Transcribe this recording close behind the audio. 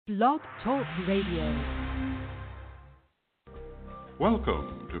Blog Talk Radio.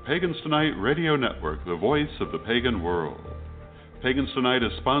 Welcome to Pagans Tonight Radio Network, the voice of the pagan world. Pagans Tonight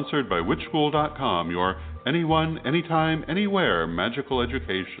is sponsored by witchschool.com, your anyone, anytime, anywhere magical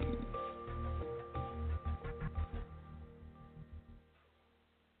education.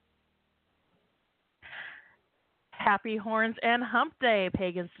 Happy Horns and Hump Day,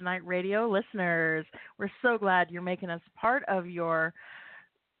 Pagans Tonight Radio listeners. We're so glad you're making us part of your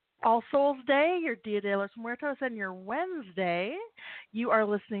All Souls Day, your Dia de los Muertos, and your Wednesday. You are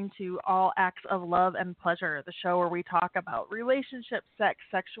listening to All Acts of Love and Pleasure, the show where we talk about relationships, sex,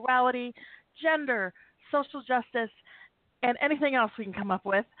 sexuality, gender, social justice, and anything else we can come up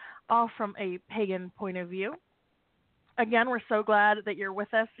with, all from a pagan point of view. Again, we're so glad that you're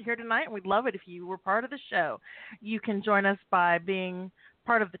with us here tonight, and we'd love it if you were part of the show. You can join us by being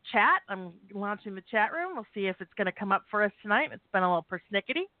part of the chat. I'm launching the chat room. We'll see if it's going to come up for us tonight. It's been a little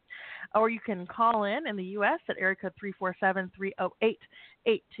persnickety. Or you can call in the U.S. at area code 347-308-8222.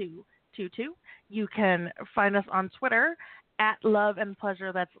 You can find us on Twitter at Love and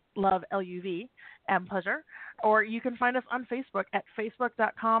Pleasure. That's Love, L-U-V, and Pleasure. Or you can find us on Facebook at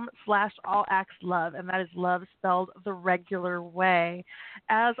facebook.com/allactslove, and that is love spelled the regular way.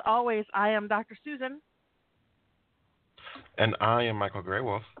 As always, I am Dr. Susan. And I am Michael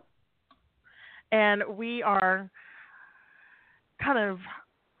Graywolf. And we are kind of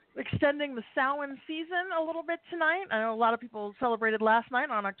extending the Samhain season a little bit tonight. I know a lot of people celebrated last night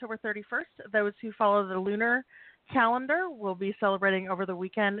on October 31st. Those who follow the lunar calendar will be celebrating over the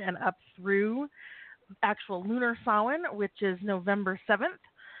weekend and up through actual lunar Samhain, which is November 7th.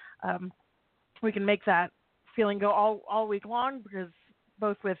 We can make that feeling go all week long, because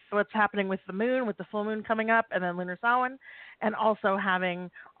both with what's happening with the moon, with the full moon coming up, and then lunar Samhain, and also having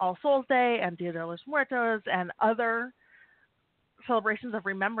All Souls Day and Dia de los Muertos and other celebrations of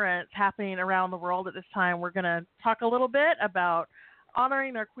remembrance happening around the world at this time. We're going to talk a little bit about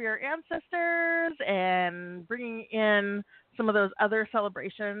honoring their queer ancestors and bringing in some of those other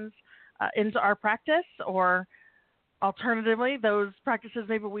celebrations into our practice, or alternatively, those practices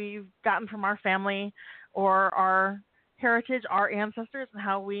maybe we've gotten from our family or our heritage, our ancestors, and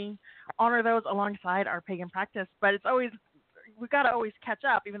how we honor those alongside our pagan practice. But it's always, we've got to always catch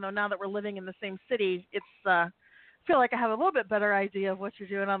up, even though now that we're living in the same city, it's I feel like I have a little bit better idea of what you're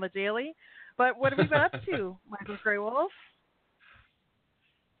doing on the daily. But what have you been up to, Michael Graywolf?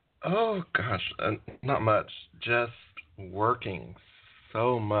 Oh, gosh, not much. Just working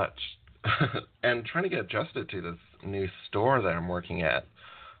so much and trying to get adjusted to this new store that I'm working at.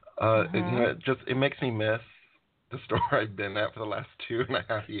 It makes me miss the store I've been at for the last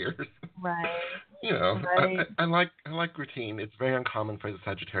 2.5 years. Right. Right. I like routine. It's very uncommon for the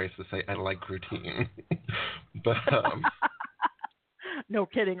Sagittarius to say I like routine. But no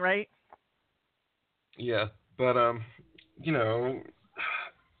kidding, right? Yeah, but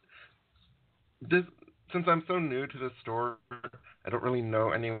since I'm so new to this store, I don't really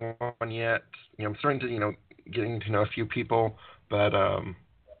know anyone yet. I'm starting to getting to know a few people, but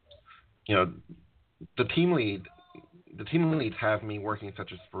the team leads have me working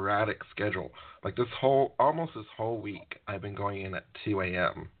such a sporadic schedule. Like almost this whole week, I've been going in at 2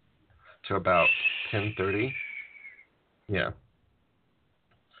 a.m. to about 10:30. Yeah.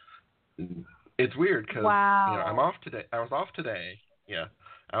 It's weird because I'm off today. I was off today. Yeah.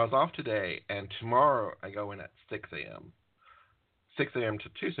 I was off today, and tomorrow I go in at 6 a.m. 6 a.m. to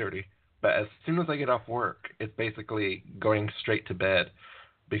 2:30. But as soon as I get off work, it's basically going straight to bed,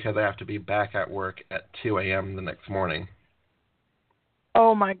 because I have to be back at work at 2 a.m. the next morning.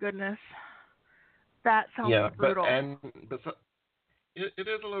 Oh, my goodness. That sounds brutal. It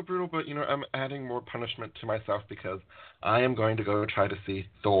is a little brutal, but, I'm adding more punishment to myself because I am going to go try to see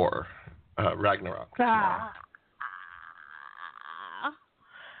Thor, Ragnarok tomorrow.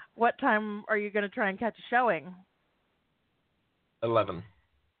 What time are you going to try and catch a showing? 11.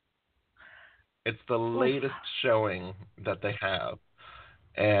 It's the latest showing that they have.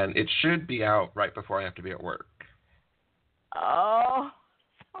 And it should be out right before I have to be at work. Oh,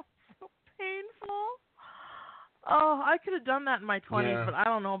 sounds so painful. Oh, I could have done that in my 20s, but I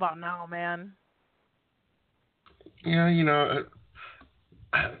don't know about now, man. Yeah,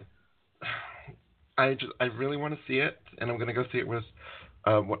 I really want to see it, and I'm going to go see it with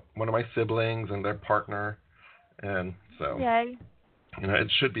one of my siblings and their partner, and so Yay.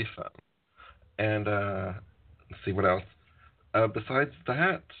 It should be fun. And let's see what else. Besides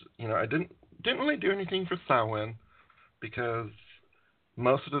that, I didn't really do anything for Samhain, because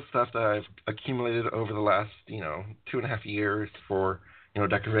most of the stuff that I've accumulated over the last 2.5 years for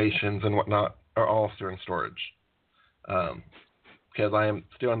decorations and whatnot are all still in storage. because I am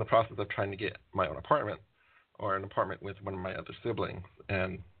still in the process of trying to get my own apartment or an apartment with one of my other siblings.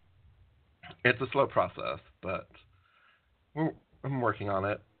 And it's a slow process, but I'm working on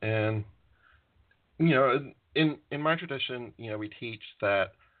it. And, in my tradition, we teach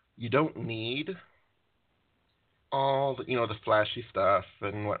that you don't need all the flashy stuff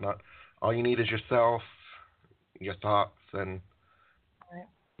and whatnot. All you need is yourself, your thoughts, and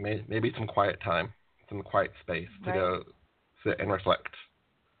maybe some quiet time, some quiet space to go sit and reflect.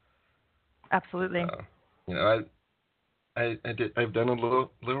 Absolutely. I've done a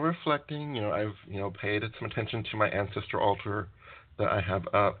little reflecting. I've paid some attention to my ancestor altar that I have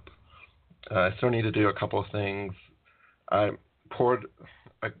up. I still need to do a couple of things. I poured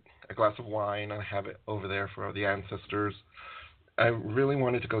a glass of wine. I have it over there for the ancestors. I really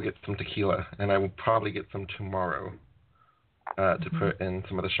wanted to go get some tequila, and I will probably get some tomorrow to put in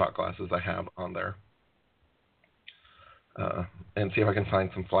some of the shot glasses I have on there, and see if I can find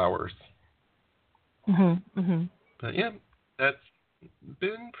some flowers. But yeah, that's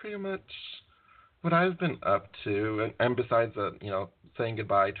been pretty much what I've been up to, and besides saying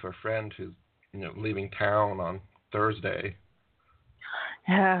goodbye to a friend who's leaving town on Thursday.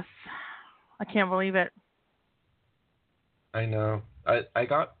 Yes, I can't believe it. I know. I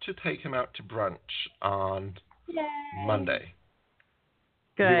got to take him out to brunch on Monday.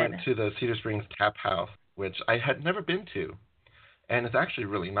 Good. We went to the Cedar Springs Tap House, which I had never been to, and it's actually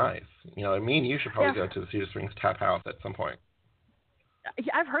really nice. Me and you should probably go to the Cedar Springs Tap House at some point.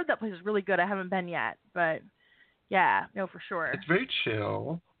 Yeah, I've heard that place is really good. I haven't been yet, but yeah, no, for sure. It's very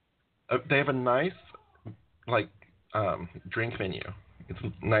chill. They have a nice, drink menu. It's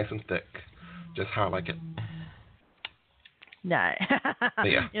nice and thick, just how I like it. No.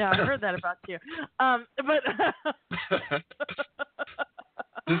 Yeah. I heard that about you. But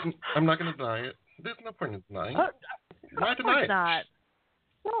I'm not going to deny it. There's no point in denying it. Why deny it? Not.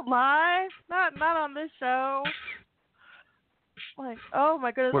 Don't lie. Not on this show. Oh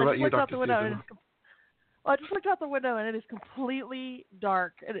my goodness! What about I just you, looked out Dr. the window. Susan? I just looked out the window and it is completely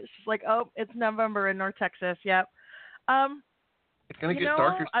dark. And it's just it's November in North Texas. Yep. It's gonna get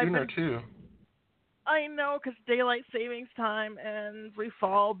darker sooner too. I know, because daylight savings time ends. We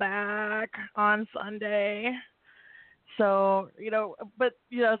fall back on Sunday. So, but,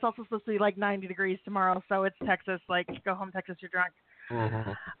 it's also supposed to be 90 degrees tomorrow. So it's Texas, go home, Texas, you're drunk.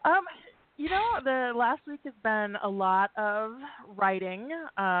 Mm-hmm. The last week has been a lot of writing.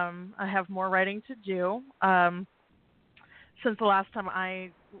 I have more writing to do. Since the last time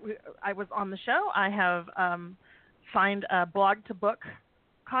I was on the show, I have signed a blog-to-book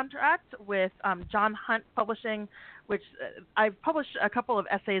contract with John Hunt Publishing, which I've published a couple of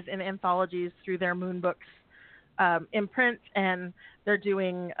essays in anthologies through their Moon Books imprint, and they're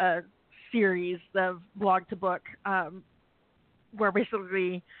doing a series of blog-to-book where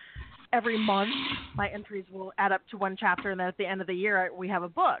basically every month my entries will add up to one chapter, and then at the end of the year we have a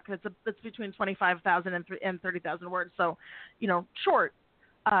book. It's between 25,000 and 30,000 words, so short,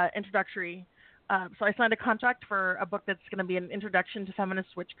 introductory. So I signed a contract for a book that's going to be an introduction to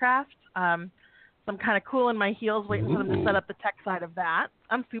feminist witchcraft. So I'm kind of cooling my heels, waiting for them to set up the tech side of that.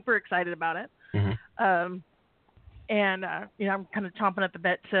 I'm super excited about it. Mm-hmm. And I'm kind of chomping at the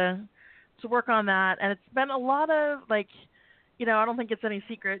bit to work on that. And it's been a lot of I don't think it's any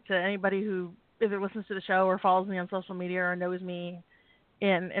secret to anybody who either listens to the show or follows me on social media or knows me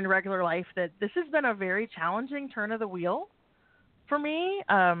in regular life that this has been a very challenging turn of the wheel for me.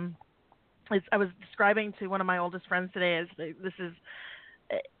 I was describing to one of my oldest friends today as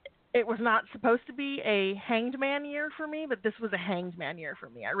it was not supposed to be a hanged man year for me, but this was a hanged man year for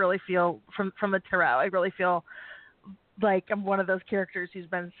me. I really feel from the tarot, I really feel like I'm one of those characters who's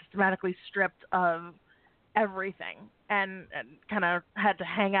been systematically stripped of everything and kind of had to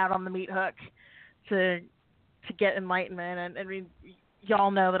hang out on the meat hook to get enlightenment. And I mean,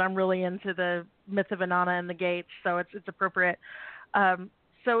 y'all know that I'm really into the myth of Inanna and the gates, so it's appropriate.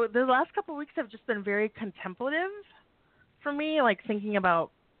 So the last couple of weeks have just been very contemplative for me, thinking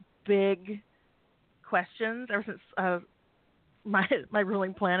about big questions ever since my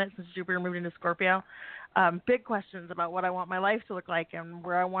ruling planet, since Jupiter moved into Scorpio. Big questions about what I want my life to look like and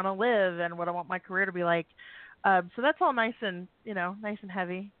where I want to live and what I want my career to be like. So that's all nice and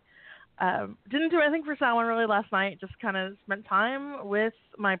heavy. Didn't do anything for Samhain really last night. Just kind of spent time with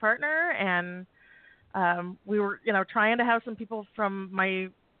my partner, and we were, trying to have some people from my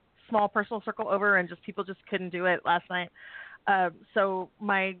small personal circle over, and people just couldn't do it last night. So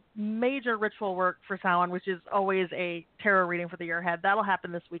my major ritual work for Samhain, which is always a tarot reading for the year ahead, that'll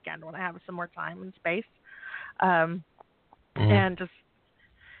happen this weekend when I have some more time and space. And just,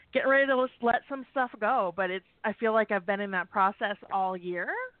 getting ready to just let some stuff go. But I feel like I've been in that process all year.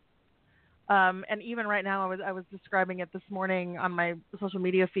 And even right now, I was describing it this morning on my social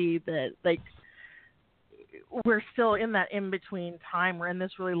media feed that like we're still in that in between time. We're in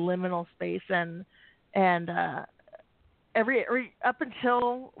this really liminal space, and every up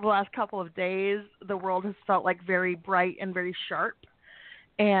until the last couple of days, the world has felt like very bright and very sharp,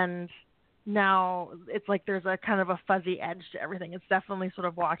 and now it's like there's a kind of a fuzzy edge to everything. It's definitely sort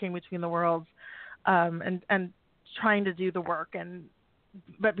of walking between the worlds, and trying to do the work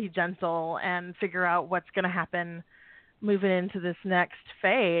but be gentle and figure out what's going to happen moving into this next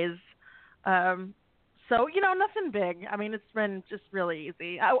phase. So, nothing big. I mean, it's been just really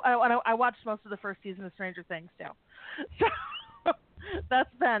easy. I watched most of the first season of Stranger Things, too. So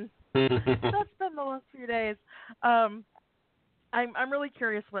that's been the last few days. I'm really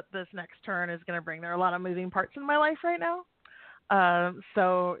curious what this next turn is going to bring. There are a lot of moving parts in my life right now.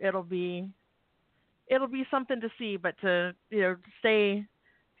 So it'll be something to see, but to stay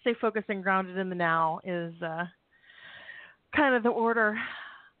focused and grounded in the now is kind of the order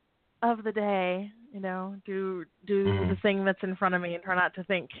of the day. Do the thing that's in front of me and try not to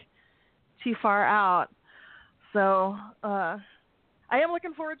think too far out. So I am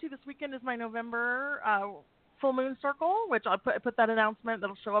looking forward to this weekend is my November full moon circle, which I'll put that announcement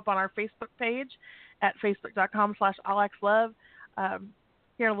that'll show up on our Facebook page at facebook.com/allxlove.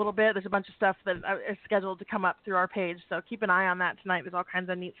 Here in a little bit, there's a bunch of stuff that is scheduled to come up through our page, so keep an eye on that tonight. There's all kinds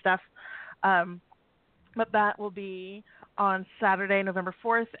of neat stuff. But that will be on Saturday, November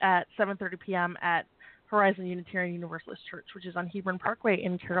 4th at 7:30 p.m. at Horizon Unitarian Universalist Church, which is on Hebron Parkway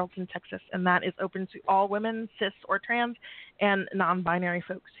in Carrollton, Texas. And that is open to all women, cis or trans, and non-binary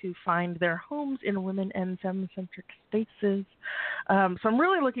folks who find their homes in women and femme-centric spaces. So I'm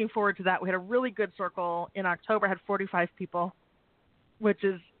really looking forward to that. We had a really good circle in October. I had 45 people, which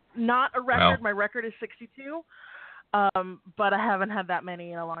is not a record. Wow. My record is 62. But I haven't had that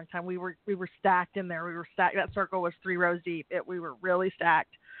many in a long time. We were stacked in there. We were stacked. That circle was 3 rows deep. We were really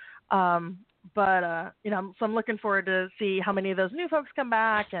stacked. So I'm looking forward to see how many of those new folks come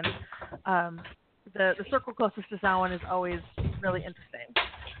back. And the circle closest to Samhain is always really interesting.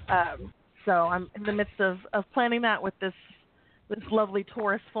 So I'm in the midst of planning that with this lovely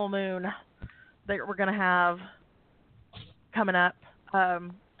Taurus full moon that we're going to have coming up.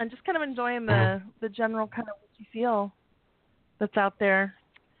 And just kind of enjoying the general kind of witchy feel that's out there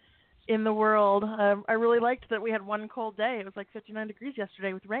in the world. I really liked that we had one cold day. It was like 59 degrees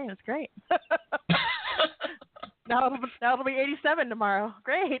yesterday with rain. It's great. now it'll be 87 tomorrow.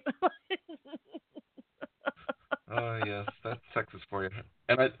 Great. Yes, that's Texas for you.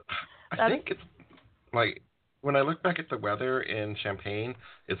 And I think it's like when I look back at the weather in Champaign,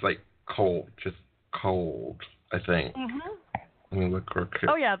 it's like cold, just cold. I think. Mm-hmm. Let me look real quick.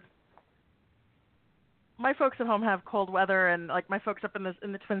 Oh yeah. My folks at home have cold weather, and like my folks up in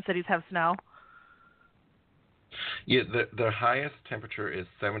the Twin Cities have snow. Yeah, the highest temperature is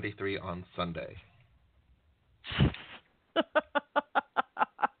 73 on Sunday.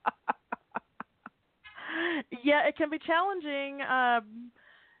 Yeah, it can be challenging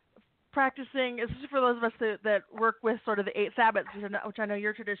practicing, especially for those of us that work with sort of the 8 Sabbats, which I know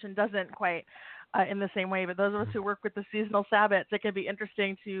your tradition doesn't quite in the same way, but those of us who work with the seasonal Sabbats, it can be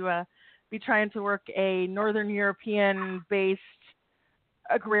interesting to be trying to work a Northern European-based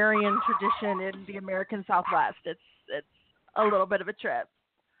agrarian tradition in the American Southwest. It's a little bit of a trip.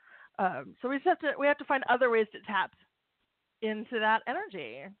 So we have to find other ways to tap into that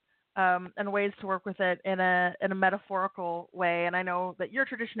energy and ways to work with it in a metaphorical way. And I know that your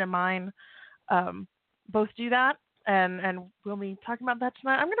tradition and mine both do that. And we'll be talking about that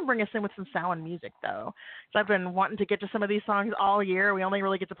tonight. I'm going to bring us in with some Samhain music, though, because I've been wanting to get to some of these songs all year. We only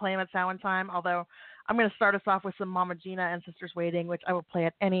really get to play them at Samhain time, although I'm going to start us off with some Mama Gina and Sisters Waiting, which I will play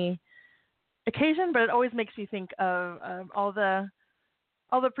at any occasion, but it always makes me think of all the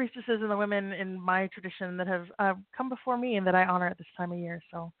priestesses and the women in my tradition that have come before me and that I honor at this time of year.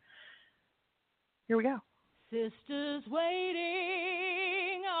 So here we go. Sisters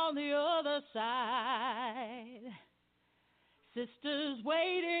waiting on the other side. Sisters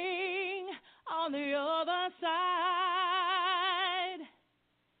waiting on the other side.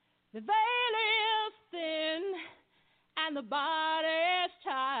 The veil is thin and the body's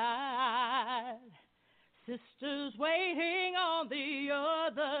tired. Sisters waiting on the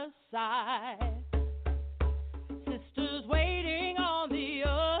other side. Sisters waiting on the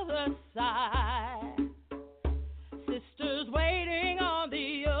other side. Sisters waiting on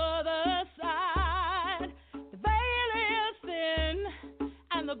the other side. The veil is thin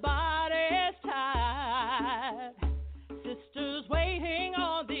and the body's tired. Sisters waiting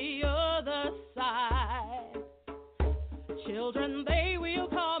on the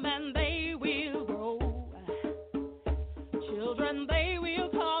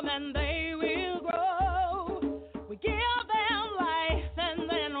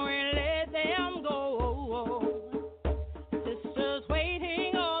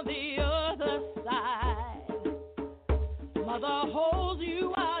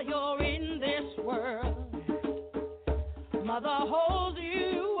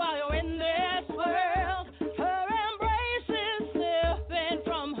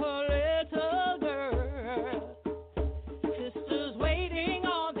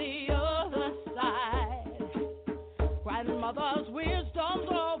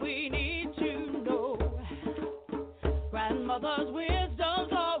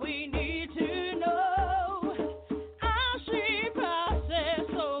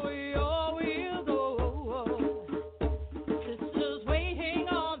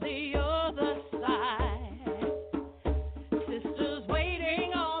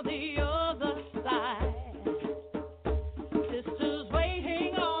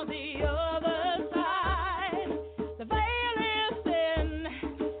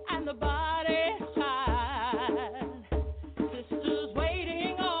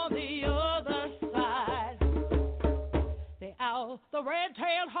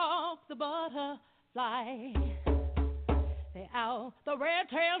red-tailed hawk, the butterfly. The owl, the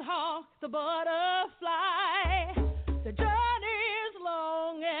red-tailed hawk, the butterfly. The journey's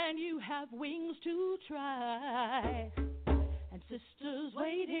long and you have wings to try. And sisters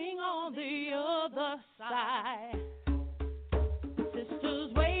waiting on the other side.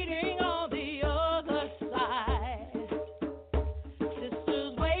 Sisters waiting on the other side.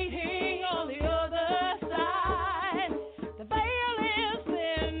 Sisters waiting on the other side. The veil is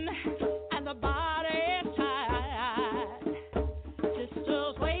thin and the body's tight.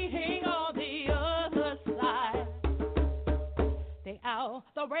 Sisters waiting on the other side. The owl,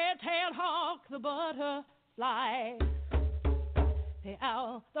 the red-tailed hawk, the butterfly. The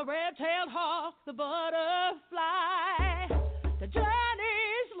owl, the red-tailed hawk, the butterfly. The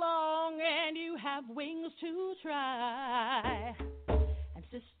journey's long and you have wings to try. And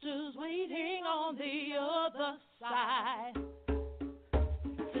sisters waiting on the other side.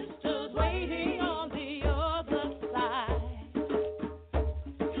 Sisters waiting on the other side.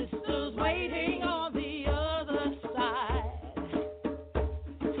 Sisters waiting on the other side.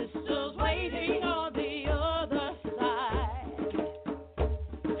 Sisters waiting on the other side.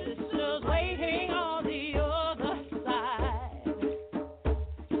 Sisters waiting on the other side.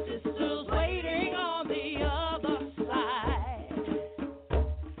 Sisters waiting on the other side.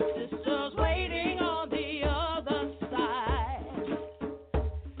 Sisters waiting on the other side.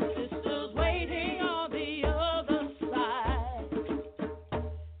 Sisters waiting on the other side.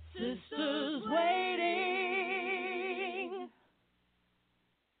 Sisters waiting.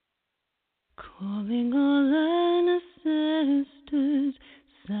 Calling all ancestors,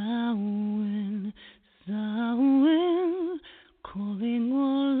 Samhain, Samhain. Calling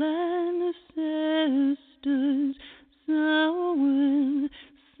all ancestors, Samhain,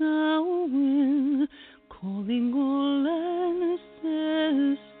 Samhain. Calling all ancestors,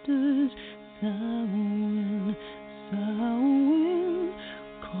 Samhain, Samhain.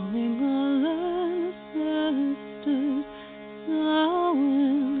 Calling all ancestors,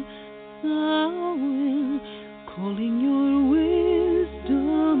 Samhain, Samhain. Calling your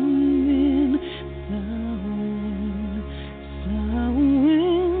wisdom in, Samhain,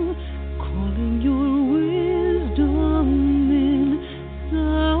 Samhain. Calling your wisdom in,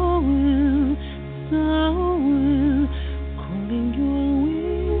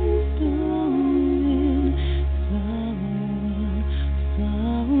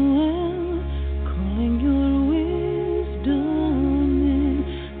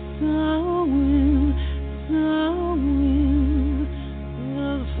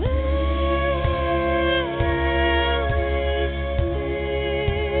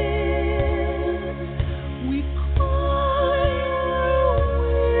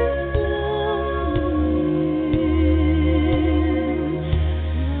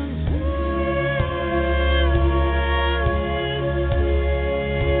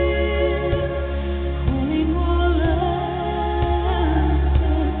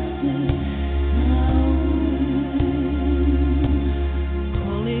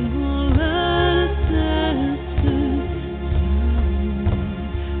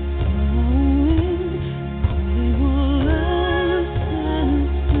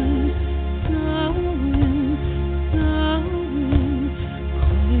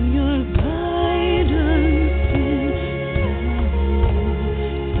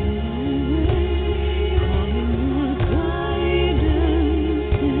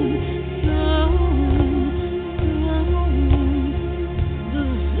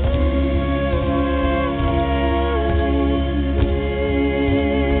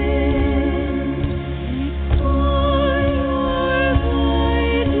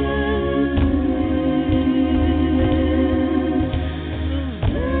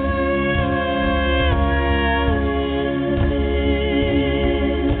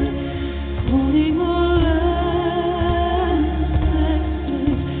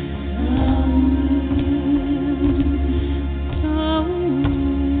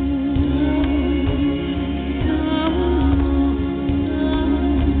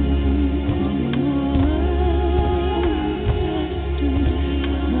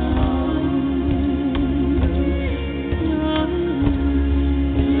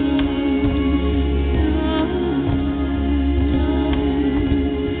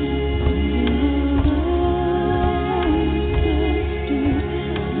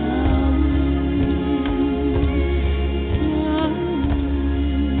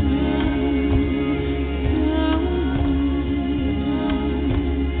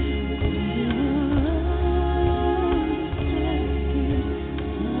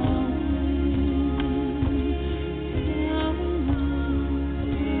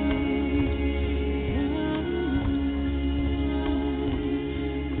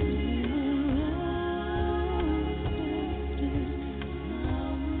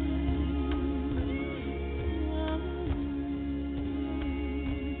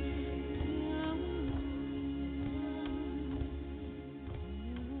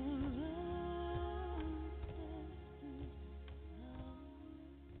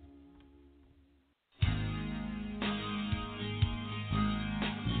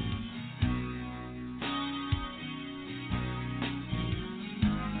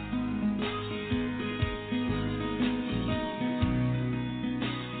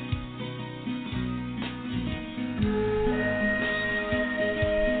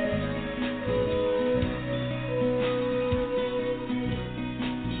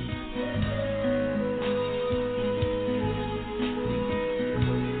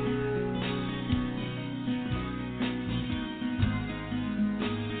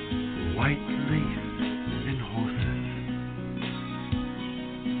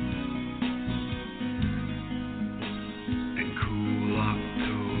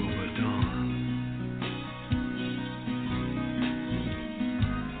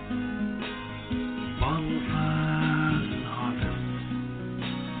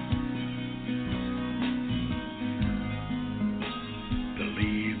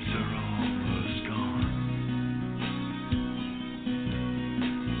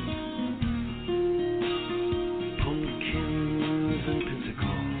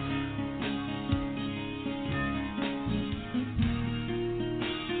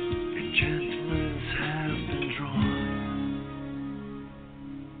 enchantments have been drawn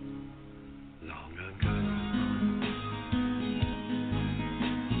long ago.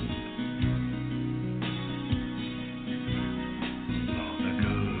 Long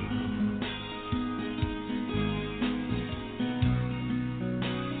ago.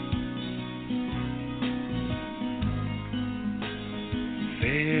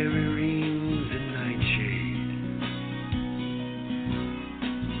 Fairy rings and nightshade,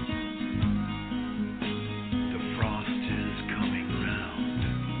 the frost is coming round.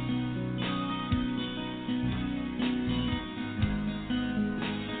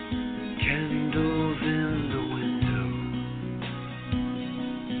 Candles in the window,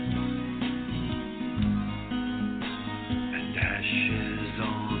 and ashes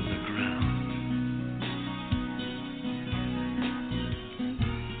on the ground.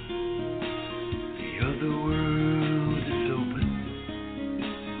 The other world is open.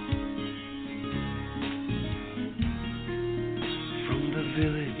 From the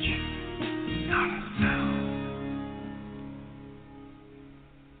village, not a sound.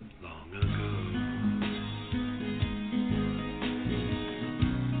 Long ago.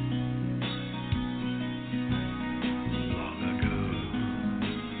 Long ago.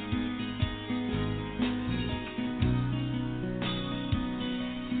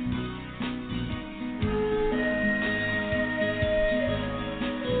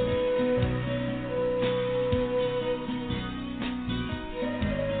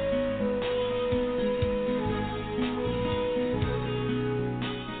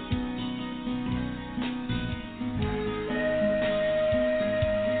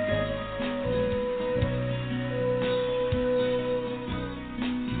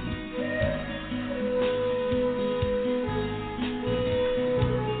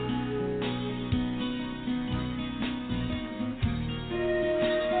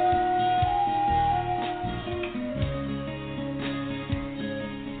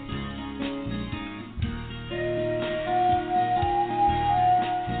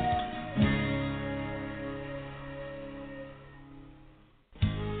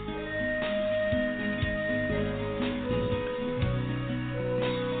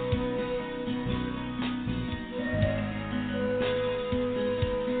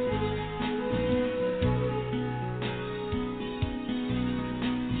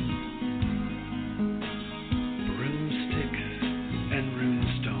 Broomsticks and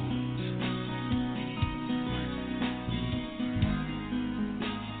runestones,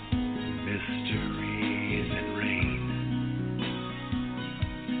 mysteries and rain.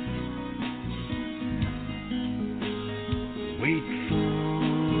 Wait for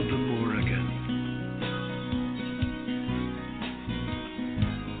the Morrigan.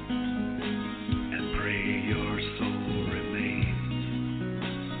 And pray your soul remains.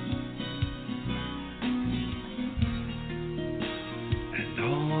 And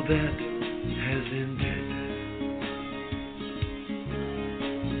all that has ended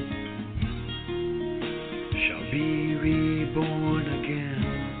shall be reborn again.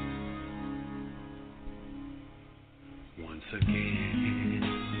 Once again.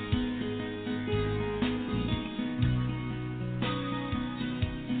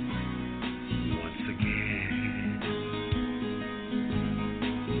 Once again.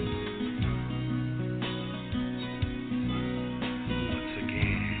 Once again.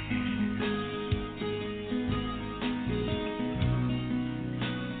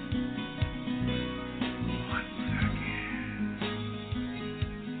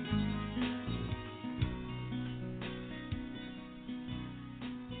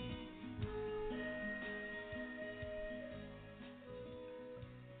 Once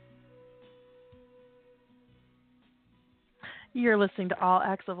You're listening to All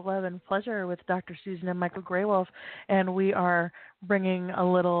Acts of Love and Pleasure with Dr. Susan and Michael Graywolf, and we are bringing a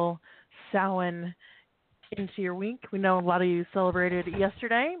little Samhain into your week. We know a lot of you celebrated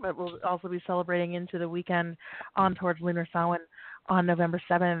yesterday, but we'll also be celebrating into the weekend on towards Lunar Samhain on November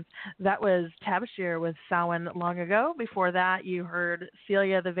 7th. That was Tabashir with Samhain long ago. Before that, you heard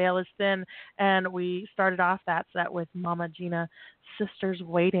Celia, The Veil is Thin, and we started off that set with Mama Gina, Sisters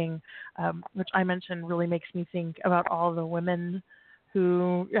Waiting, which I mentioned really makes me think about all the women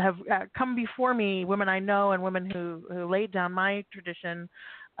who have come before me, women I know and women who laid down my tradition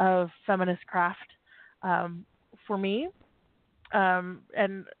of feminist craft for me.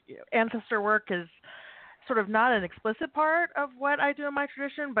 And ancestor work is sort of not an explicit part of what I do in my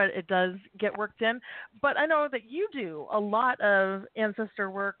tradition, but it does get worked in. But I know that you do a lot of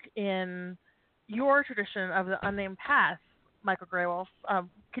ancestor work in your tradition of the unnamed path, Michael Graywolf.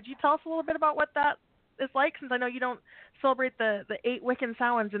 Could you tell us a little bit about what that is like, since I know you don't celebrate the 8 Wiccan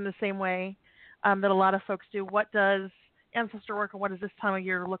Samhains in the same way that a lot of folks do. What does ancestor work, and what does this time of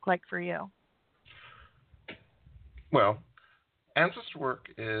year look like for you? Well, ancestor work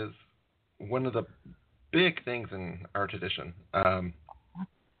is one of the big things in our tradition.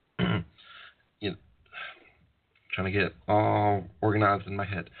 Trying to get it all organized in my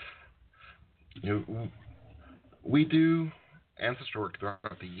head. We do ancestor work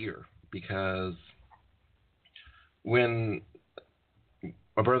throughout the year because when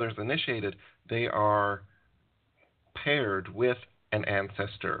a brother is initiated, they are paired with an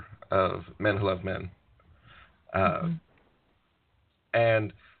ancestor of men who love men.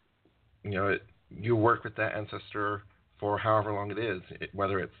 And, you work with that ancestor for however long it is,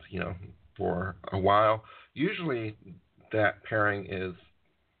 whether it's, for a while. Usually that pairing is,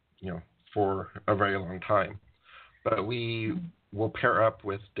 for a very long time. But we will pair up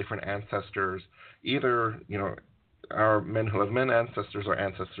with different ancestors, either, our men who love men ancestors or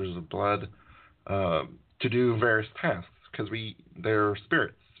ancestors of blood, to do various tasks, because they're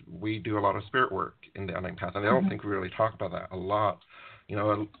spirits. We do a lot of spirit work in the unnamed path, and I don't think we really talk about that a lot. A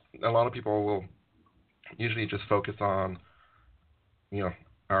lot of people will usually just focus on,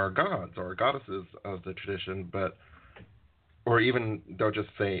 our gods or goddesses of the tradition, or even they'll just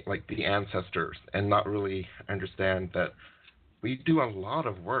say like the ancestors and not really understand that we do a lot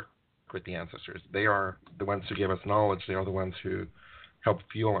of work with the ancestors. They are the ones who give us knowledge. They are the ones who help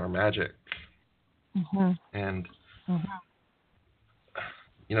fuel our magic. And,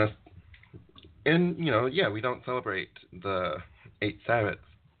 we don't celebrate the 8 Sabbats,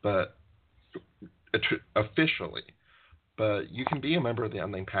 but officially. But you can be a member of the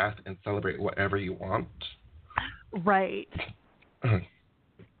Unnamed Path and celebrate whatever you want. Right.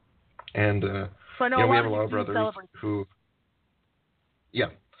 And so I know we have a lot of brothers who,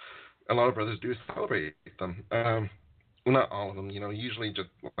 a lot of brothers do celebrate them. Well, not all of them. Usually just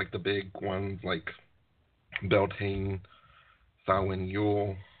like the big ones like Beltane, Samhain,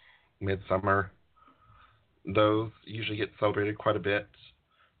 Yule, Midsummer. Those usually get celebrated quite a bit.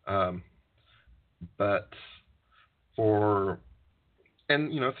 But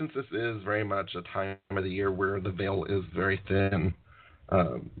since this is very much a time of the year where the veil is very thin,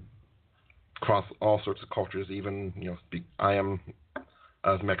 across all sorts of cultures, even, I am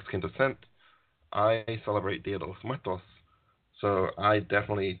of Mexican descent, I celebrate Dia de los Muertos. So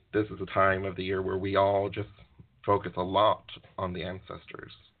this is a time of the year where we all just focus a lot on the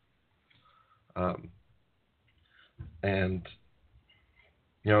ancestors.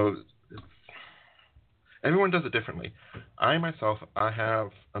 Everyone does it differently. I myself, I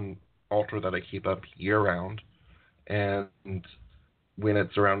have an altar that I keep up year-round, and when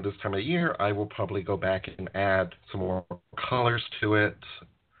it's around this time of year, I will probably go back and add some more colors to it.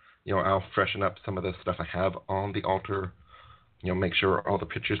 I'll freshen up some of the stuff I have on the altar, make sure all the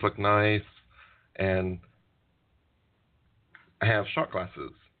pictures look nice, and I have shot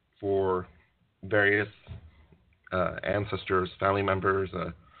glasses for various ancestors, family members,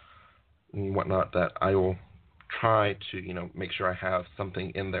 and whatnot, that I will try to, make sure I have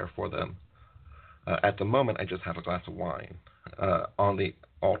something in there for them. At the moment, I just have a glass of wine on the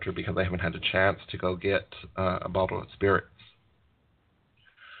altar because I haven't had a chance to go get a bottle of spirits.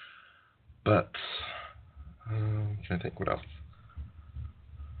 But, I'm trying to think what else.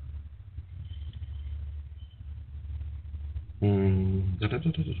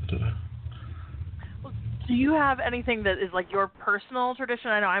 Do you have anything that is like your personal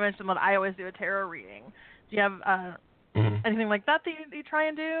tradition? I know I mentioned that I always do a tarot reading. Do you have anything like that you try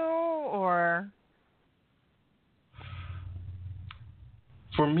and do, or?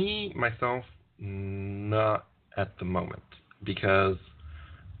 For me, myself, not at the moment, because,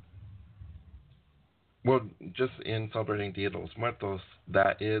 just in celebrating Dia de los Muertos,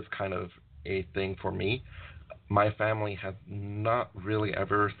 that is kind of a thing for me. My family has not really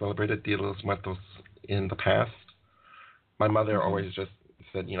ever celebrated Dia de los Muertos in the past. My mother always just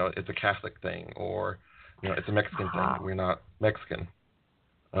said, it's a Catholic thing, or, it's a Mexican thing. We're not Mexican,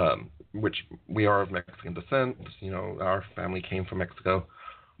 which we are of Mexican descent. Our family came from Mexico,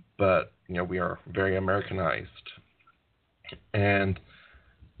 but, we are very Americanized. And,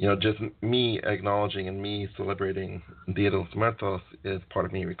 just me acknowledging and me celebrating Dia de los Muertos is part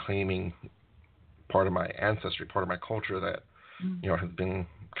of me reclaiming part of my ancestry, part of my culture that, has been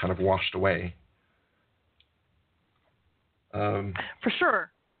kind of washed away. For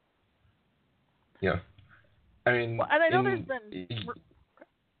sure. Yeah. I mean, and I know there's been.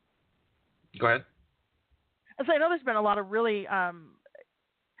 Go ahead. I know there's been a lot of really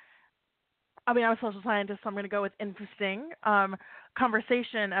I'm a social scientist, so I'm going to go with interesting.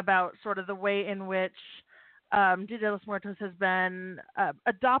 Conversation about sort of the way in which Dia de los Muertos has been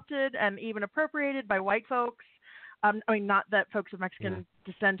adopted and even appropriated by white folks. Not that folks of Mexican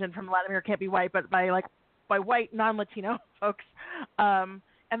descent and from Latin America can't be white, but by white non-Latino folks, and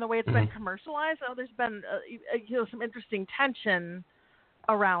the way it's been commercialized. So there's been some interesting tension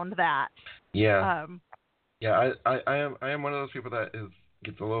around that. Yeah. I am one of those people that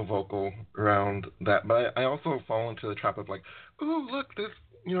gets a little vocal around that, but I also fall into the trap of like, oh look, this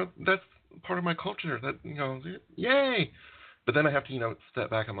that's part of my culture. That yay! But then I have to step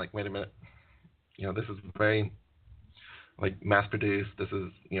back. I'm like, wait a minute, this is very like mass produced. This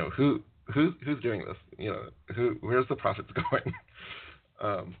is who's doing this? Where's the profits going?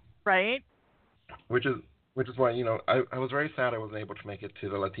 Right. Which is why I was very sad I wasn't able to make it to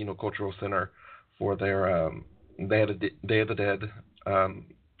the Latino Cultural Center for their they had a Day of the Dead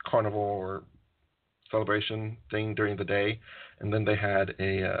carnival or celebration thing during the day, and then they had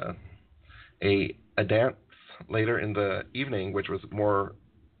a dance later in the evening, which was more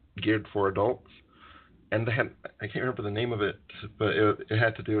geared for adults. And they had, I can't remember the name of it, but it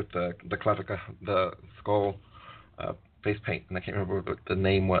had to do with the clavica, the skull face paint, and I can't remember what the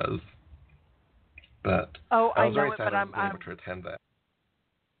name was. But I was very sad I wasn't able to attend that.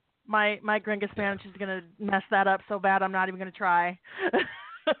 My Gringa Spanish is going to mess that up so bad I'm not even going to try.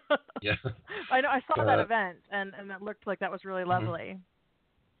 Yeah. I know, I saw that event, and it looked like that was really lovely.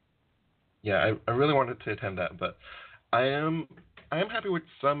 Yeah, I really wanted to attend that, but I am happy with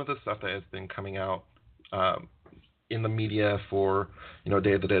some of the stuff that has been coming out in the media for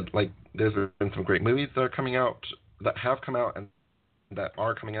Day of the Dead. Like, there's been some great movies that are coming out, that have come out, and that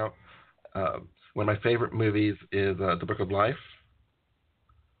are coming out. One of my favorite movies is The Book of Life.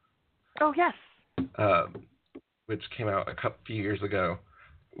 Oh yes. Which came out a few years ago,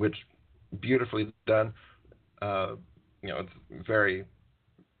 which beautifully done. It's very,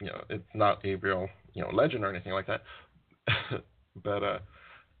 it's not a real legend or anything like that. But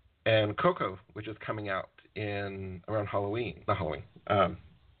and Coco, which is coming out around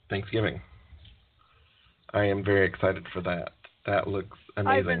Thanksgiving. I am very excited for that. That looks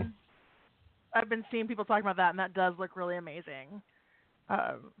amazing. I've been seeing people talking about that, and that does look really amazing.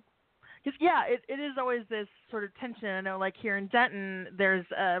 Because it is always this sort of tension. I know, like here in Denton, there's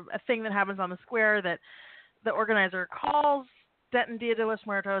a thing that happens on the square that the organizer calls Denton Dia de los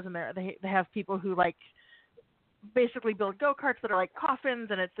Muertos, and they have people who like basically build go-karts that are like coffins,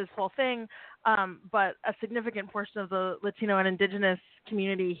 and it's this whole thing. But a significant portion of the Latino and Indigenous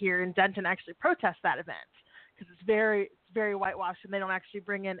community here in Denton actually protests that event because it's very whitewashed, and they don't actually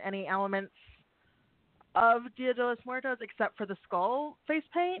bring in any elements of Dia de los Muertos except for the skull face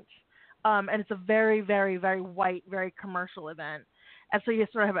paint. And it's a very, very, very white, very commercial event. And so you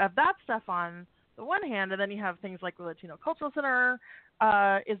sort of have that stuff on the one hand, and then you have things like the Latino Cultural Center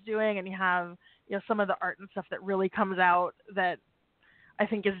is doing, and you have some of the art and stuff that really comes out that I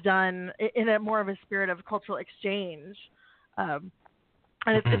think is done in a more of a spirit of cultural exchange. And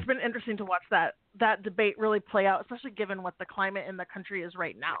it's been interesting to watch that debate really play out, especially given what the climate in the country is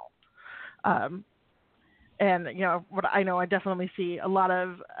right now. And what I know, I definitely see a lot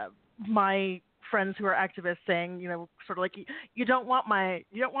of my friends who are activists saying, sort of like, you don't want my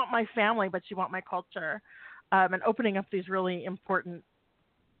family, but you want my culture, and opening up these really important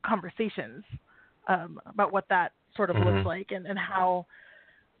conversations about what that sort of looks like, and how,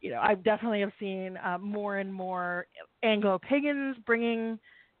 I definitely have seen more and more Anglo-pagans bringing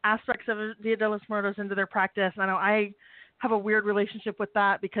aspects of Dia de los Muertos into their practice. And I know I have a weird relationship with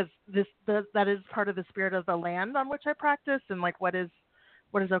that because that is part of the spirit of the land on which I practice, and like what is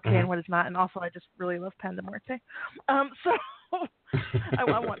okay and what is not. And also, I just really love Pan de Muerte. So I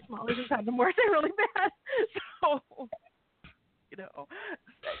want Smalley's and Pan de Muerte really bad.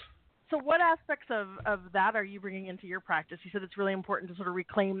 So what aspects of that are you bringing into your practice? You said it's really important to sort of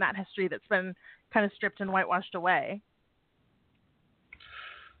reclaim that history that's been kind of stripped and whitewashed away.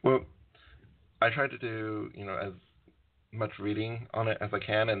 Well, I try to do, as much reading on it as I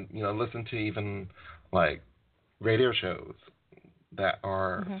can, and, listen to even like radio shows that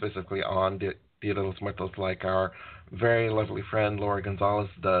are specifically on Dia de los Muertos, like our very lovely friend Laura Gonzalez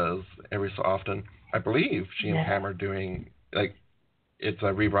does every so often. I believe she and Pam are doing, like, it's a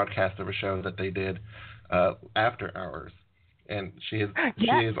rebroadcast of a show that they did after hours. And she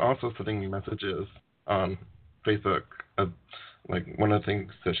is also sending me messages on Facebook. Like, one of the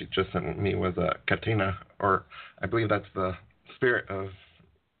things that she just sent me was Katina, or I believe that's the spirit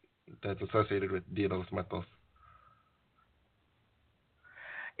that's associated with Dia de los Muertos.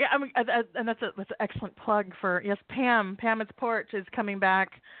 Yeah, and that's an excellent plug for Pammits Porch is coming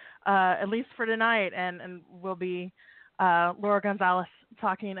back at least for tonight, and we'll be Laura Gonzalez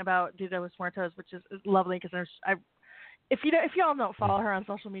talking about Dia de los Muertos, which is lovely because if you all don't follow her on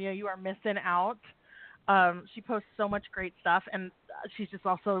social media, you are missing out. She posts so much great stuff, and she's just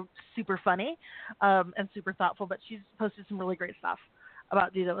also super funny and super thoughtful. But she's posted some really great stuff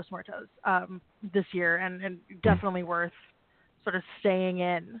about Dia de los Muertos this year, and definitely worth sort of staying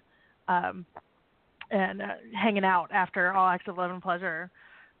in and hanging out after All Acts of Love and Pleasure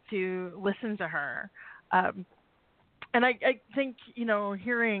to listen to her. And I think,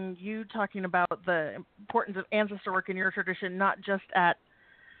 hearing you talking about the importance of ancestor work in your tradition, not just at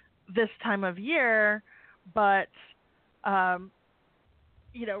this time of year, but, that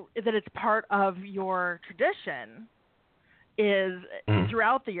it's part of your tradition is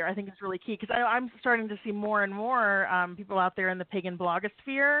throughout the year, I think is really key. Because I'm starting to see more and more people out there in the pagan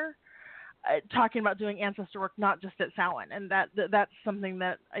blogosphere talking about doing ancestor work, not just at Samhain. And that's something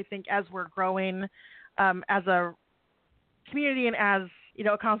that I think as we're growing as a community and as,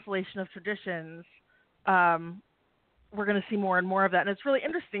 a constellation of traditions, we're going to see more and more of that. And it's really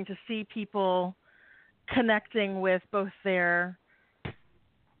interesting to see people connecting with both their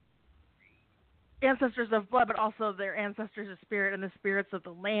ancestors of blood, but also their ancestors of spirit and the spirits of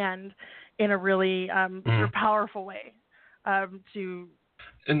the land in a really sort of powerful way to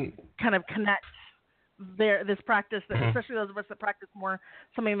kind of connect this practice, that, especially those of us that practice more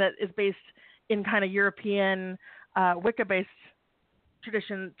something that is based in kind of European Wicca-based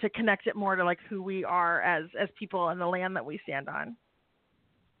tradition, to connect it more to like who we are as people and the land that we stand on.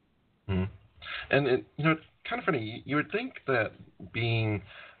 And it's kind of funny. You would think that being,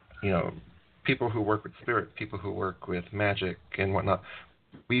 people who work with spirit, people who work with magic and whatnot,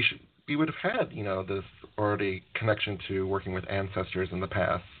 we would have had, this already connection to working with ancestors in the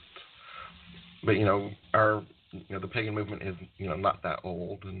past. But our the pagan movement is not that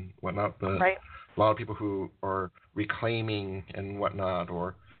old and whatnot, but right. A lot of people who are reclaiming and whatnot,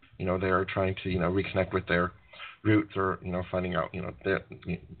 or they're trying to reconnect with their roots, or finding out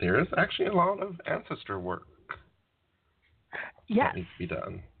there is actually a lot of ancestor work that needs to be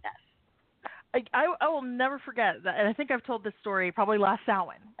done. Yes. I will never forget that, and I think I've told this story probably last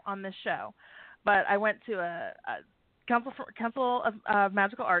Samhain on this show, but I went to a Council of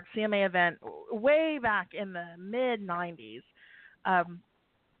Magical Arts CMA event way back in the mid-90s,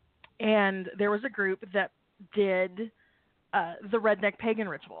 and there was a group that did the Redneck Pagan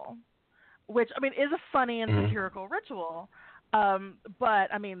Ritual, which, is a funny and satirical ritual, but,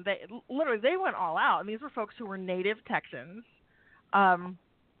 they went all out, and these were folks who were native Texans,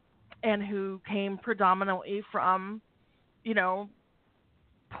 and who came predominantly from,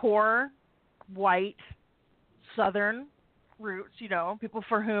 poor, white, Southern roots, people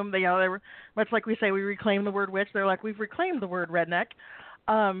for whom they were, much like we say we reclaim the word witch, they're like, we've reclaimed the word redneck.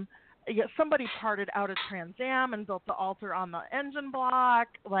 Somebody parted out a Trans Am and built the altar on the engine block.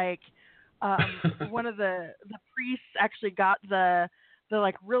 One of the priests actually got the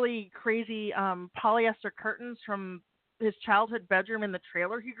like really crazy polyester curtains from his childhood bedroom in the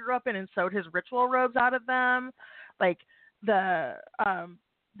trailer he grew up in and sewed his ritual robes out of them.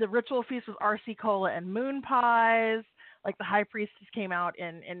 The ritual feast was RC Cola and moon pies. The high priestess came out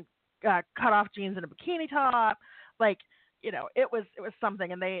in cut off jeans and a bikini top. It was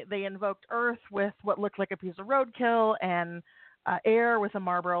something. And they invoked earth with what looked like a piece of roadkill, and air with a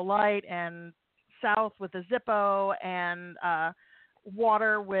Marlboro Light, and south with a Zippo, and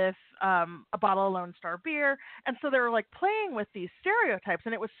water with a bottle of Lone Star beer. And so they were playing with these stereotypes,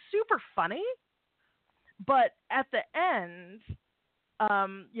 and it was super funny. But at the end,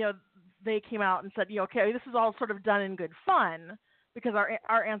 they came out and said, okay, this is all sort of done in good fun because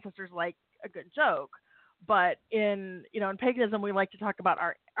our ancestors like a good joke. But in paganism, we like to talk about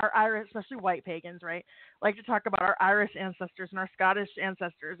our Irish, especially white pagans, right? Like to talk about our Irish ancestors and our Scottish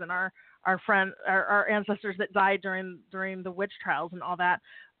ancestors and our ancestors that died during the witch trials and all that.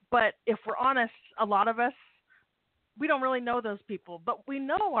 But if we're honest, a lot of us, we don't really know those people, but we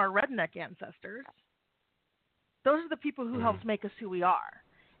know our redneck ancestors. Those are the people who helped make us who we are,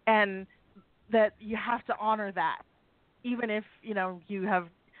 and that you have to honor that, even if you have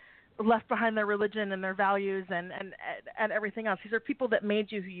left behind their religion and their values and everything else. These are people that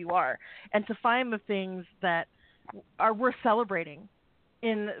made you who you are, and to find the things that are worth celebrating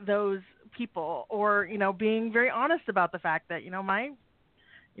in those people, or being very honest about the fact that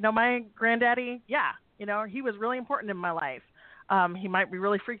my granddaddy, he was really important in my life. He might be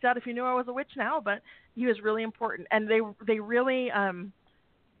really freaked out if he knew I was a witch now, but he was really important. And they really, I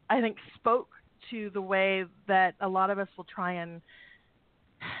think, spoke to the way that a lot of us will try and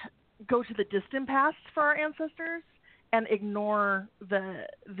go to the distant past for our ancestors and ignore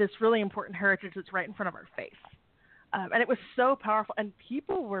this really important heritage that's right in front of our face. And it was so powerful, and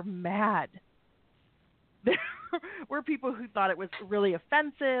people were mad. There were people who thought it was really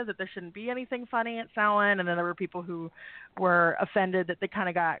offensive, that there shouldn't be anything funny at Samhain, and then there were people who were offended that they kind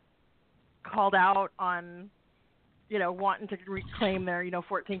of got called out on, wanting to reclaim their,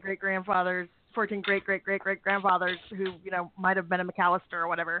 14 great-great-great-grandfathers who, might have been a McAllister or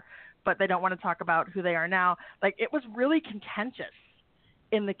whatever, but they don't want to talk about who they are now. Like, it was really contentious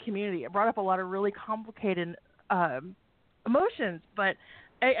in the community. It brought up a lot of really complicated emotions, but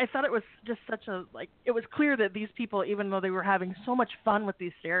I thought it was just it was clear that these people, even though they were having so much fun with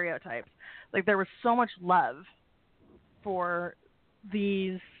these stereotypes, like, there was so much love for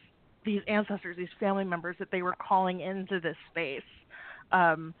these ancestors, these family members, that they were calling into this space,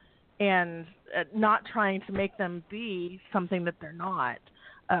 and not trying to make them be something that they're not.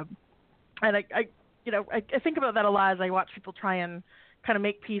 And I think about that a lot as I watch people try and kind of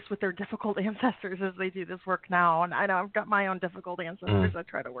make peace with their difficult ancestors as they do this work now. And I know I've got my own difficult ancestors I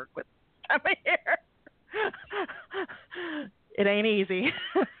try to work with time of year. It ain't easy.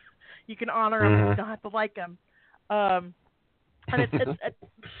 You can honor them, but you don't have to like them. And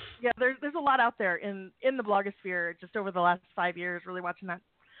yeah, there's a lot out there in the blogosphere just over the last 5 years, really watching that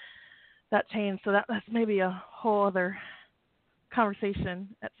change. So that's maybe a whole other conversation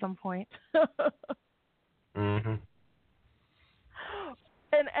at some point. Mm-hmm.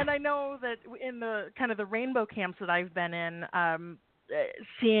 And I know that in the kind of the rainbow camps that I've been in,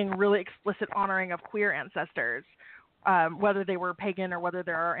 seeing really explicit honoring of queer ancestors, whether they were pagan or whether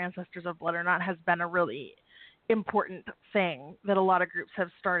they're our ancestors of blood or not, has been a really important thing that a lot of groups have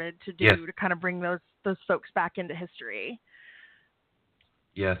started to do to kind of bring those folks back into history.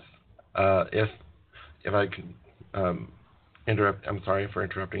 Yes. If I could interrupt, I'm sorry for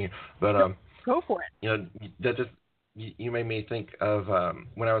interrupting you, but go for it. That just you made me think of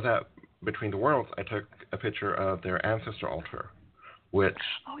when I was at Between the Worlds. I took a picture of their ancestor altar, which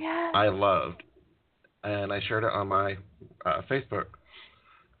I loved, and I shared it on my Facebook.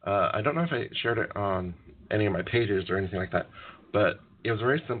 I don't know if I shared it on any of my pages or anything like that, but it was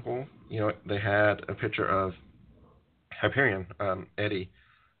very simple. They had a picture of Hyperion, Eddie,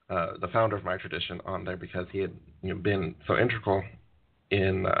 the founder of my tradition, on there because he had been so integral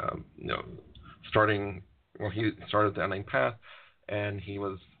in starting. Well, he started the Unnamed Path, and he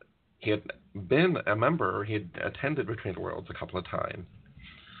had been a member, or he had attended Between the Worlds a couple of times.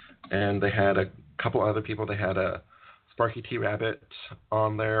 And they had a couple other people. They had a Sparky T. Rabbit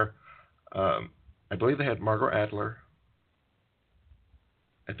on there. I believe they had Margot Adler.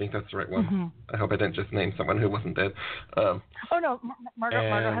 I think that's the right one. Mm-hmm. I hope I didn't just name someone who wasn't dead. No, Margot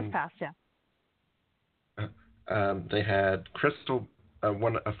has passed, yeah. They had Crystal,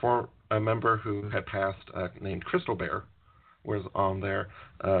 a member who had passed named Crystal Bear was on there.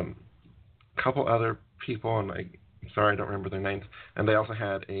 A couple other people, and I'm sorry I don't remember their names. And they also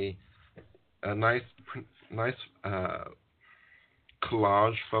had a nice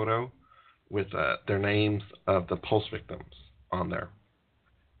collage photo with their names of the Pulse victims on there.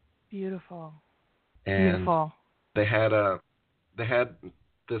 Beautiful. And beautiful. They had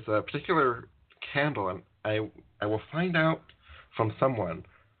this particular candle, and I will find out from someone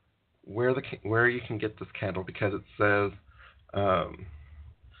where you can get this candle, because it says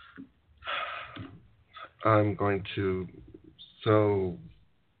I'm going to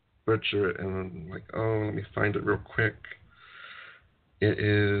butcher it, and I'm like, let me find it real quick. It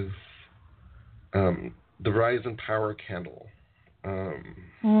is the Rise in Power candle. I'm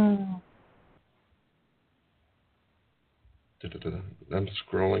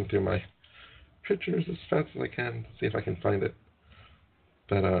scrolling through my pictures as fast as I can to see if I can find it.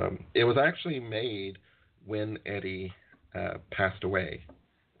 But it was actually made when Eddie passed away.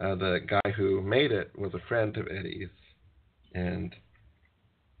 The guy who made it was a friend of Eddie's, and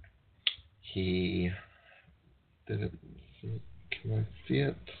he didn't. Can I see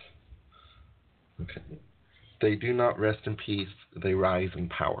it? Okay. They do not rest in peace. They rise in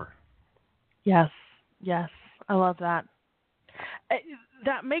power. Yes. I love that.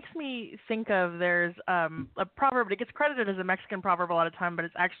 That makes me think of, there's a proverb. It gets credited as a Mexican proverb a lot of time, but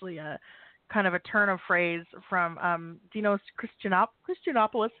it's actually a kind of a turn of phrase from Dinos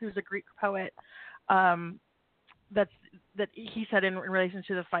Christianopoulos, who's a Greek poet. That he said in relation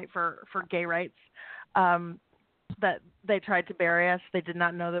to the fight for gay rights, that they tried to bury us. They did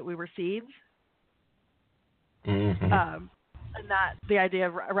not know that we were seeds. Mm-hmm. And that the idea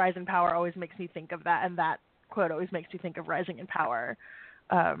of rise in power always makes me think of that, and that quote always makes me think of rising in power.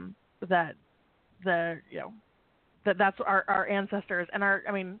 That's our ancestors, and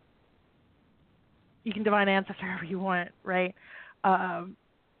you can divine ancestor however you want, right? Hmm.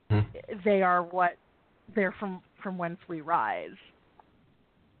 They are they're from whence we rise.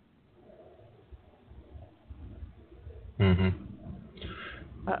 Mm-hmm.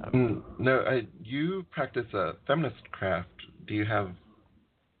 No, you practice a feminist craft. Do you have?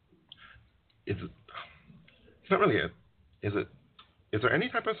 Is it? It's not really a. Is it? Is there any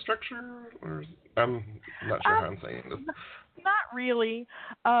type of structure, or I'm not sure how I'm saying this. Not really.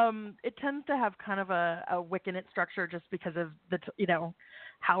 It tends to have kind of a Wiccan structure just because of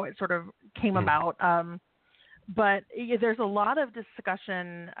how it sort of came about. But there's a lot of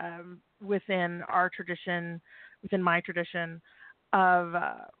discussion within our tradition, within my tradition, of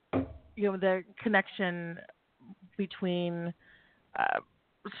the connection between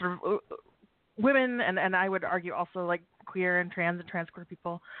sort of women and I would argue also like queer and transqueer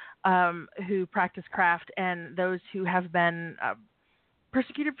people who practice craft and those who have been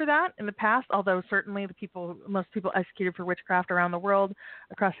persecuted for that in the past, although certainly most people executed for witchcraft around the world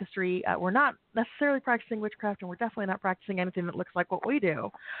across history were not necessarily practicing witchcraft, and we're definitely not practicing anything that looks like what we do.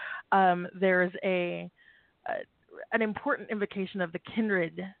 There's an important invocation of the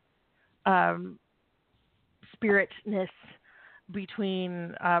kindred spiritness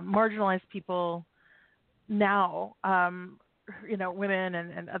between marginalized people now, women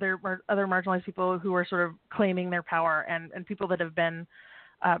and other marginalized people who are sort of claiming their power, and people that have been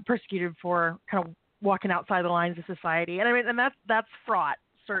persecuted for kind of walking outside the lines of society. And I mean, and that's fraught,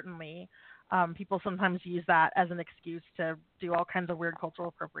 certainly. People sometimes use that as an excuse to do all kinds of weird cultural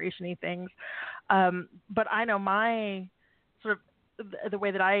appropriation-y things. But I know my sort of the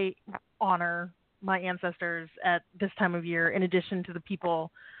way that I honor my ancestors at this time of year, in addition to the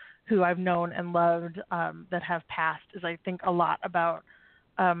people who I've known and loved that have passed, is I think a lot about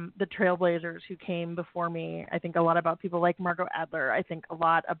the trailblazers who came before me. I think a lot about people like Margot Adler. I think a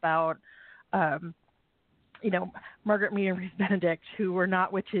lot about Margaret Mead and Ruth Benedict, who were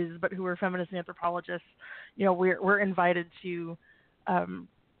not witches but who were feminist anthropologists. We're invited to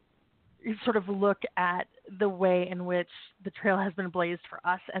sort of look at the way in which the trail has been blazed for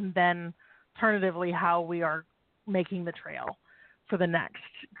us, and then alternatively how we are making the trail for the next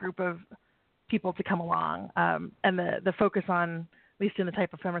group of people to come along. And the focus on, at least in the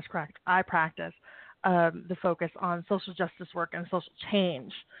type of feminist craft I practice, the focus on social justice work and social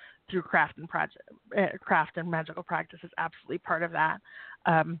change through craft and magical practice is absolutely part of that.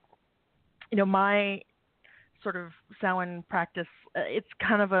 My sort of Samhain practice, it's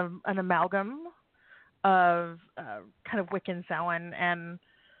kind of an amalgam of kind of Wiccan Samhain and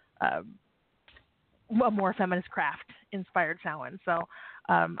a more feminist craft inspired Samhain. So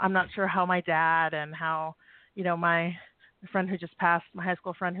I'm not sure how my dad and how my friend who just passed, my high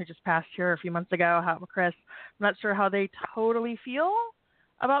school friend who just passed here a few months ago, Chris, I'm not sure how they totally feel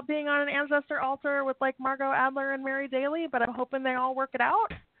about being on an ancestor altar with like Margot Adler and Mary Daly, but I'm hoping they all work it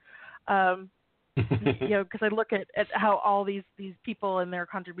out. Because I look at how all these people and their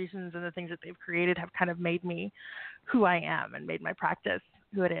contributions and the things that they've created have kind of made me who I am and made my practice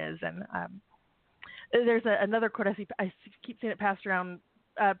who it is. And there's another quote I keep seeing it passed around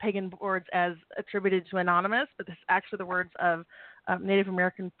pagan boards as attributed to Anonymous, but this is actually the words of Native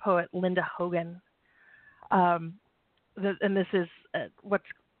American poet Linda Hogan. And this is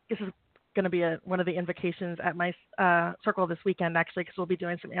going to be one of the invocations at my circle this weekend, actually, because we'll be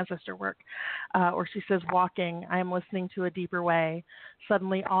doing some ancestor work. Or she says, walking, I am listening to a deeper way.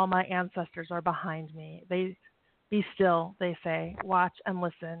 Suddenly all my ancestors are behind me. They be still, they say, watch and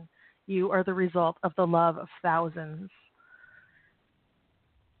listen. You are the result of the love of thousands.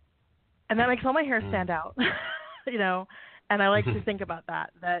 And that makes all my hair stand out, and I like to think about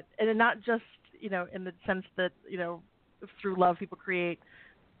that, and not just, in the sense that, through love people create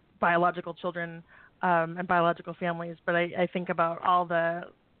biological children and biological families, but I think about all the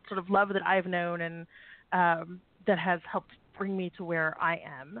sort of love that I've known and that has helped bring me to where I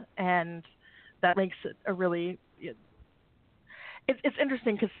am, and that makes it a really it's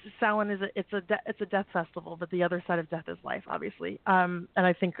interesting because Samhain it's a death festival, but the other side of death is life, obviously, and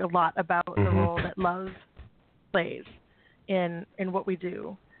I think a lot about the role that love plays in what we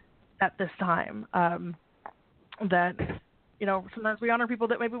do at this time. That sometimes we honor people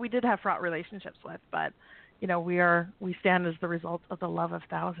that maybe we did have fraught relationships with, but we stand as the result of the love of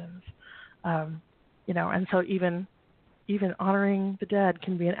thousands, and so even honoring the dead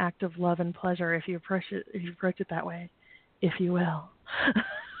can be an act of love and pleasure if you approach it that way, if you will.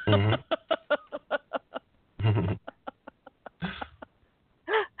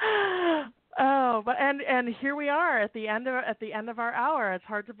 Oh, but and here we are at the end of our hour. It's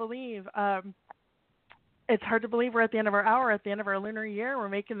hard to believe. It's hard to believe we're at the end of our hour, at the end of our lunar year. We're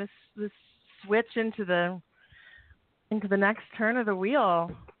making this switch into the next turn of the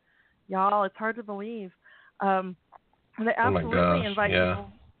wheel. Y'all, it's hard to believe. They absolutely invite people.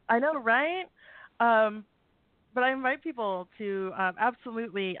 I know, right? But I invite people to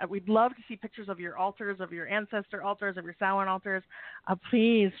absolutely, we'd love to see pictures of your altars, of your ancestor altars, of your Samhain altars.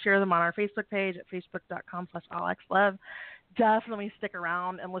 Please share them on our Facebook page at facebook.com/allxlove. Definitely stick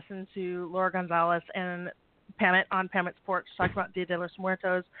around and listen to Laura Gonzalez and Pammit on Pammit's Porch talk about Dia de los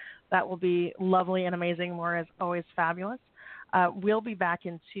Muertos. That will be lovely and amazing. Laura is always fabulous. We'll be back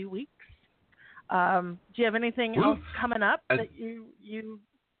in 2 weeks. Do you have anything else coming up that you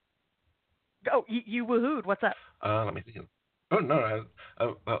Oh, you woohooed. What's up? Let me see. Oh, no.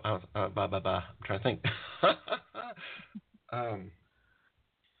 I'm trying to think.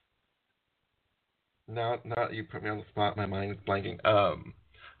 Now that you put me on the spot, my mind is blanking.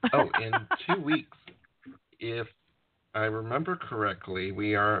 In 2 weeks, if I remember correctly,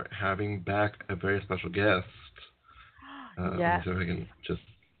 we are having back a very special guest. Yes. So I can just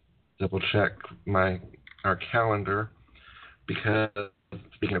double check our calendar, because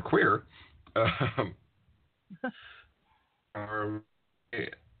speaking of queer, one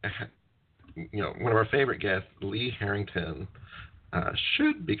of our favorite guests, Lee Harrington,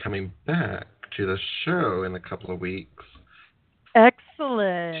 should be coming back to the show in a couple of weeks.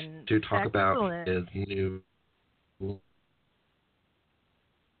 Excellent. To talk about his new.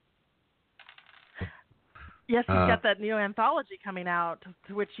 Yes, he's got that new anthology coming out,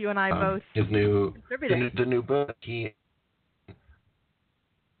 to which you and I both contributed. The new book.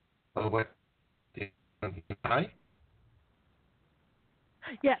 Ty?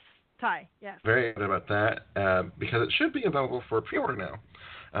 Yes, Ty. Yes. Very excited about that, because it should be available for pre-order now.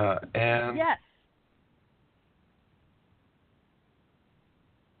 And yes.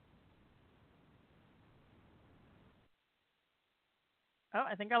 Oh,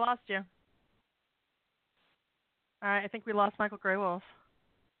 I think I lost you. All right, I think we lost Michael Greywolf.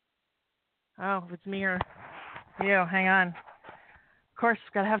 Oh, if it's me or you, hang on. Of course,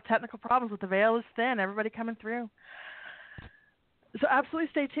 got to have technical problems with the veil is thin. Everybody coming through. So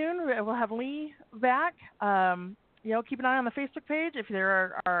absolutely stay tuned. We'll have Lee back. Keep an eye on the Facebook page. If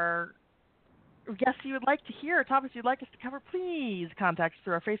there are guests you would like to hear or topics you'd like us to cover, please contact us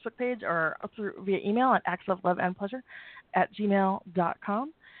through our Facebook page or via email at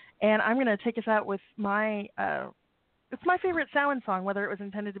actsofloveandpleasure@gmail.com. And I'm going to take us out with it's my favorite Samhain song, whether it was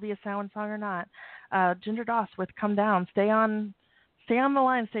intended to be a Samhain song or not. Ginger Doss with Come Down. Stay on the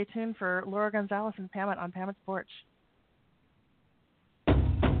line. Stay tuned for Laura Gonzalez and Pammit on Pammit's Porch.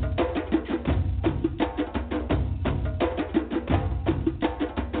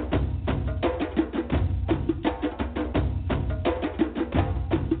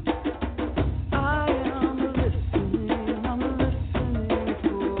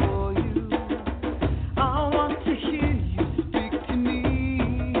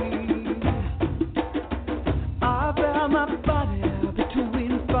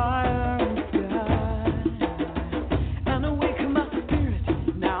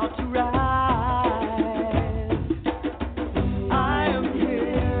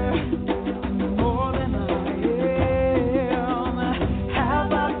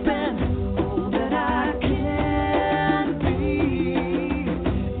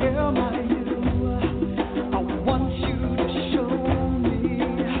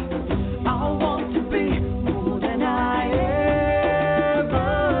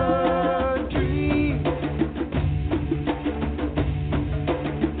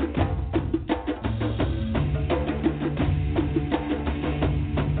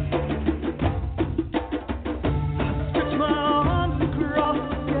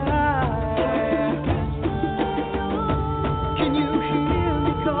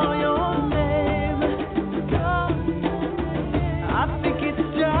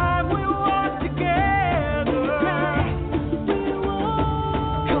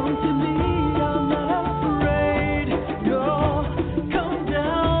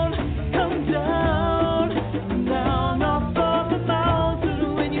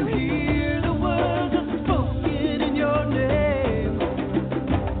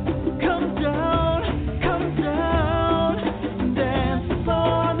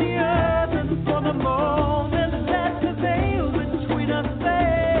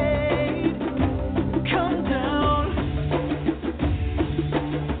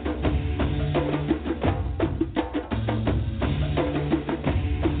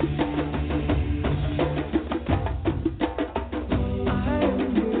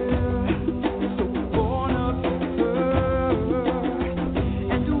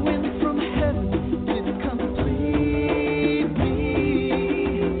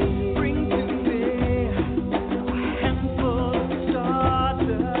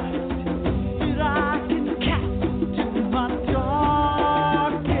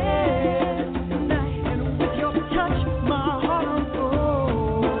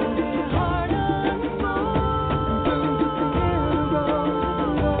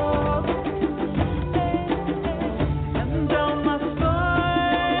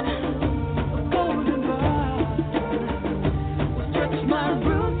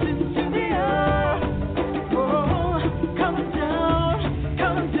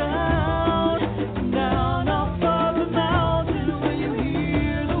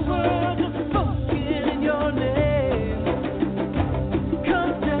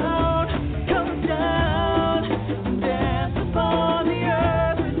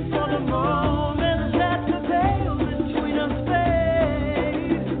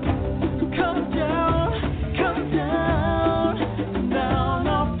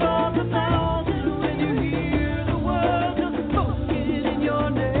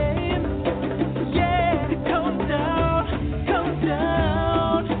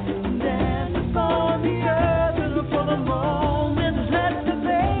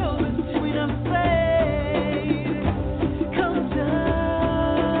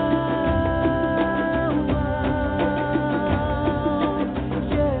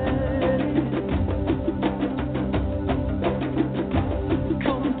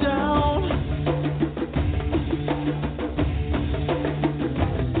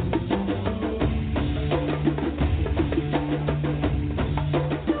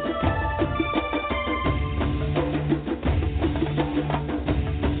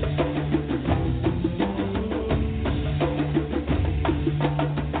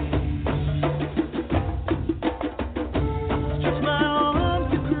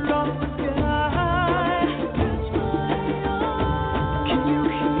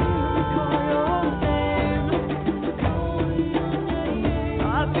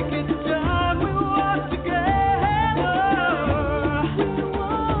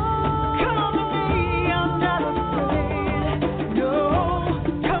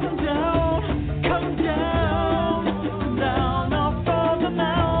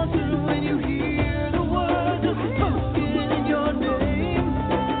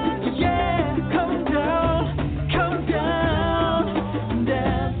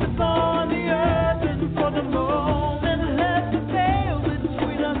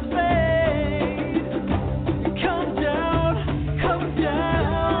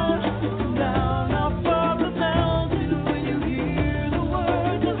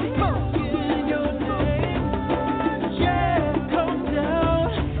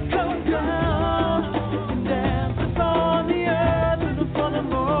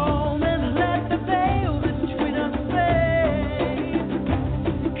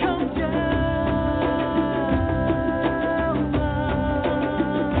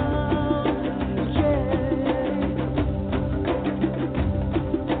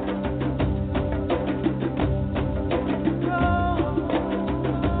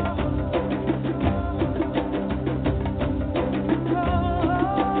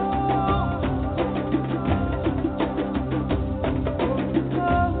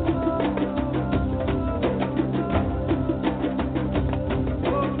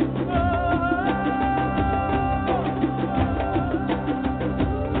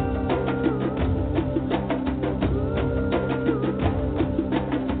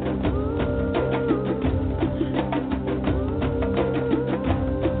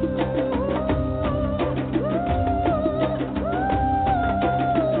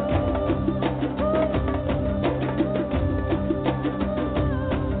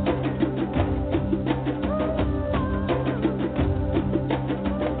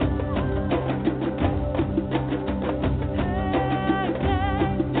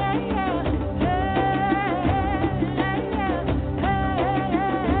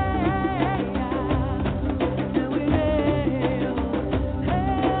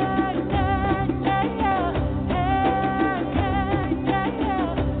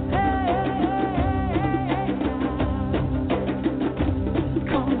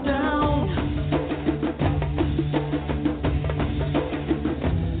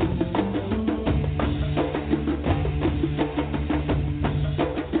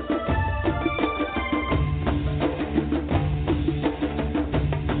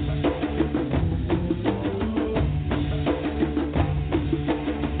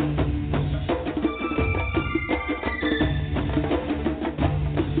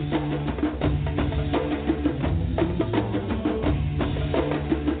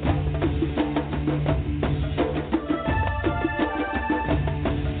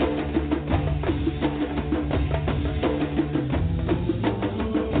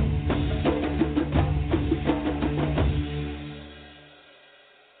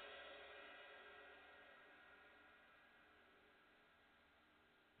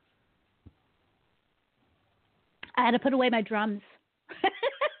 I had to put away my drums.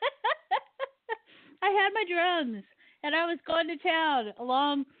 I had my drums, and I was going to town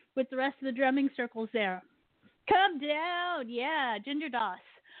along with the rest of the drumming circles there. Come down, yeah, Ginger Doss,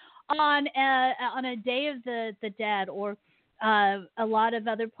 on a Day of the Dead, or a lot of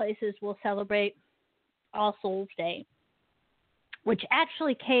other places will celebrate All Souls Day, which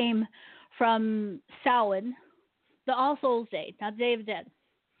actually came from Samhain, the All Souls Day, not the Day of the Dead.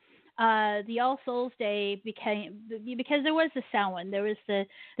 The All Souls Day became, because there was the Samhain, there was the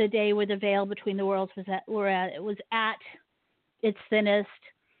day where the veil between the worlds was at its thinnest,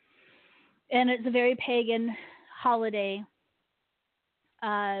 and it's a very pagan holiday.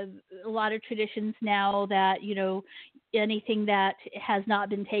 A lot of traditions now that, you know, anything that has not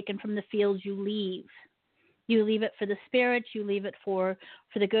been taken from the fields, you leave. You leave it for the spirits. You leave it for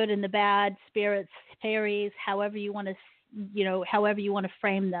the good and the bad, spirits, fairies, however you want to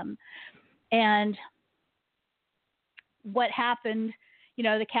frame them. And what happened, you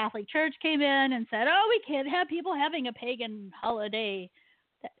know, the Catholic Church came in and said, oh, we can't have people having a pagan holiday.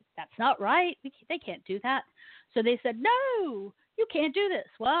 That's not right. They can't do that. So they said, no, you can't do this.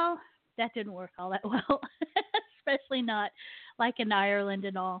 Well, that didn't work all that well, especially not like in Ireland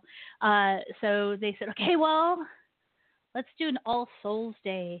and all. So they said, okay, well, let's do an All Souls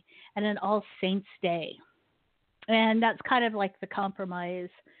Day and an All Saints Day. And that's kind of like the compromise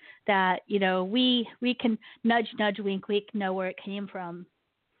that, you know, we can nudge, wink, wink, know where it came from.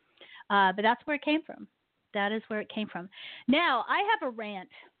 But that's where it came from. That is where it came from. Now, I have a rant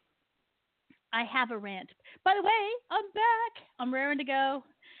I have a rant. By the way, I'm back. I'm raring to go.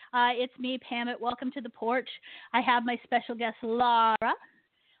 It's me, Pammit. Welcome to the porch. I have my special guest, Laura,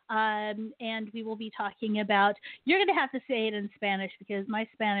 and we will be talking about. You're going to have to say it in Spanish because my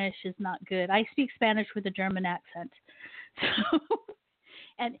Spanish is not good. I speak Spanish with a German accent, so,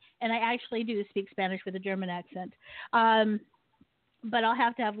 and I actually do speak Spanish with a German accent. But I'll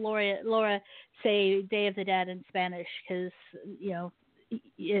have to have Laura say Day of the Dead in Spanish because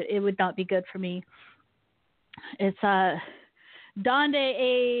it would not be good for me. It's donde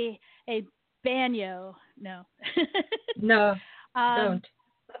a baño. No. No. Don't.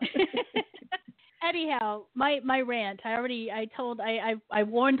 Anyhow, my rant. I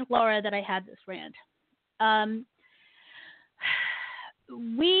warned Laura that I had this rant.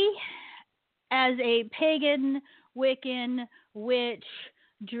 We, as a pagan, Wiccan, witch,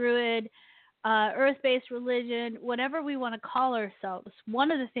 druid, earth-based religion, whatever we want to call ourselves,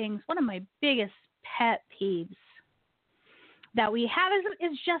 one of my biggest pet peeves that we have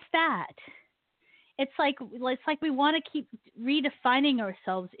is just that. It's like we want to keep redefining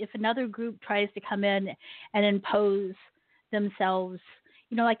ourselves if another group tries to come in and impose themselves.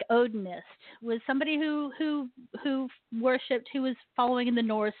 Like Odinist was somebody who worshipped, who was following in the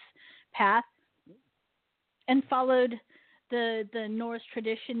Norse path and followed the Norse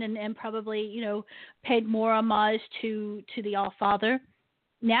tradition and probably, paid more homage to the All-Father.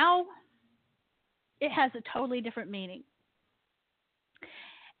 Now it has a totally different meaning.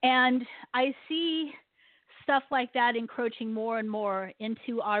 And I see stuff like that encroaching more and more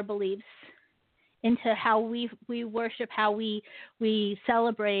into our beliefs, into how we worship, how we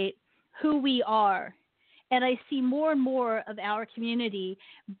celebrate who we are. And I see more and more of our community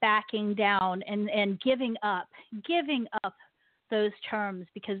backing down and giving up those terms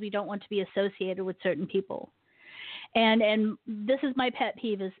because we don't want to be associated with certain people. And this is my pet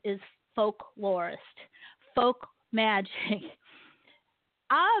peeve is folklorist, folk magic.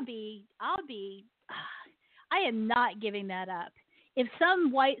 I am not giving that up. If some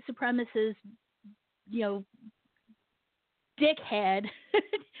white supremacist, dickhead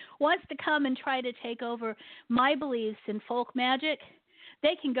wants to come and try to take over my beliefs in folk magic,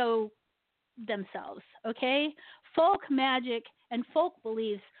 they can go themselves, okay? Folk magic and folk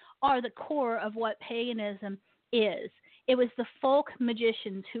beliefs are the core of what paganism is. It was the folk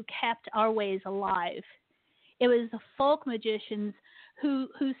magicians who kept our ways alive. It was the folk magicians who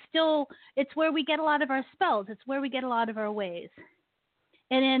still, it's where we get a lot of our spells. It's where we get a lot of our ways.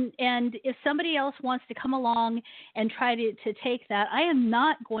 And if somebody else wants to come along and try to take that, I am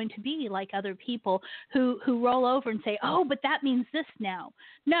not going to be like other people who roll over and say, oh, but that means this now.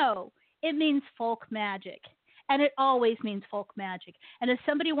 No, it means folk magic. And it always means folk magic. And if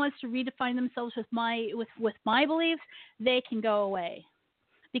somebody wants to redefine themselves with my beliefs, they can go away.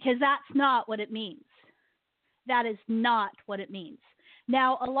 Because that's not what it means. That is not what it means.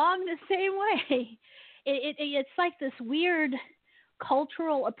 Now, along the same way, it's like this weird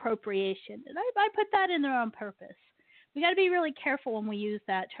cultural appropriation. And I put that in there on purpose. We got to be really careful when we use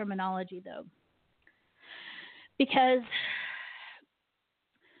that terminology, though. Because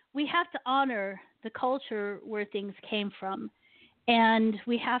we have to honor the culture where things came from. And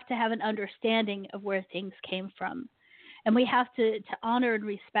we have to have an understanding of where things came from. And we have to honor and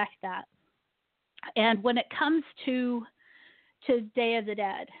respect that. And when it comes to Day of the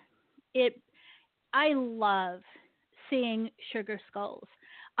Dead, I love seeing sugar skulls.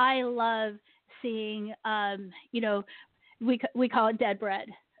 I love seeing, we call it dead bread.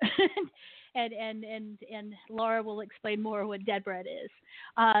 and Laura will explain more what dead bread is.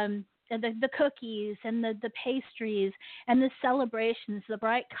 And the cookies and the pastries and the celebrations, the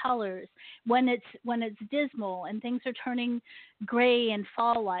bright colors, when it's dismal and things are turning gray and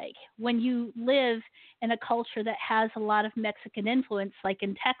fall-like. When you live in a culture that has a lot of Mexican influence, like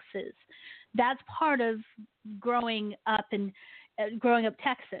in Texas, that's part of growing up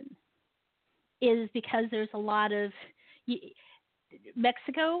Texan, is because there's a lot of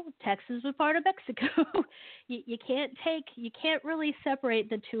Texas was part of Mexico. you can't really separate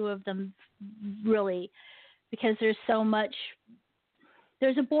the two of them, really, because there's so much.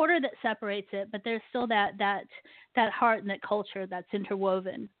 There's a border that separates it, but there's still that heart and that culture that's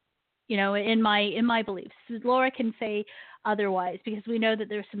interwoven. In my beliefs. Laura can say otherwise because we know that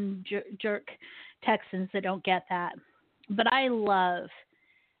there's some jerk Texans that don't get that. But I love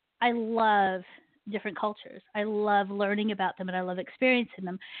different cultures. I love learning about them and I love experiencing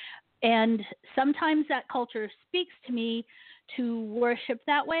them. And sometimes that culture speaks to me to worship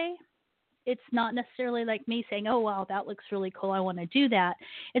that way. It's not necessarily like me saying, oh, wow, that looks really cool. I want to do that.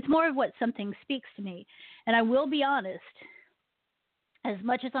 It's more of what something speaks to me. And I will be honest, as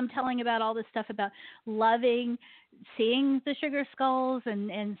much as I'm telling about all this stuff about loving, seeing the sugar skulls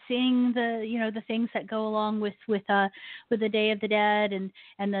and seeing the things that go along with the Day of the Dead and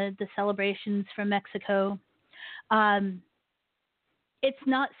the celebrations from Mexico, it's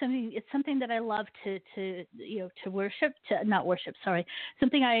not something. It's something that I love to worship, not worship. Sorry,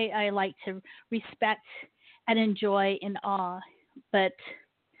 something I like to respect and enjoy in awe, but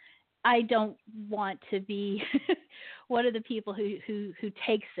I don't want to be one of the people who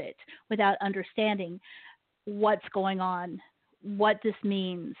takes it without understanding what's going on, what this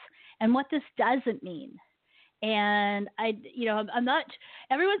means, and what this doesn't mean. And I'm not.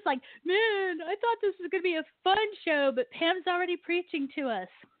 Everyone's like, man, I thought this was going to be a fun show, but Pam's already preaching to us.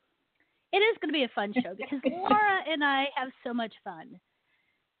 It is going to be a fun show because Laura and I have so much fun.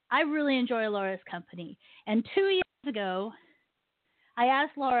 I really enjoy Laura's company. And 2 years ago, I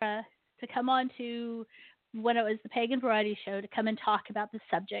asked Laura to come on to, when it was the Pagan Variety Show, to come and talk about the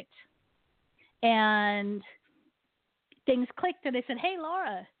subject. And things clicked, and I said, hey,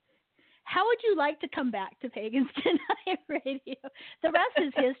 Laura, how would you like to come back to Pagans Tonight Radio? The rest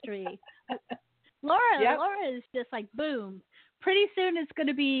is history. Laura is just like, boom. Pretty soon it's going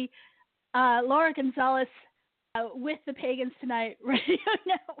to be Laura Gonzalez with the Pagans Tonight Radio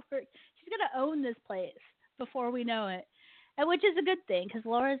Network. She's going to own this place before we know it. And which is a good thing, because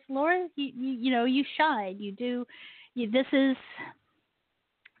Laura, you shine. You do. This is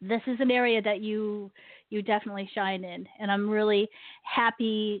an area that you definitely shine in, and I'm really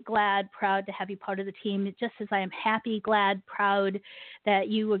happy, glad, proud to have you part of the team. Just as I am happy, glad, proud that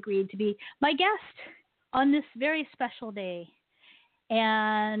you agreed to be my guest on this very special day.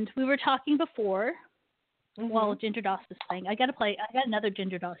 And we were talking before while Ginger Doss was playing. I got another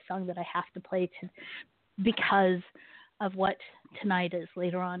Ginger Doss song that I have to play because of what tonight is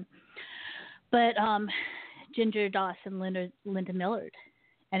later on. But Ginger Doss and Linda Millard,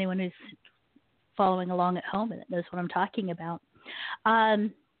 anyone who's following along at home and knows what I'm talking about.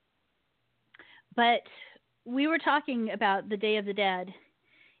 But we were talking about the Day of the Dead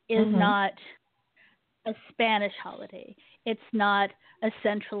is not a Spanish holiday. It's not a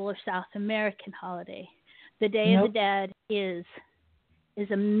Central or South American holiday. The Day of the Dead is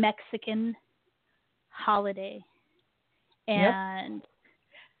a Mexican holiday. And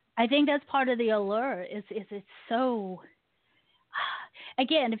I think that's part of the allure is it's so.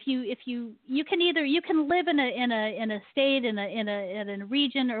 Again, if you can live in a state in a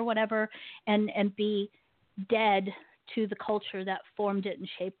region or whatever and be dead to the culture that formed it and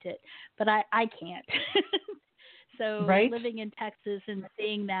shaped it, but I can't. So living in Texas and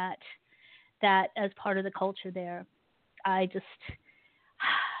seeing that as part of the culture there,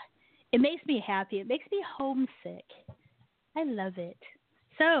 it makes me happy. It makes me homesick. I love it.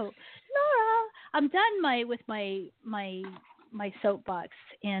 So, Laura, I'm done with my soapbox,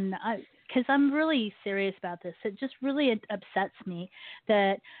 and because I'm really serious about this. It just really upsets me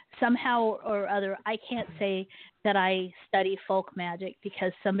that somehow or other I can't say that I study folk magic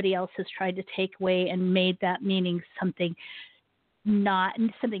because somebody else has tried to take away and made that meaning something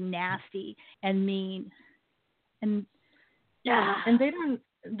nasty and mean. And and they don't.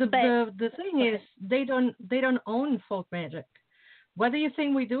 The thing is, they don't own folk magic. What do you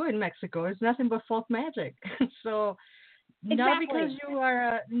think we do in Mexico? It's nothing but folk magic. So not because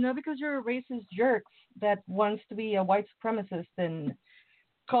you're a racist jerk that wants to be a white supremacist and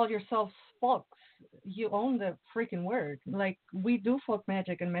call yourself folks, you own the freaking word. Like, we do folk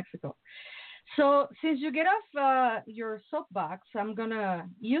magic in Mexico. So since you get off your soapbox, I'm gonna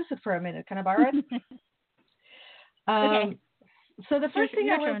use it for a minute. Can I borrow it? Okay. So the first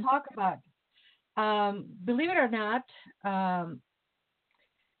thing I want to talk about, believe it or not,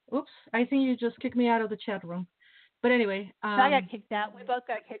 oops, I think you just kicked me out of the chat room. But anyway. I got kicked out. We both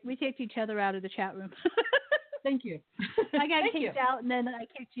got kicked. We kicked each other out of the chat room. Thank you. I got kicked out, and then I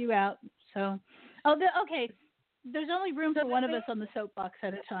kicked you out. So, okay. There's only room for one of us on the soapbox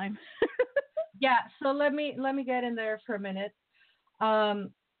at a time. Yeah, so let me get in there for a minute.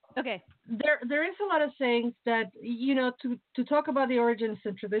 Okay. There is a lot of things that, to talk about the origins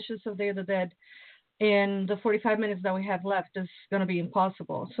and traditions of Day of the Dead in the 45 minutes that we have left is going to be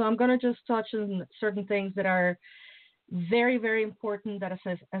impossible. So I'm going to just touch on certain things that are very, very important that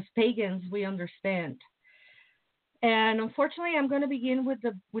as pagans we understand. And unfortunately, I'm going to begin with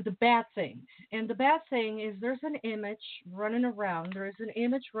the bad thing. And the bad thing is there's an image running around. There is an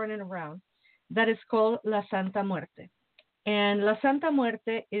image running around that is called La Santa Muerte. And La Santa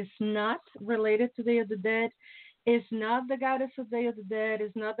Muerte is not related to Day of the Dead, is not the goddess of Day of the Dead,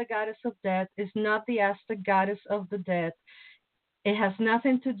 is not the goddess of death, is not the Aztec goddess of the dead. It has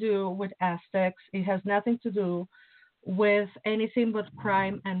nothing to do with Aztecs. It has nothing to do with anything but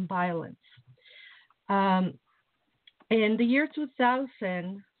crime and violence. In the year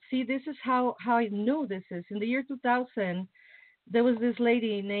 2000, see, this is how I know this is. In the year 2000, there was this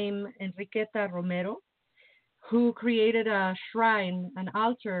lady named Enriqueta Romero who created a shrine, an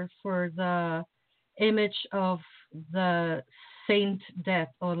altar for the image of the Saint Death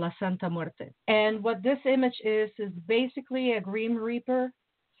or La Santa Muerte. And what this image is basically a Grim Reaper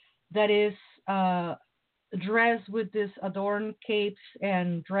that is dressed with these adorned capes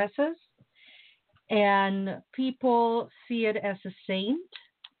and dresses. And people see it as a saint.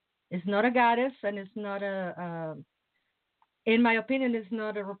 It's not a goddess, and it's not in my opinion, it's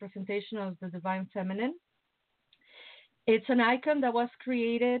not a representation of the divine feminine. It's an icon that was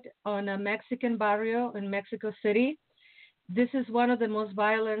created on a Mexican barrio in Mexico City. This is one of the most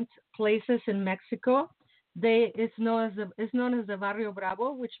violent places in Mexico. It's known as the Barrio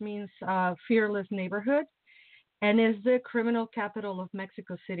Bravo, which means fearless neighborhood, and is the criminal capital of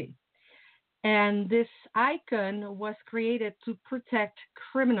Mexico City. And this icon was created to protect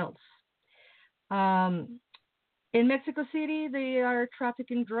criminals. In Mexico City, they are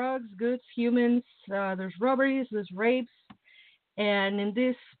trafficking drugs, goods, humans. There's robberies, there's rapes. And in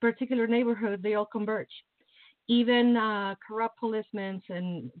this particular neighborhood, they all converge. Even corrupt policemen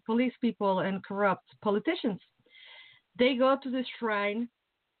and police people and corrupt politicians. They go to this shrine.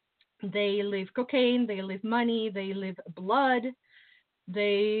 They leave cocaine, they leave money, they leave blood.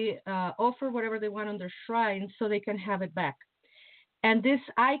 They offer whatever they want on their shrine so they can have it back. And this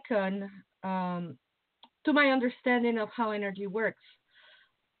icon, to my understanding of how energy works,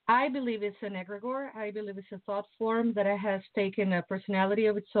 I believe it's an egregore. I believe it's a thought form that has taken a personality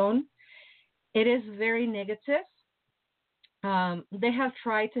of its own. It is very negative. They have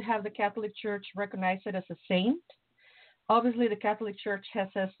tried to have the Catholic Church recognize it as a saint. Obviously, the Catholic Church has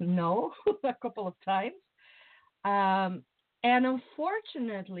said no a couple of times. And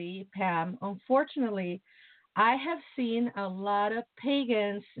unfortunately, Pam, I have seen a lot of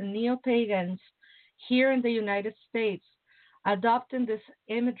pagans, neo-pagans here in the United States adopting this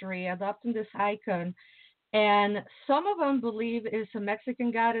imagery, adopting this icon. And some of them believe it's a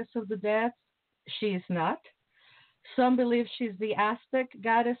Mexican goddess of the death. She is not. Some believe she's the Aztec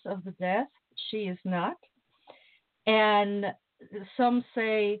goddess of the death. She is not. And some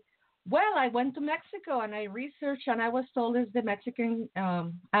say, well, I went to Mexico and I researched and I was told it's the Mexican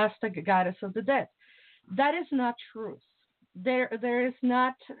Aztec goddess of the dead. That is not truth. There is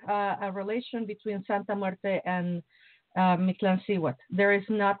not a relation between Santa Muerte and Mictlantecuhtli. There is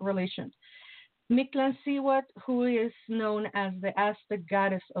not relation. Mictlantecuhtli, who is known as the Aztec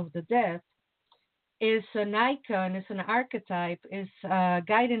goddess of the death, is an icon, is an archetype, is a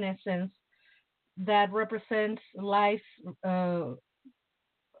guiding essence that represents life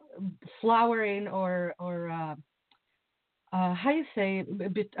flowering or how you say,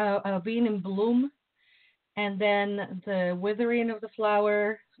 being in bloom, and then the withering of the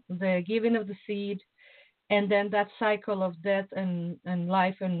flower, the giving of the seed, and then that cycle of death and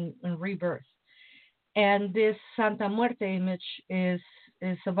life and rebirth. And this Santa Muerte image is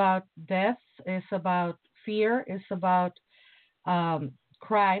about death, it's about fear, it's about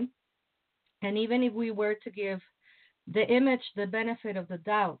crime. And even if we were to give the image the benefit of the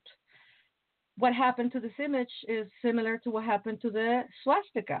doubt, what happened to this image is similar to what happened to the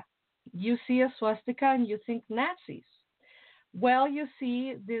swastika. You see a swastika and you think Nazis. Well, you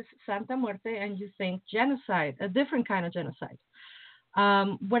see this Santa Muerte and you think genocide, a different kind of genocide.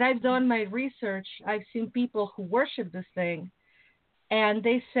 When I've done my research, I've seen people who worship this thing, and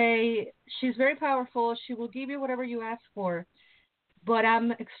they say, she's very powerful, she will give you whatever you ask for, but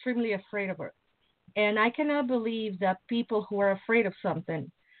I'm extremely afraid of her. And I cannot believe that people who are afraid of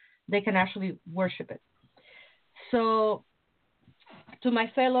something, they can actually worship it. So to my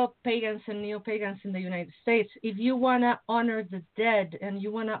fellow pagans and neo-pagans in the United States, if you want to honor the dead and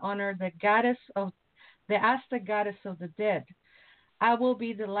you want to honor the goddess of the Aztec goddess of the dead, I will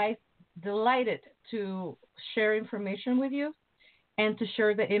be delighted to share information with you and to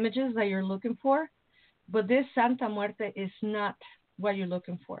share the images that you're looking for. But this Santa Muerte is not what you're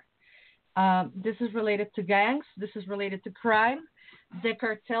looking for. This is related to gangs. This is related to crime. The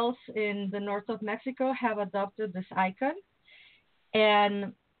cartels in the north of Mexico have adopted this icon.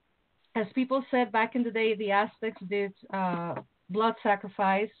 And as people said back in the day, the Aztecs did blood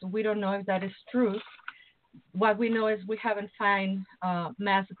sacrifice. We don't know if that is true. What we know is we haven't found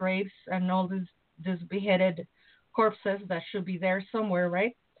mass graves and all these beheaded corpses that should be there somewhere,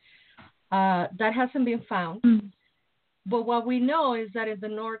 right? That hasn't been found. Mm-hmm. But what we know is that in the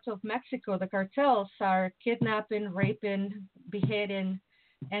north of Mexico, the cartels are kidnapping, raping, beheading,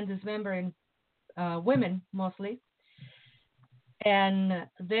 and dismembering women mostly. And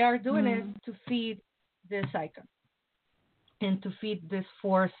they are doing it to feed this icon and to feed this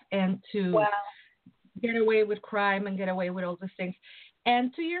force and to get away with crime and get away with all these things.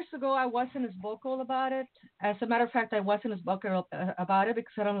 And 2 years ago, I wasn't as vocal about it. As a matter of fact, I wasn't as vocal about it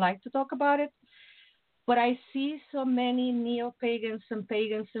because I don't like to talk about it. But I see so many neo-pagans and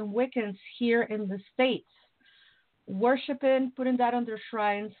pagans and Wiccans here in the States worshiping, putting that on their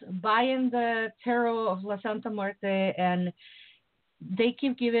shrines, buying the tarot of La Santa Muerte, and they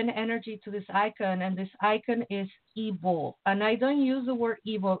keep giving energy to this icon, and this icon is evil. And I don't use the word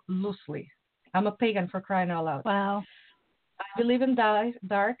evil loosely. I'm a pagan, for crying out loud. Wow. I believe in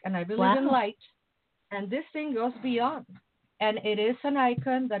dark and I believe in light, and this thing goes beyond. And it is an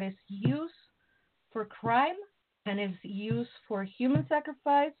icon that is used for crime and is used for human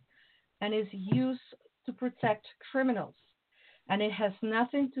sacrifice and is used to protect criminals. And it has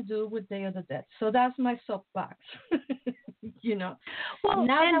nothing to do with Day of the Dead. So that's my soapbox. Well,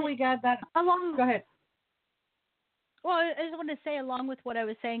 now that we got that, go ahead. Well, I just want to say, along with what I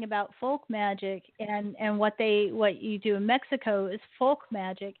was saying about folk magic and what you do in Mexico is folk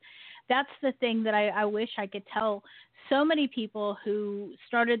magic. That's the thing that I wish I could tell so many people who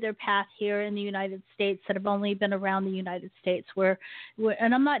started their path here in the United States that have only been around the United States.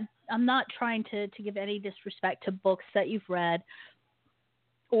 And I'm not trying to give any disrespect to books that you've read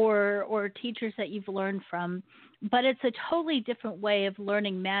or teachers that you've learned from, but it's a totally different way of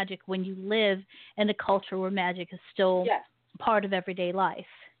learning magic when you live in a culture where magic is still part of everyday life,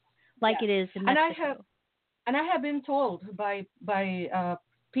 like it is in Mexico. And I have been told by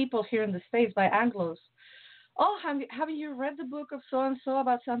people here in the States, by Anglos, oh, have you read the book of so-and-so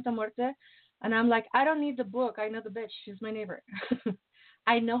about Santa Muerte? And I'm like, I don't need the book. I know the bitch. She's my neighbor.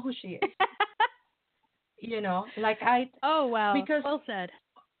 I know who she is. Oh, wow. Because well said.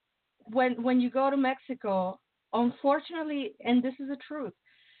 When you go to Mexico, unfortunately, and this is the truth,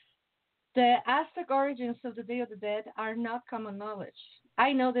 the Aztec origins of the Day of the Dead are not common knowledge.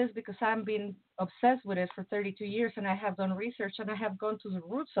 I know this because I've been obsessed with it for 32 years, and I have done research, and I have gone to the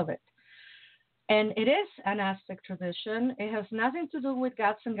roots of it. And it is an Aztec tradition. It has nothing to do with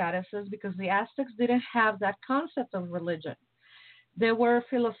gods and goddesses because the Aztecs didn't have that concept of religion. There were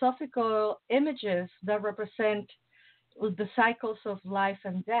philosophical images that represent the cycles of life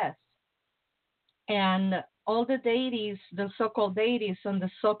and death. And all the deities, the so-called deities on the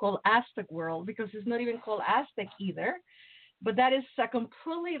so-called Aztec world, because it's not even called Aztec either, but that is a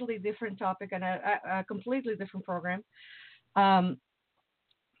completely different topic and a completely different program.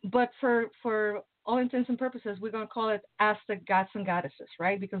 But for all intents and purposes, we're going to call it Aztec gods and goddesses,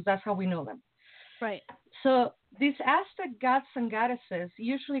 right? Because that's how we know them. Right. So these Aztec gods and goddesses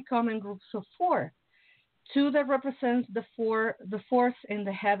usually come in groups of 4. 2 that represents the force in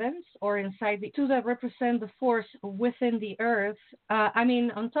the heavens or inside 2 that represent the force within the earth,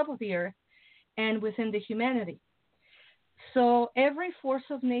 on top of the earth and within the humanity. So every force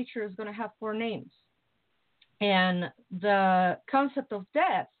of nature is going to have 4 names. And the concept of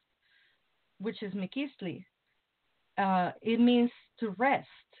death, which is Miquistli, it means to rest,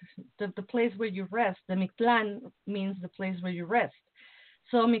 the place where you rest. The Mictlán means the place where you rest.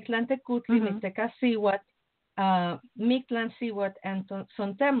 So Mictlán Tecutli, Micteca Cihuat, Mictlán Cihuat, and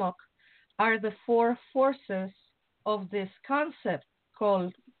Sontemoc are the 4 forces of this concept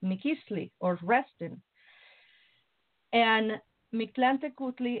called Miquistli, or resting. And Mictlán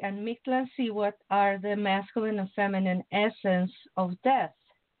Tecutli and Mictlán Cihuat are the masculine and feminine essence of death.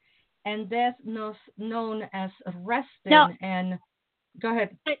 And death known as resting. Now, and go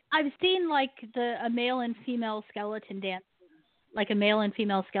ahead. I've seen like a male and female skeleton dance, like a male and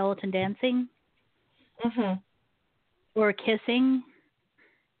female skeleton dancing. Mm-hmm. Or kissing.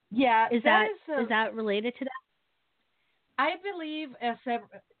 Yeah. Is that related to that? I believe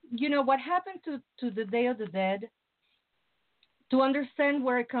what happened to the Day of the Dead, to understand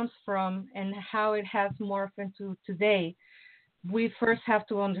where it comes from and how it has morphed into today, we first have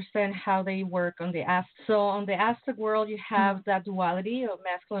to understand how they work on the Aztec. So on the Aztec world, you have that duality of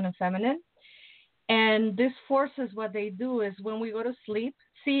masculine and feminine. And these forces, what they do is when we go to sleep,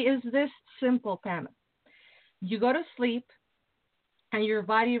 is this simple, Pam. You go to sleep and your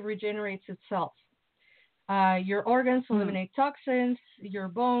body regenerates itself. Your organs eliminate toxins, your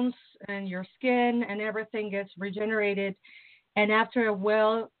bones and your skin and everything gets regenerated. And after a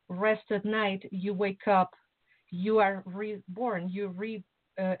well-rested night, you wake up. You are reborn.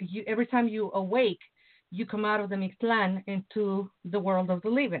 Every time you awake, you come out of the Mictlán into the world of the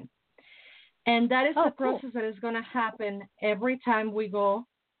living. And that is the process that is going to happen every time we go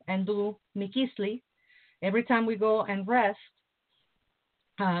and do Miquistli. Every time we go and rest,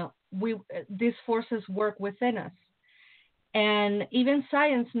 these forces work within us. And even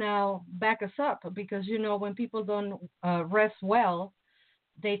science now back us up because, when people don't rest well,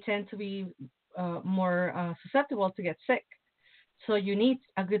 they tend to be more susceptible to get sick. So you need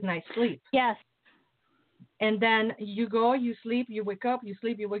a good night's sleep. Yes. And then you go, you sleep, you wake up, you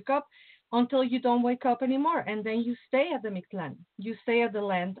sleep, you wake up until you don't wake up anymore. And then you stay at the Mictlan. You stay at the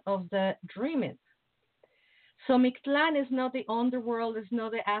land of the dreaming. So Mictlan is not the underworld, it's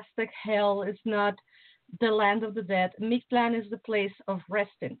not the Aztec hell, it's not the land of the dead. Mictlan is the place of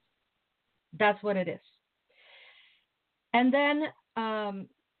resting. That's what it is. And then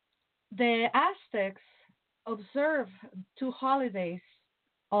the Aztecs observe 2 holidays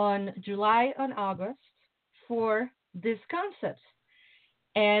on July and August for these concepts.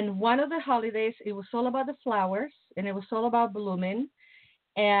 And one of the holidays, it was all about the flowers, and it was all about blooming,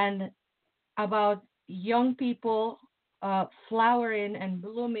 and about young people flowering and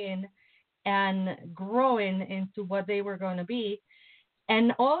blooming and growing into what they were going to be,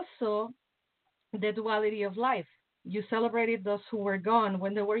 and also the duality of life. You celebrated those who were gone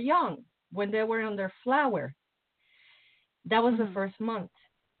when they were young, when they were on their flower. That was the first month.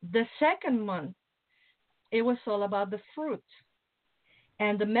 The second month, it was all about the fruit.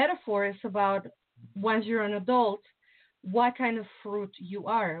 And the metaphor is about once you're an adult, what kind of fruit you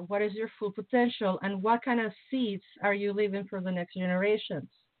are, what is your full potential, and what kind of seeds are you leaving for the next generations.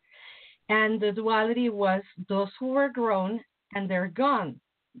 And the duality was those who were grown and they're gone.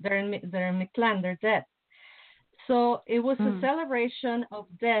 They're in Mictlan, they're dead. So it was a celebration of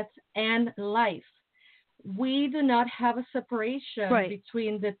death and life. We do not have a separation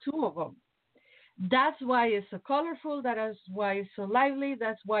between the two of them. That's why it's so colorful. That is why it's so lively.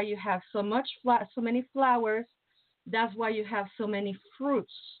 That's why you have so many flowers. That's why you have so many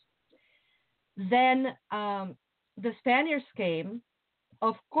fruits. Then the Spaniards came.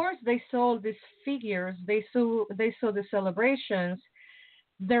 Of course, they saw these figures. They saw the celebrations.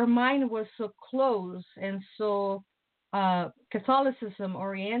 Their mind was so close and so Catholicism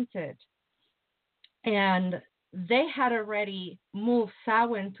oriented. And they had already moved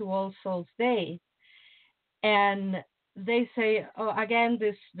Samhain to All Souls Day. And they say, again,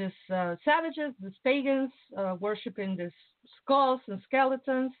 this savages, these pagans worshiping these skulls and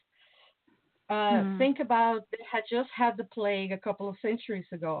skeletons. Think about, they had just had the plague a couple of centuries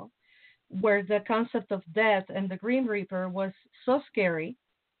ago, where the concept of death and the Green Reaper was so scary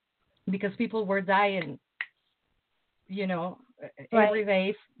because people were dying, every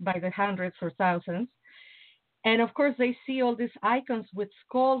day by the hundreds or thousands. And of course, they see all these icons with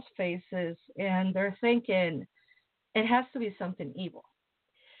skulls faces, and they're thinking it has to be something evil.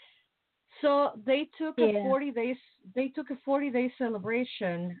 So they took a 40 days. They took a 40-day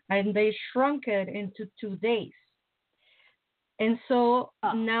celebration, and they shrunk it into 2 days. And so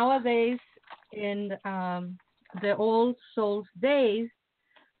nowadays, in the All Souls Day,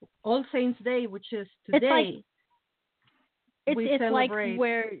 All Saints Day, which is today, it's celebrate.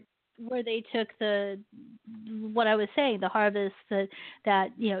 Like where they took what I was saying, the harvest, that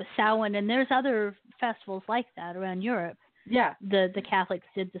Samhain, and there's other festivals like that around Europe. Yeah, the Catholics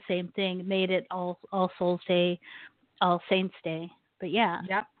did the same thing, made it All Souls Day, All Saints Day. But yeah.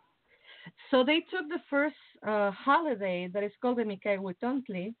 So they took the first holiday that is called the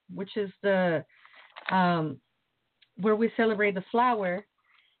Mikaiwitontli, which is the where we celebrate the flower,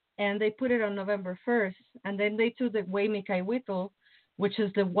 and they put it on November 1st, and then they took the Mikaiwitl, which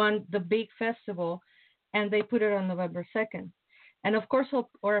is the big festival, and they put it on November 2nd. And of course,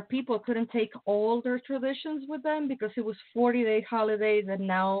 our people couldn't take all their traditions with them because it was 40-day holiday that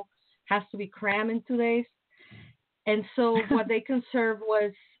now has to be crammed in 2 days. And so what they conserved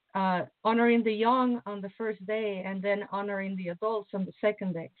was honoring the young on the first day and then honoring the adults on the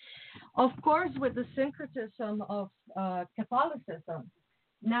second day. Of course, with the syncretism of Catholicism,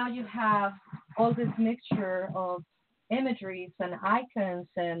 now you have all this mixture of imageries and icons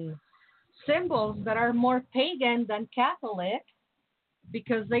and symbols that are more pagan than Catholic,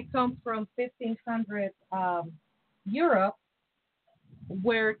 because they come from 1500 Europe,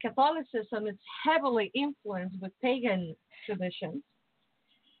 where Catholicism is heavily influenced with pagan traditions.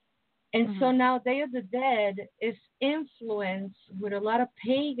 And so now Day of the Dead is influenced with a lot of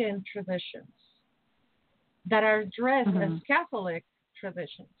pagan traditions that are dressed as Catholic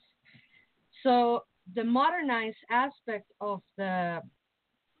traditions. So the modernized aspect of the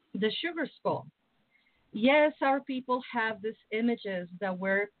sugar skull. Yes, our people have these images that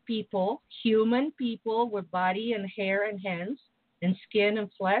were people, human people with body and hair and hands and skin and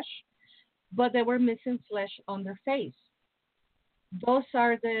flesh, but they were missing flesh on their face. Those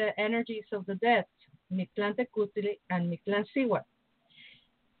are the energies of the dead, Mictlan Tecutli and Mictlan Siwa.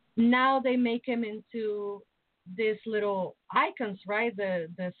 Now they make them into these little icons, right?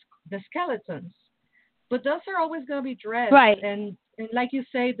 The skeletons. But those are always going to be dressed. Right. And like you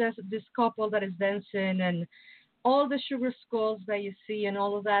say, there's this couple that is dancing, and all the sugar skulls that you see and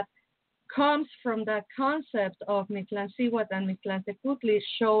all of that comes from that concept of Mictlantecuhtli and Mictlantecutli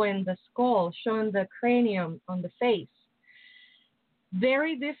showing the skull, showing the cranium on the face.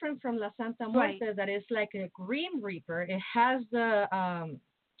 Very different from La Santa Muerte, that is like a Grim Reaper. It has the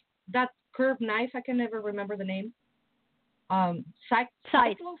that curved knife. I can never remember the name.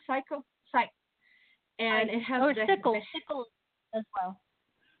 Cycle. And it has sickle as well.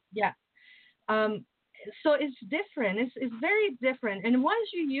 Yeah. So it's different. It's very different. And once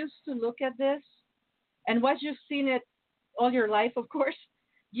you used to look at this, and once you've seen it all your life, of course,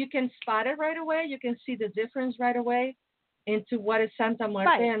 you can spot it right away. You can see the difference right away into what is Santa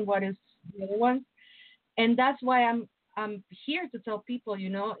Muerte and what is the other one. And that's why I'm here to tell people,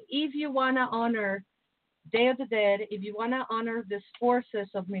 if you want to honor Day of the Dead, if you want to honor these forces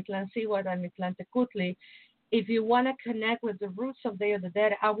of Mictlantecuhtli and Mictlantecutli, if you want to connect with the roots of Day of the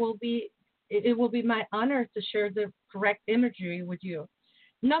Dead, it will be my honor to share the correct imagery with you.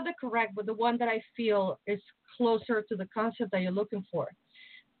 Not the correct, but the one that I feel is closer to the concept that you're looking for.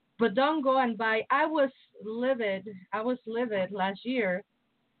 But don't go and buy. I was livid last year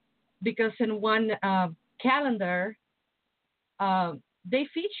because in one calendar, they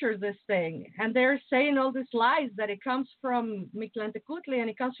feature this thing, and they're saying all these lies that it comes from Mictlantecutli and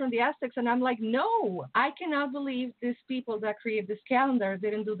it comes from the Aztecs, and I'm like, no, I cannot believe these people that create this calendar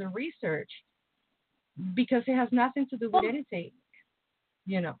didn't do the research, because it has nothing to do with anything,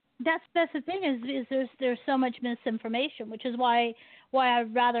 That's the thing is there's so much misinformation, which is why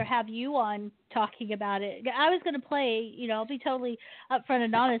I'd rather have you on talking about it. I was going to play, I'll be totally upfront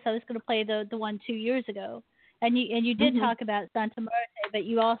and honest. I was going to play the one 2 years ago. And you did talk about Santa Muerte, but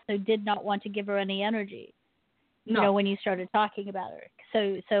you also did not want to give her any energy. No. When you started talking about her.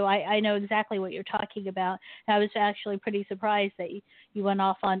 So I know exactly what you're talking about. And I was actually pretty surprised that you went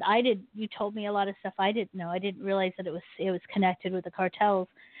off on. You told me a lot of stuff I didn't know. I didn't realize that it was connected with the cartels.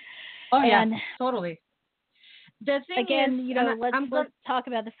 Oh yeah, and totally. The thing again, is, let's talk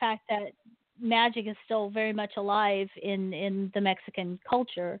about the fact that magic is still very much alive in the Mexican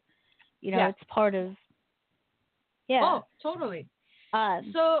culture. It's part of. Yeah. Oh, totally.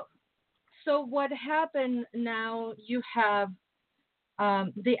 So what happened now? You have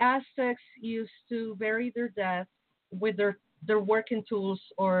the Aztecs used to bury their death with their working tools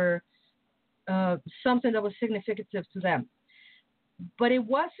or something that was significant to them. But it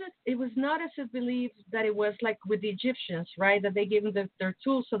was not as if believed that it was like with the Egyptians, right? That they gave them their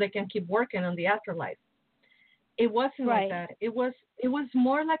tools so they can keep working on the afterlife. It wasn't like that. It was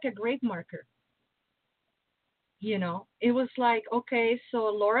more like a grave marker. It was like, okay, so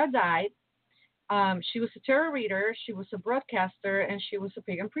Laura died. She was a tarot reader, she was a broadcaster, and she was a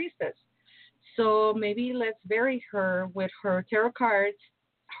pagan priestess. So maybe let's bury her with her tarot cards,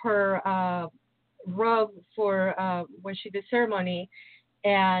 her rug for when she did ceremony,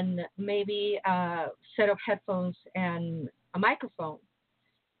 and maybe a set of headphones and a microphone.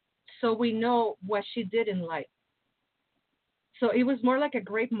 So we know what she did in life. So it was more like a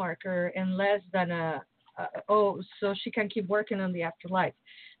grave marker and less than so she can keep working on the afterlife,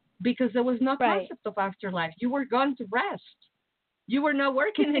 because there was no concept of afterlife. You were gone to rest. You were not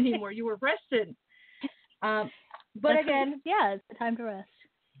working anymore. You were resting. But again, it's the time to rest.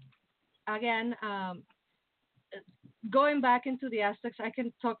 Again, going back into the Aztecs, I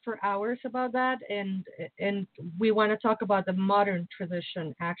can talk for hours about that, and we want to talk about the modern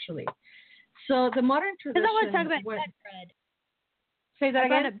tradition actually. So the modern tradition. Because I want to talk about dead bread. Say that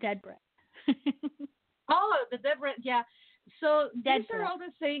again. Up dead bread. Oh, the dead bread, yeah. So dead these bread. are all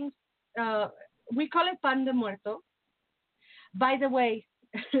the things. We call it pan de muerto. By the way,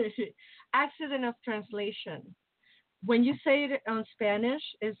 accident of translation. When you say it on Spanish,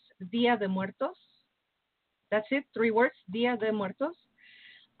 it's Dia de Muertos. That's it, 3 words, Dia de Muertos.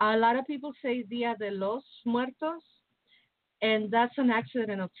 A lot of people say Dia de los Muertos, and that's an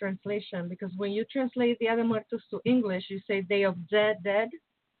accident of translation, because when you translate Dia de Muertos to English, you say Day of the Dead.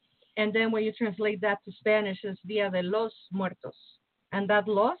 And then when you translate that to Spanish, it's Dia de los Muertos. And that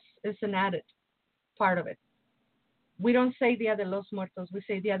los is an added part of it. We don't say Dia de los Muertos, we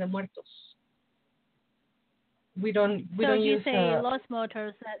say Dia de Muertos. We don't So use... you say Los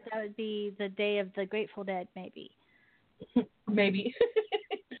Muertos, that would be the Day of the Grateful Dead, maybe. Maybe.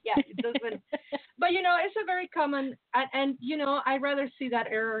 Yeah, it doesn't... But, it's a very common... And I'd rather see that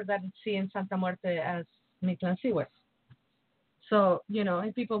error than seeing Santa Muerte as Mictlantecuhtli. So,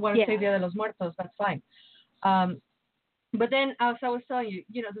 if people want to say Dia de los Muertos, that's fine. But then, as I was telling you,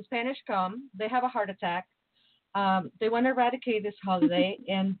 the Spanish come, they have a heart attack. They want to eradicate this holiday,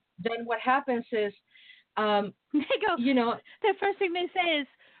 and then what happens is, They go. you know, The first thing they say is,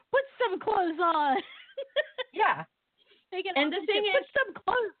 "Put some clothes on." yeah. And the thing is, put some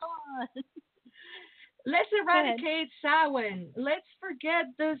clothes on. let's eradicate Samhain. Let's forget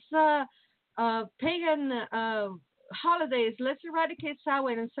this pagan holidays. Let's eradicate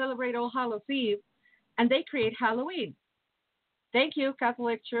Samhain and celebrate All Hallows Eve. And they create Halloween. Thank you,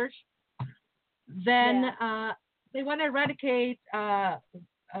 Catholic Church. Then they want to eradicate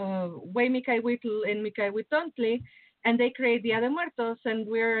Way Mikaiwitl and Mikaiwitontli, and they create Dia de Muertos. And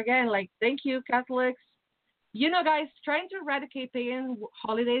we're again like, thank you, Catholics. You know, guys, trying to eradicate pagan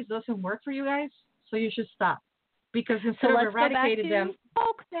holidays doesn't work for you guys, so you should stop. Because instead of eradicating them,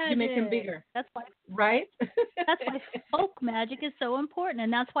 you make them bigger. That's why, right? That's why folk magic is so important,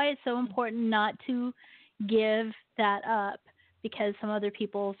 and that's why it's so important not to give that up, because some other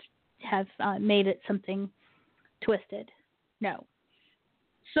people have made it something twisted. No.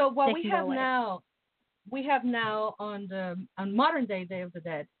 So what we have now on modern day Day of the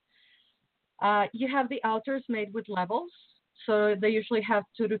Dead, you have the altars made with levels. So they usually have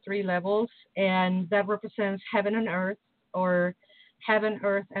 2 to 3 levels, and that represents heaven and earth, or heaven,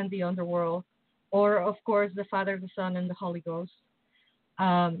 earth, and the underworld, or of course the Father, the Son, and the Holy Ghost.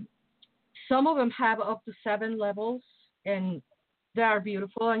 Some of them have up to 7 levels, and they are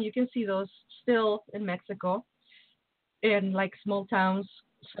beautiful, and you can see those still in Mexico, in like small towns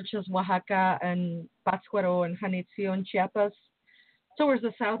such as Oaxaca and Pátzcuaro and Janitzio and Chiapas. Towards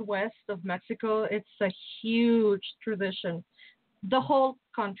the southwest of Mexico, it's a huge tradition. The whole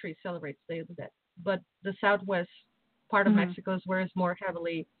country celebrates Day of the Dead, but the southwest part of Mexico is where it's more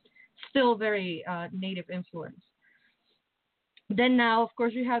heavily, still very native influence. Then now, of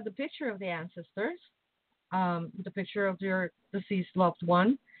course, you have the picture of the ancestors, the picture of your deceased loved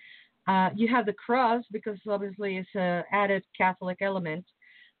one. You have the cross, because obviously it's an added Catholic element.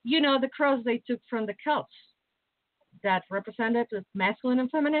 You know, the cross they took from the Celts, that represented the masculine and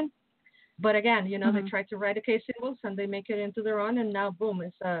feminine. But again, you know, they try to eradicate symbols and they make it into their own, and now, boom,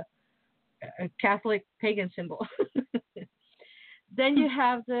 it's a Catholic pagan symbol. Then you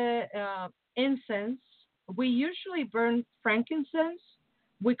have the incense. We usually burn frankincense.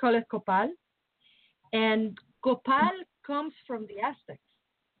 We call it copal. And copal comes from the Aztecs.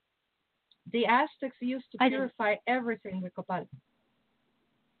 The Aztecs used to purify everything with copal.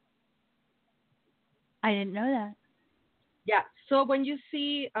 I didn't know that. Yeah. So when you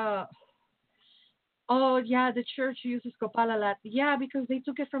see, oh yeah, the church uses copal a lot. Yeah, because they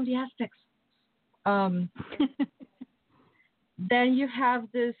took it from the Aztecs. Then you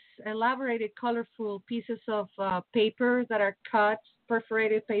have this elaborated, colorful pieces of paper that are cut,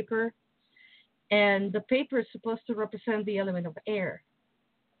 perforated paper, and the paper is supposed to represent the element of air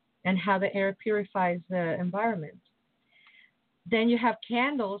and how the air purifies the environment. Then you have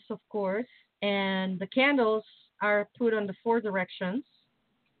candles, of course, and the candles are put on the 4 directions,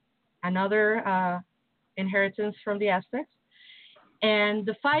 another inheritance from the Aztecs. And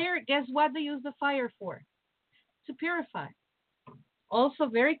the fire, guess what they use the fire for? To purify. Also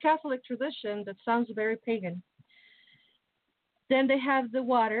very Catholic tradition that sounds very pagan. Then they have the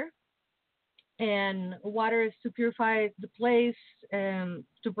water, and water is to purify the place,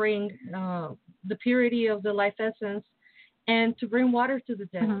 to bring the purity of the life essence, and to bring water to the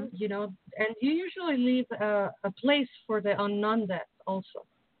dead, you know. And you usually leave a place for the unknown dead also,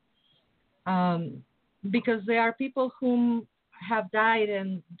 because there are people whom have died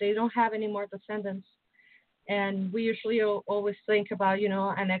and they don't have any more descendants. And we usually always think about, you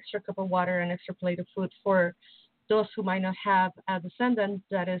know, an extra cup of water, an extra plate of food for those who might not have a descendant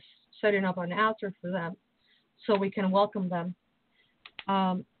that is setting up an altar for them, so we can welcome them.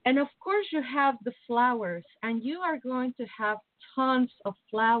 And of course you have the flowers, and you are going to have tons of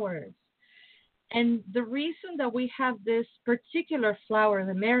flowers. And the reason that we have this particular flower,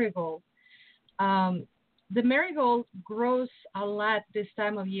 the marigold grows a lot this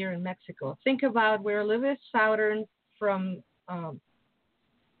time of year in Mexico. Think about, we're a little bit southern from,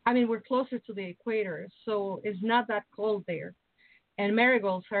 we're closer to the equator, so it's not that cold there. And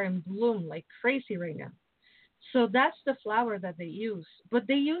marigolds are in bloom like crazy right now. So that's the flower that they use. But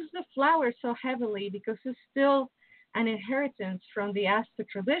they use the flower so heavily because it's still an inheritance from the Aztec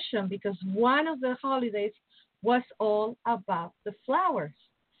tradition, because one of the holidays was all about the flowers.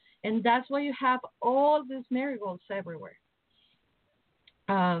 And that's why you have all these marigolds everywhere.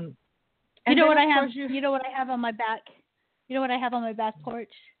 You know what I have? You know what I have on my back? You know what I have on my back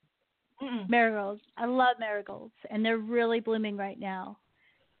porch? Marigolds. I love marigolds, and they're really blooming right now.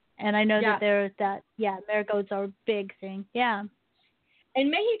 And I know that marigolds are a big thing. Yeah.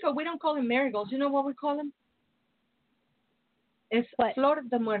 In Mexico, we don't call them marigolds. You know what we call them? It's What? Flor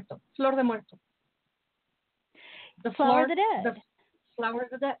de Muerto. Flor de Muerto. The Flower of the Dead. The flower of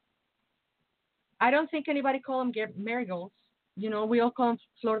the dead. I don't think anybody call them marigolds. We all call them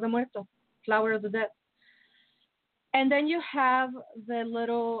Flor de Muerto, flower of the dead. And then you have the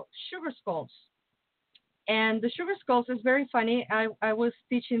little sugar skulls. And the sugar skulls is very funny. I was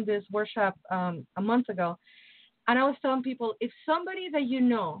teaching this workshop a month ago, and I was telling people, if somebody that you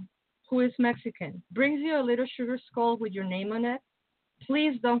know who is Mexican brings you a little sugar skull with your name on it,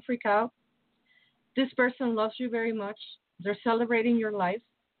 please don't freak out. This person loves you very much. They're celebrating your life,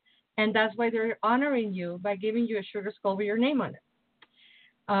 and that's why they're honoring you by giving you a sugar skull with your name on it.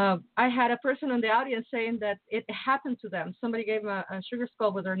 I had a person in the audience saying that it happened to them. Somebody gave them a sugar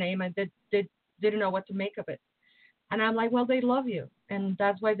skull with their name, and they didn't know what to make of it. And I'm like, well, they love you, and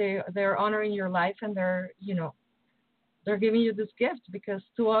that's why they're honoring your life, and they're giving you this gift, because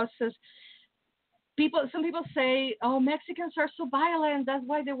to us as people, some people say, oh, Mexicans are so violent, that's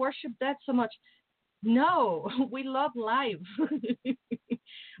why they worship death so much. No, we love life.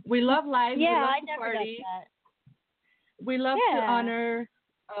 We love life. Yeah, we love I to never party. done that. We love to honor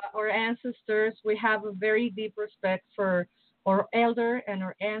our ancestors. We have a very deep respect for our elder and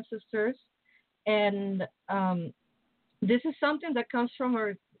our ancestors. And this is something that comes from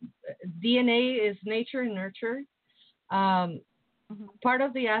our DNA, is nature and nurture. Part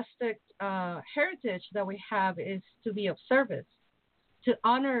of the Aztec heritage that we have is to be of service, to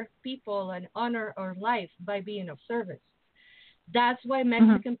honor people and honor our life by being of service. That's why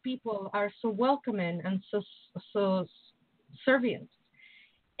Mexican people are so welcoming and so servient.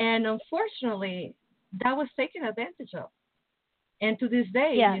 And unfortunately, that was taken advantage of. And to this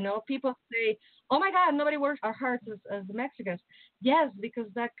day, people say, oh my God, nobody works our hearts as the Mexicans. Yes,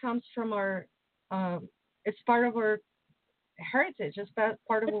 because that comes from our, it's part of our heritage. It's part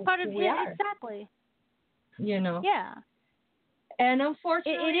of who we are. Exactly. Yeah. And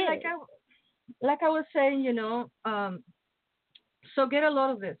unfortunately, like I was saying, so get a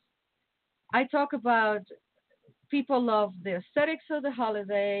lot of this. I talk about people love the aesthetics of the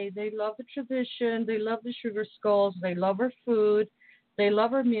holiday. They love the tradition. They love the sugar skulls. They love our food. They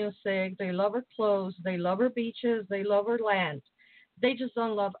love our music. They love our clothes. They love our beaches. They love our land. They just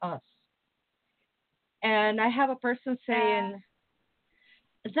don't love us. And I have a person saying,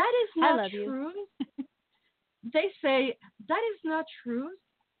 that is not true. They say, that is not true.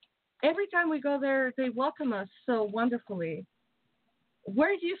 Every time we go there, they welcome us so wonderfully.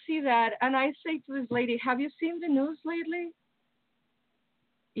 Where do you see that? And I say to this lady, have you seen the news lately?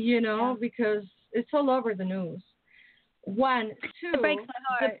 Because it's all over the news. One, two. It breaks my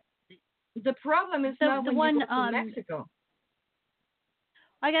heart. The problem is not when you go to Mexico.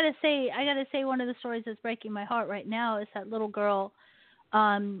 I gotta say, one of the stories that's breaking my heart right now is that little girl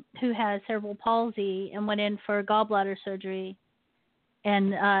who has cerebral palsy and went in for gallbladder surgery,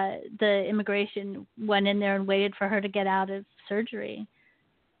 and the immigration went in there and waited for her to get out of surgery.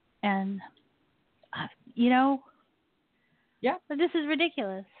 And this is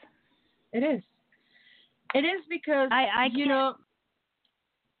ridiculous. It is. It is because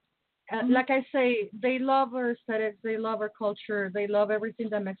like I say, they love our aesthetics, they love our culture, they love everything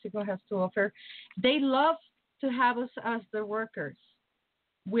that Mexico has to offer. They love to have us as their workers.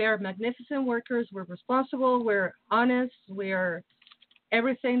 We are magnificent workers. We're responsible. We're honest. We are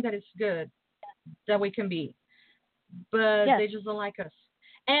everything that is good that we can be. But they just don't like us.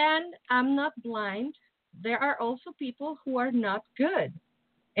 And I'm not blind. There are also people who are not good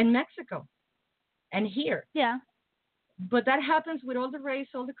in Mexico and here. Yeah. But that happens with all the race,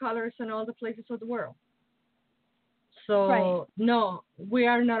 all the colors, and all the places of the world. So, no, we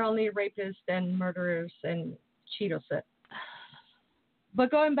are not only rapists and murderers and Cheetos.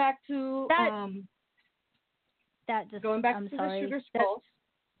 But going back to the sugar skulls.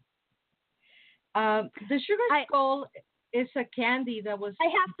 The sugar skull is a candy that was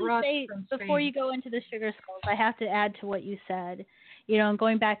brought from Spain. Before you go into the sugar skulls, I have to add to what you said. And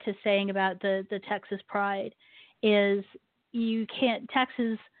going back to saying about the Texas pride is you can't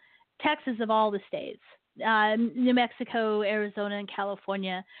Texas of all the states, New Mexico, Arizona, and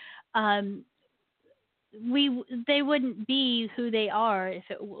California. They wouldn't be who they are if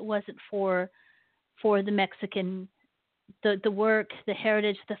it wasn't for the Mexican, the work, the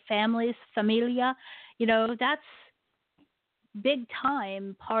heritage, the familia. That's big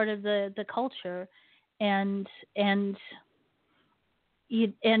time part of the culture, and I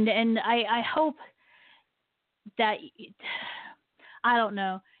hope that, I don't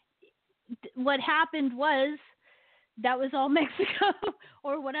know, what happened was that was all Mexico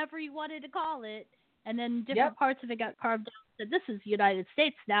or whatever you wanted to call it. And then different parts of it got carved out. Said, this is the United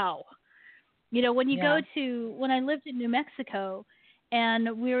States now. You know, when I lived in New Mexico,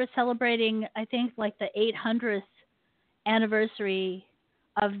 and we were celebrating, I think, like the 800th anniversary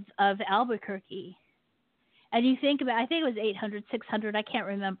of Albuquerque. And you think about, I think it was 800, 600, I can't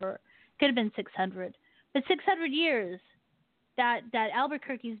remember. Could have been 600. But 600 years that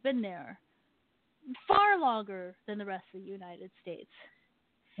Albuquerque's been there. Far longer than the rest of the United States.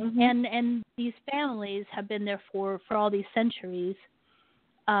 Mm-hmm. And these families have been there for all these centuries.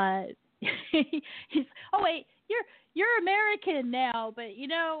 Oh wait, you're American now, but you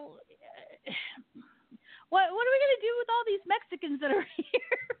know, what are we gonna do with all these Mexicans that are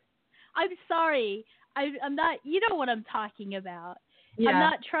here? I'm sorry, I'm not. You know what I'm talking about. Yeah. I'm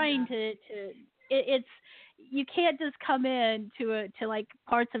not trying to. It's you can't just come in to like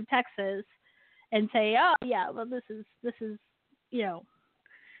parts of Texas and say, oh yeah, well this is you know,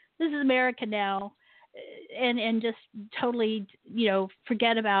 this is America now. And just totally, you know,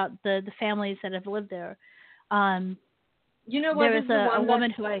 forget about the families that have lived there. You know what? There was a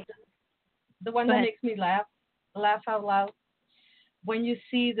woman who the one that makes me laugh out loud. When you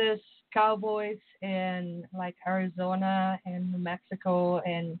see this cowboys in like Arizona and New Mexico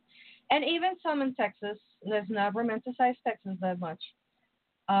and even some in Texas. Let's not romanticize Texas that much.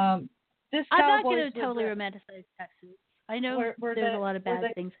 This I'm not going to totally romanticize Texas. I know there's a lot of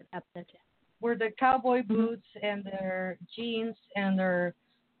bad things that happen there. Where the cowboy boots and their jeans and their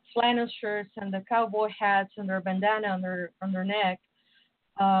flannel shirts and the cowboy hats and their bandana on their neck,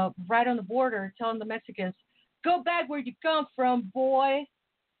 right on the border, telling the Mexicans, "Go back where you come from, boy."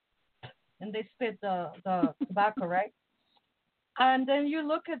 And they spit the tobacco, right? And then you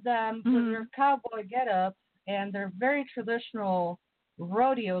look at them with their cowboy getup and their very traditional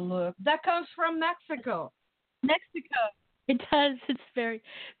rodeo look. That comes from Mexico. It does. It's very.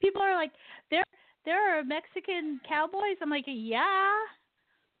 People are like, there are Mexican cowboys. I'm like, yeah.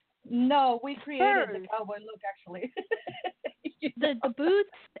 No, we created the cowboy look actually. the boots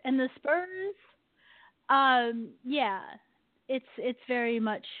and the spurs. Yeah, it's very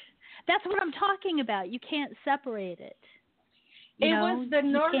much. That's what I'm talking about. You can't separate it. It was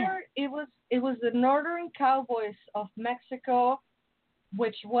the northern cowboys of Mexico,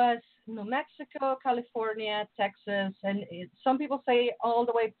 which was New Mexico, California, Texas, and some people say all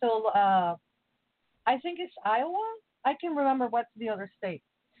the way till I think it's Iowa. I can't remember what's the other state.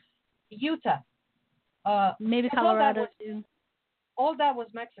 Utah. Maybe Colorado too. All that was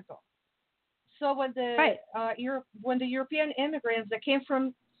Mexico. So when the European immigrants that came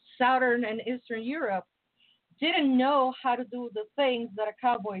from Southern and Eastern Europe didn't know how to do the things that a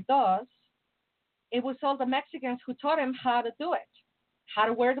cowboy does, it was all the Mexicans who taught him how to do it. How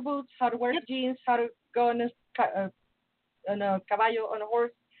to wear the boots, how to wear the jeans, how to go on a caballo, on a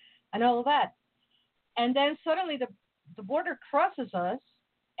horse, and all of that. And then suddenly the border crosses us,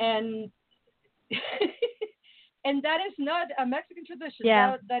 and and that is not a Mexican tradition.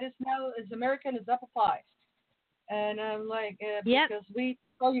 Yeah. That is now as American as apple pie. And I'm like, because we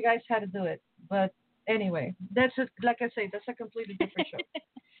taught you guys how to do it. But anyway, that's like I say, that's a completely different show.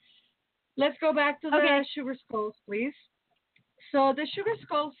 Let's go back to the sugar skulls, please. So the sugar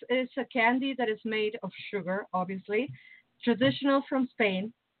skulls is a candy that is made of sugar, obviously, traditional from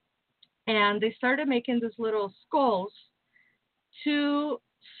Spain. And they started making these little skulls to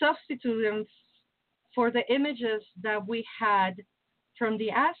substitute them for the images that we had from the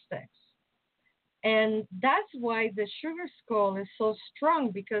Aztecs. And that's why the sugar skull is so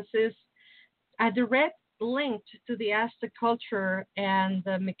strong, because it's a direct link to the Aztec culture and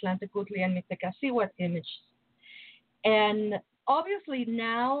the Mictlantecutli and Mictecacihuatl images. And obviously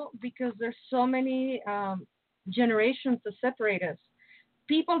now, because there's so many generations to separate us,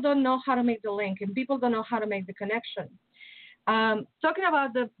 people don't know how to make the link, and people don't know how to make the connection. Talking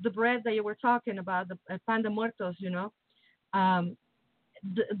about the bread that you were talking about, the pan de muertos,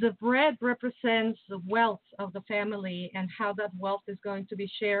 the bread represents the wealth of the family and how that wealth is going to be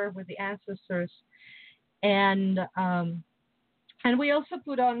shared with the ancestors. And we also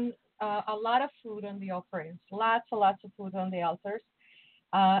put on a lot of food on the offerings, lots of food on the altars.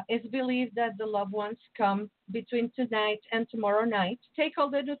 It's believed that the loved ones come between tonight and tomorrow night, take all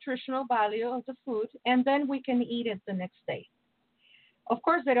the nutritional value of the food, and then we can eat it the next day. Of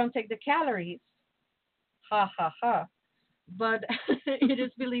course, they don't take the calories. Ha, ha, ha. But it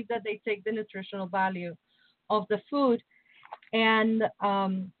is believed that they take the nutritional value of the food. And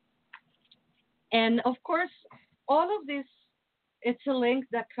of course, all of this, it's a link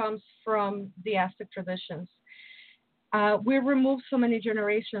that comes from the Aztec traditions. We removed so many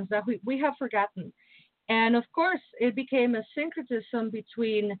generations that we have forgotten. And of course, it became a syncretism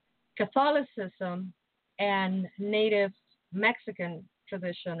between Catholicism and native Mexican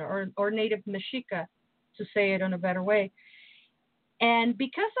tradition, or native Mexica, to say it in a better way. And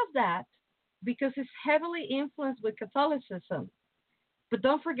because of that, because it's heavily influenced with Catholicism, but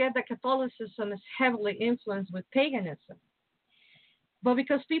don't forget that Catholicism is heavily influenced with paganism. But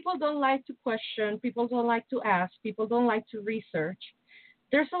because people don't like to question, people don't like to ask, people don't like to research,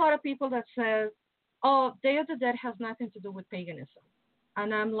 there's a lot of people that say, oh, Day of the Dead has nothing to do with paganism.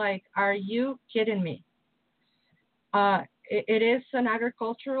 And I'm like, are you kidding me? It is an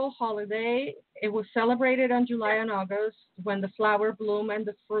agricultural holiday. It was celebrated on July and August when the flower bloom and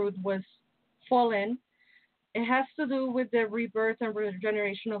the fruit was fallen. It has to do with the rebirth and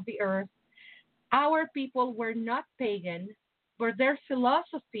regeneration of the earth. Our people were not pagan, but their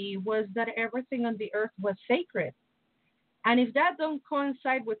philosophy was that everything on the earth was sacred. And if that don't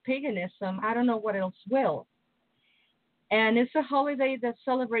coincide with paganism, I don't know what else will. And it's a holiday that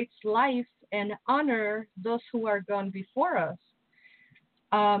celebrates life and honor those who are gone before us.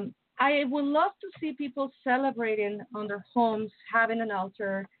 I would love to see people celebrating on their homes, having an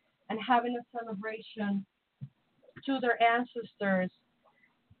altar and having a celebration to their ancestors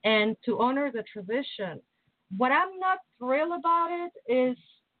and to honor the tradition. What I'm not thrilled about it is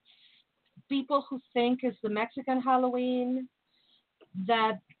people who think it's the Mexican Halloween,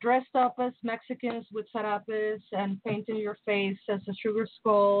 that dressed up as Mexicans with sarapes and painting your face as a sugar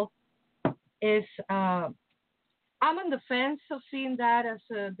skull is, I'm on the fence of seeing that as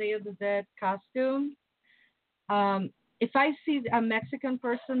a Day of the Dead costume. If I see a Mexican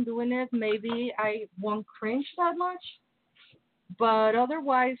person doing it, maybe I won't cringe that much. But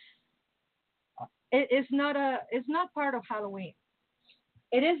otherwise, it's not part of Halloween.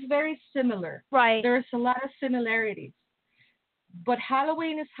 It is very similar. Right. There's a lot of similarities. But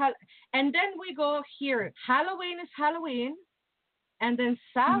Halloween is and then we go here. Halloween is Halloween, and then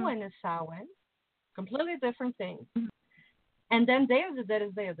Samhain is Samhain, completely different things. And then Day of the Dead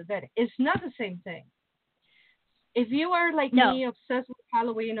is Day of the Dead. It's not the same thing. If you are like me, obsessed with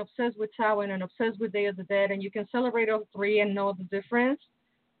Halloween, obsessed with Samhain, and obsessed with Day of the Dead, and you can celebrate all three and know the difference,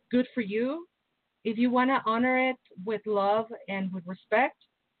 good for you. If you want to honor it with love and with respect,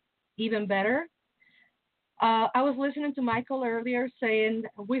 even better. I was listening to Michael earlier saying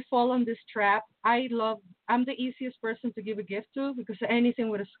we fall on this trap. I'm the easiest person to give a gift to because anything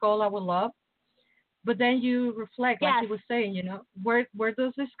with a skull I would love. But then you reflect, like he was saying, you know, where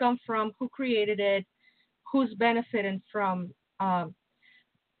does this come from? Who created it? Who's benefiting from? I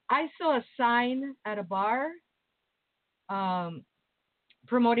saw a sign at a bar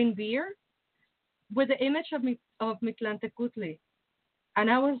promoting beer with the image of Mictlantecutli.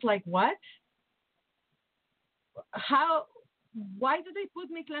 And I was like, what? Why do they put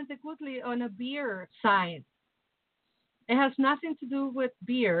Mictlantecutli on a beer sign? It has nothing to do with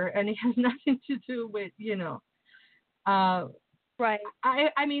beer, and it has nothing to do with, right.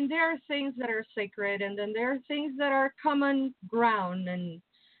 I mean, there are things that are sacred, and then there are things that are common ground, and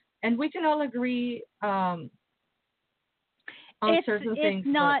we can all agree on certain things.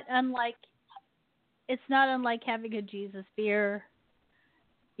 It's not unlike having a Jesus beer,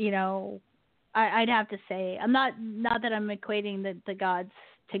 I'd have to say. I'm not that I'm equating the gods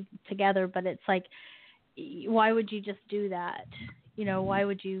together, but it's like, why would you just do that? Why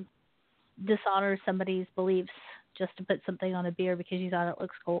would you dishonor somebody's beliefs just to put something on a beer because you thought it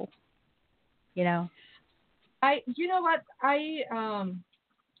looks cool?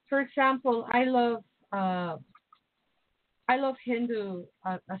 For example, I love Hindu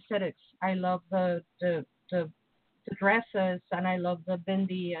aesthetics. I love the dresses, and I love the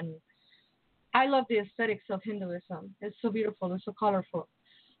bindi, and I love the aesthetics of Hinduism. It's so beautiful. It's so colorful.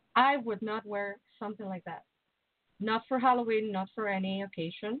 I would not wear something like that. Not for Halloween, not for any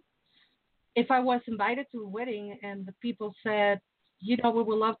occasion. If I was invited to a wedding and the people said, we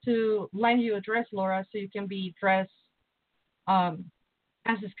would love to lend you a dress, Laura, so you can be dressed as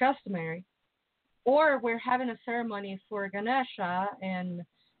is customary. Or we're having a ceremony for Ganesha and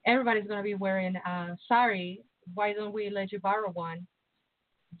everybody's going to be wearing a sari. Why don't we let you borrow one?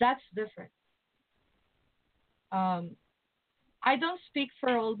 That's different. I don't speak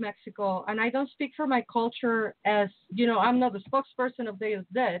for old Mexico, and I don't speak for my culture as, I'm not the spokesperson of Day of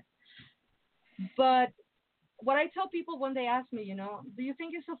the Dead. But what I tell people when they ask me, do you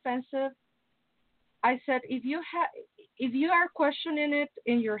think it's offensive? I said, if you are questioning it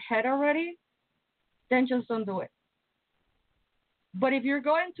in your head already, then just don't do it. But if you're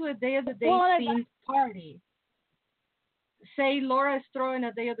going to a Day of the Dead themed party, say Laura is throwing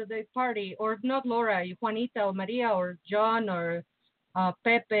a Day of the Dead party, or not Laura, Juanita or Maria or John or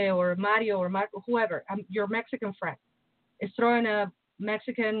Pepe or Mario or Marco, whoever, your Mexican friend is throwing a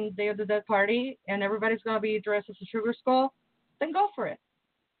Mexican Day of the Dead party and everybody's going to be dressed as a sugar skull, then go for it.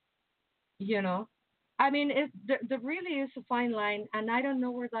 You know, I mean, there really is a fine line, and I don't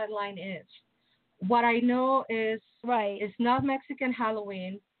know where that line is. What I know is it's not Mexican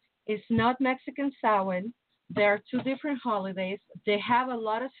Halloween. It's not Mexican Samhain. There are two different holidays. They have a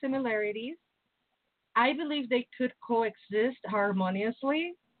lot of similarities. I believe they could coexist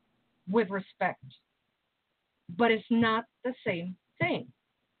harmoniously with respect, but it's not the same thing.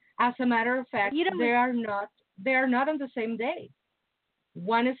 As a matter of fact, they are not on the same day.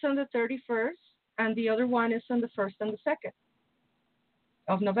 One is on the 31st, and the other one is on the 1st and the 2nd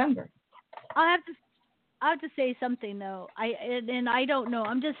of November. I have to say something though. I don't know.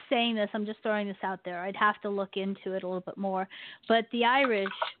 I'm just saying this. I'm just throwing this out there. I'd have to look into it a little bit more. But the Irish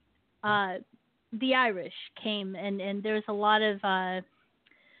came, and there's a lot of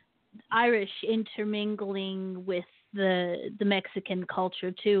Irish intermingling with the Mexican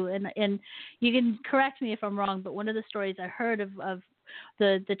culture too. And you can correct me if I'm wrong, but one of the stories I heard of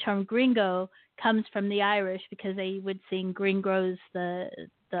the term gringo comes from the Irish, because they would sing green grows the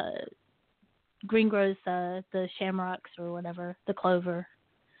shamrocks or whatever, the clover.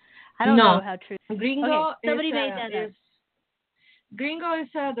 I don't know how true. Gringo okay, somebody made that up. Gringo is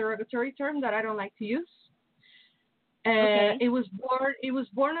a derogatory term that I don't like to use. Okay. It was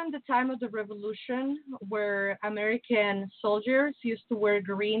born on the time of the Revolution, where American soldiers used to wear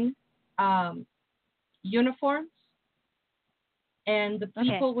green uniforms, and the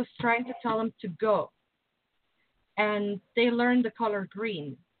people was trying to tell them to go, and they learned the color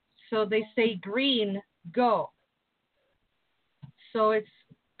green, so they say green, go. So it's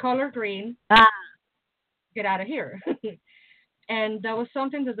color green. Get out of here. And that was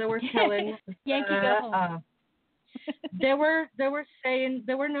something that they were telling Yankee go home. They were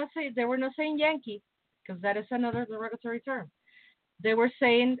not saying Yankee, because that is another derogatory term. They were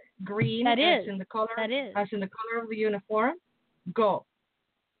saying green as in the color of the uniform. Go.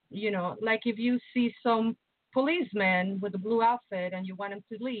 You know, like if you see some policeman with a blue outfit and you want him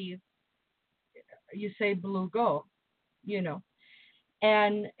to leave, you say blue, go. You know,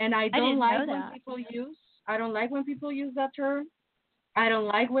 and I don't like when people use that term. I don't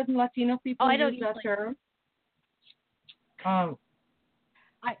like when Latino people use that term.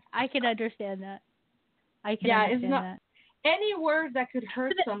 I can understand that. It's not that. Any word that could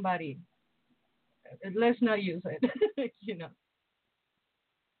hurt somebody. Let's not use it. You know.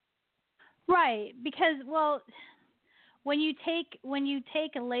 Right, because when you take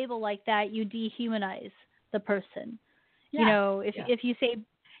a label like that, you dehumanize the person. Yeah. You know, if you say,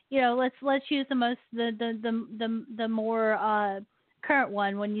 you know, let's use the more current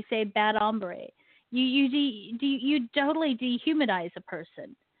one. When you say bad hombre, you totally dehumanize a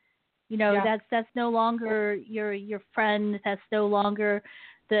person. You know, that's no longer your friend. That's no longer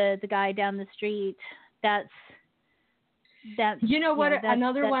the guy down the street. You know what?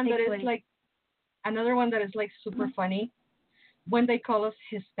 Another one that is like super funny. When they call us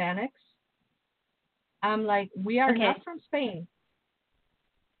Hispanics, I'm like, we are not from Spain.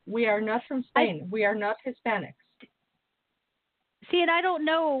 We are not from Spain. We are not Hispanics. See, and I don't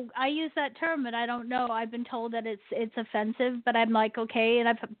know. I use that term, and I don't know. I've been told that it's offensive, but I'm like, okay,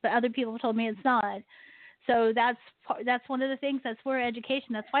 and other people have told me it's not. So that's one of the things. That's where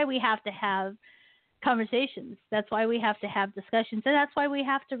education. That's why we have to have conversations. That's why we have to have discussions, and that's why we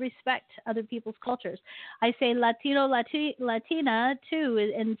have to respect other people's cultures. I say Latino, Latina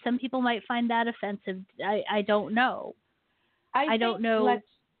too, and some people might find that offensive. I don't know. I don't know.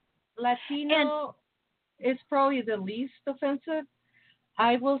 Latino is probably the least offensive.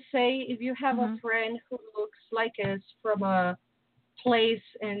 I will say, if you have a friend who looks like us from a place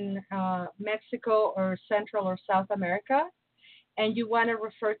in Mexico or Central or South America, and you want to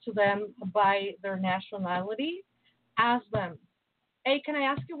refer to them by their nationality, ask them, hey, can I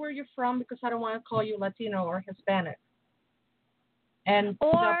ask you where you're from? Because I don't want to call you Latino or Hispanic. And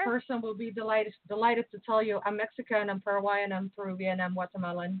that person will be delighted to tell you, I'm Mexican, I'm Paraguayan, I'm Peruvian, I'm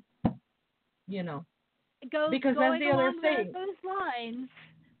Guatemalan. You know. Because that's the other thing.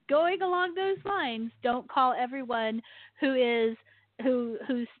 Going along those lines, don't call everyone who's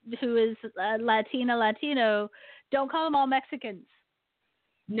Latino. Don't call them all Mexicans.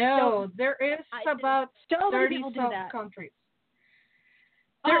 No, there is about 30-some countries.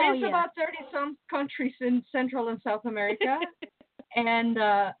 There is about 30-some countries in Central and South America. And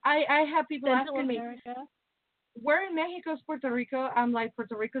I have people asking me, where in Mexico is Puerto Rico? I'm like,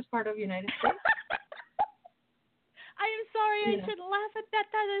 Puerto Rico is part of the United States. I am sorry, I shouldn't laugh at that.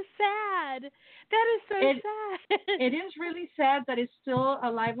 That is sad. That is so sad. It is really sad that it's still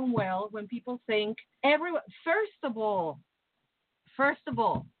alive and well when people think everyone. First of all,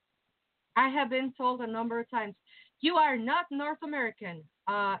 I have been told a number of times, You are not North American.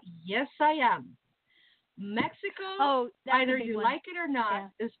 Yes, I am. Mexico, either you like it or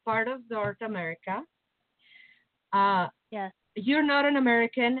not, is part of North America. Yes. You're not an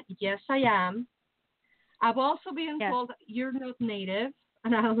American. Yes, I am. I've also been told you're not native.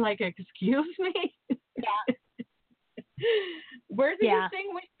 And I'm like, excuse me? Yeah. Where do you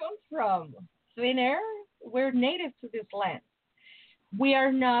think we come from? Thin air? We're native to this land. We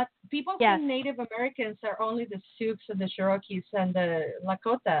are not. People think Native Americans are only the Sioux and the Cherokees and the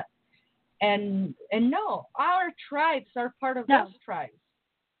Lakota. And no, our tribes are part of those tribes.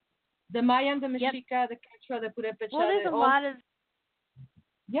 The Mayan, the Mexica, the Quechua, the Purepecha. Well, there's a lot of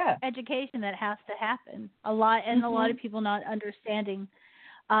yeah. education that has to happen. A lot, and a lot of people not understanding.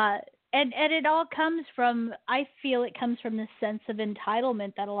 And it all comes from, I feel it comes from this sense of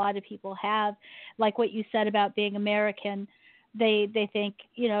entitlement that a lot of people have, like what you said about being American. They think,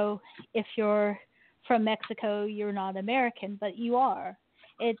 you know, if you're from Mexico, you're not American, but you are.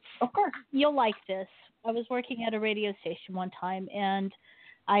 It's, of course, you'll like this. I was working at a radio station one time, and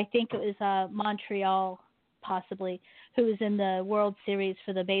I think it was Montreal, possibly, who was in the World Series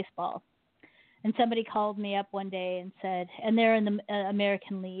for the baseball. And somebody called me up one day and said, and they're in the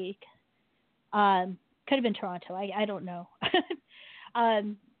American League. Could have been Toronto. I don't know.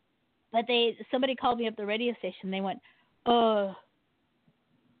 But somebody called me up the radio station. They went, I'm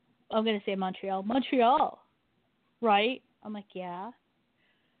going to say Montreal. Montreal, right? I'm like, yeah.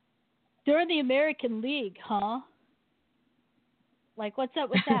 They're in the American League, huh? Like, what's up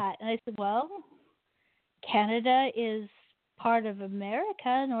with that? And I said, well, Canada is part of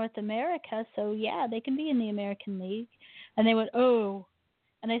America, North America, so yeah, they can be in the American League. And they went, oh.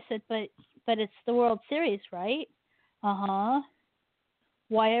 And I said, but it's the World Series, right? Uh-huh.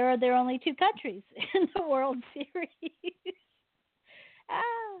 Why are there only 2 countries in the World Series?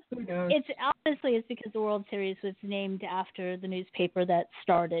 It's honestly, it's because the World Series was named after the newspaper that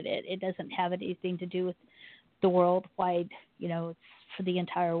started it. It doesn't have anything to do with the worldwide, you know, it's for the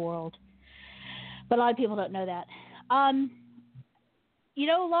entire world. But a lot of people don't know that. You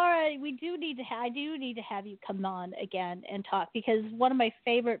know, Laura, I do need to have you come on again and talk, because one of my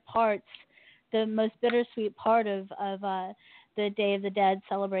favorite parts, the most bittersweet part of the Day of the Dead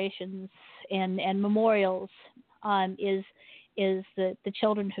celebrations and memorials is the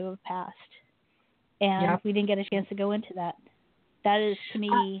children who have passed. And we didn't get a chance to go into that. That is, to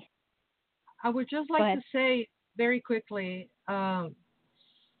me... I would just like to say very quickly,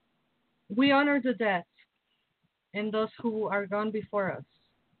 we honor the dead and those who are gone before us.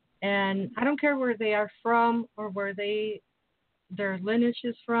 And I don't care where they are from or where their lineage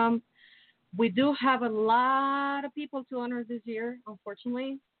is from. We do have a lot of people to honor this year,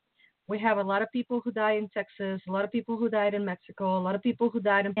 unfortunately. We have a lot of people who died in Texas, a lot of people who died in Mexico, a lot of people who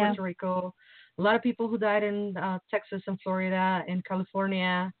died in Puerto Rico, a lot of people who died in Texas and Florida and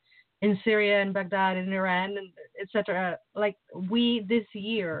California, in Syria and Baghdad and Iran, and etc. Like, this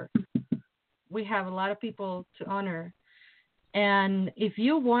year, we have a lot of people to honor. And if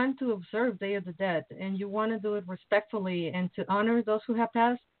you want to observe Day of the Dead and you want to do it respectfully and to honor those who have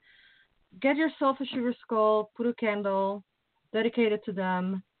passed, get yourself a sugar skull, put a candle, dedicate it to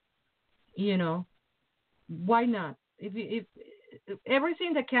them. You know, why not? If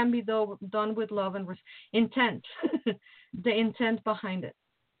everything that can be done with love and intent, the intent behind it,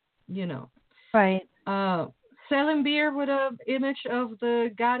 you know. Right. Selling beer with an image of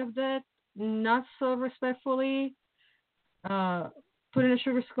the God of Death, not so respectfully. Putting a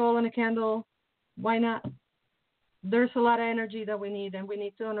sugar skull and a candle, why not? There's a lot of energy that we need, and we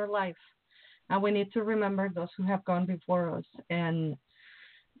need to honor life. And we need to remember those who have gone before us. And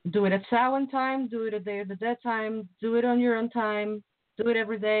do it at Samhain time, do it at Day of the Dead time, do it on your own time, do it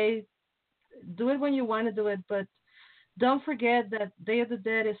every day. Do it when you want to do it, but don't forget that Day of the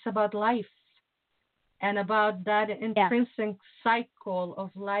Dead is about life and about that intrinsic cycle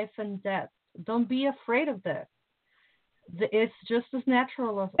of life and death. Don't be afraid of death. It's just as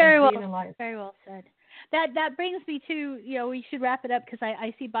natural as being alive. Very well said. That brings me to, you know, we should wrap it up because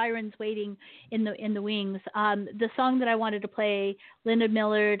I see Byron's waiting in the wings. The song that I wanted to play, Linda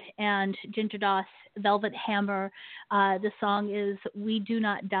Millard and Ginger Doss, Velvet Hammer. The song is "We Do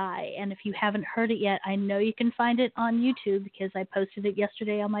Not Die," and if you haven't heard it yet, I know you can find it on YouTube because I posted it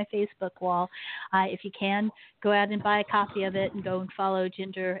yesterday on my Facebook wall. If you can, go out and buy a copy of it and go and follow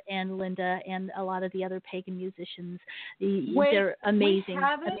Ginger and Linda and a lot of the other pagan musicians. They're amazing,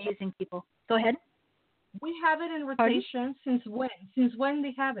 amazing people. Go ahead. We have it in rotation. Since when? Since when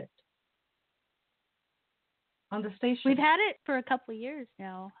they have it on the station? We've had it for a couple of years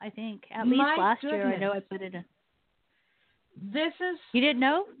now, I think. At least last year, I know I put it in. This is... You didn't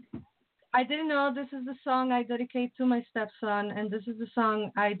know? I didn't know this is the song I dedicate to my stepson, and this is the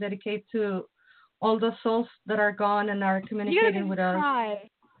song I dedicate to all the souls that are gone and are communicating with us.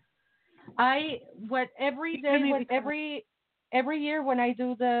 Every year when I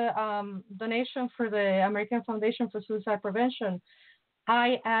do the donation for the American Foundation for Suicide Prevention,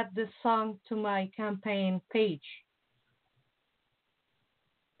 I add this song to my campaign page.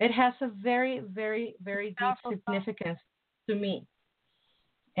 It has a very, very, very deep significance to me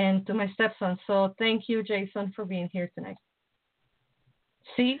and to my stepson. So thank you, Jason, for being here tonight.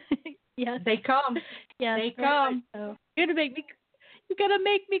 See? Yes. They come. Yes, they come. So. You're gonna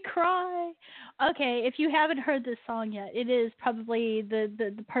make me cry. Okay, if you haven't heard this song yet, it is probably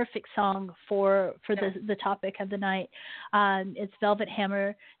the perfect song for the topic of the night. It's Velvet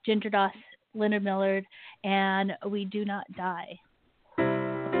Hammer, Ginger Doss, Leonard Millard, and We Do Not Die.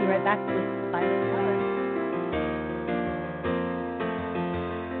 I'll be right back with Violet Flower.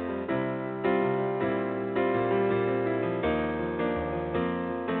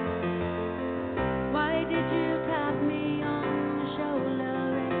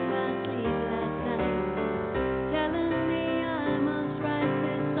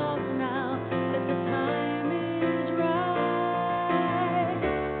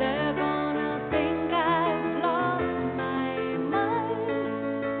 They're gonna think I've lost my mind.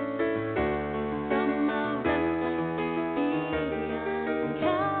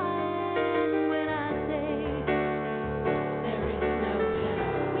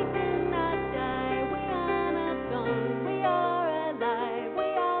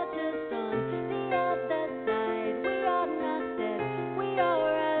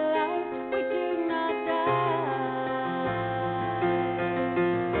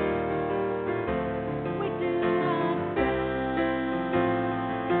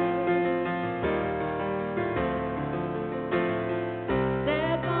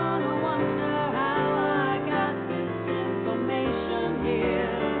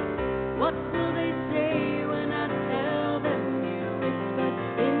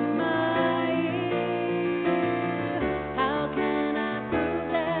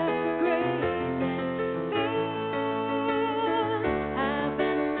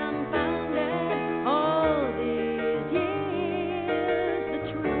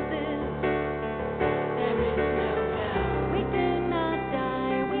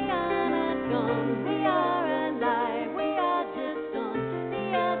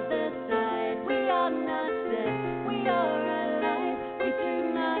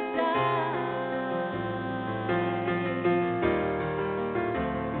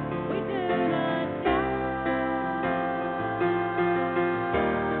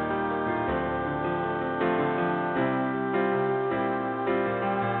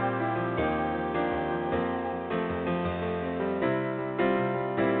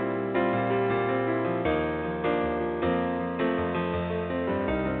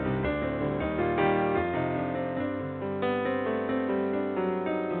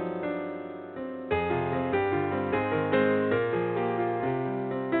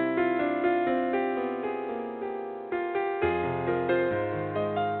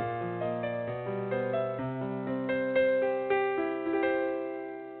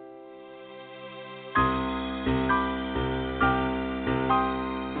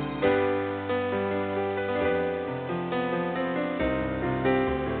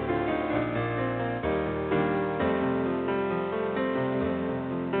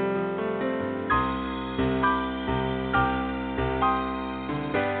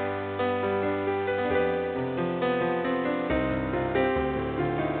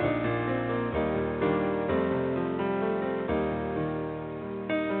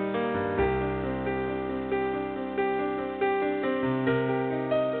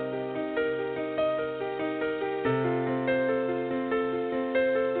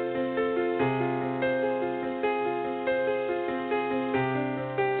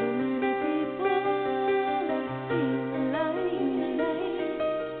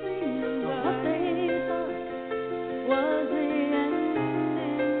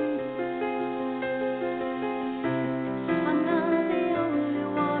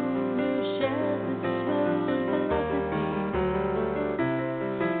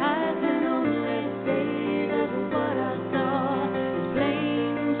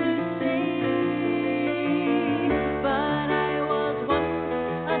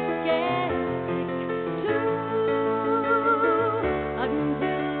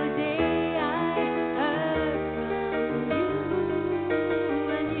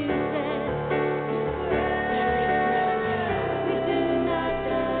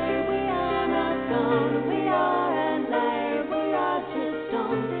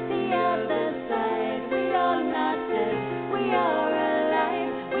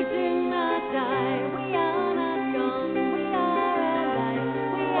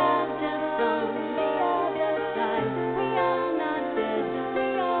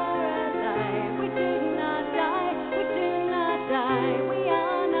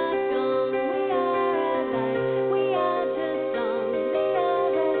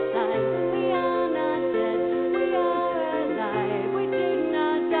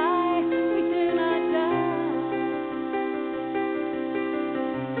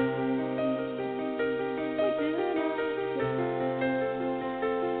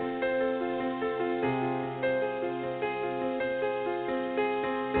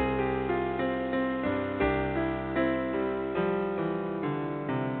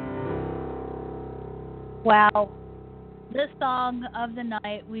 Wow. The song of the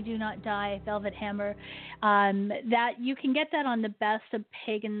night, We Do Not Die, Velvet Hammer. That you can get that on the Best of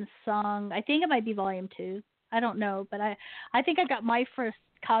Pagan Song. I think it might be volume 2. I don't know, but I think I got my first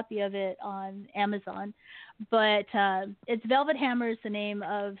copy of it on Amazon. But it's Velvet Hammer is the name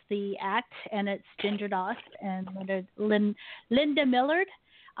of the act, and it's Ginger Doss and Linda Millard.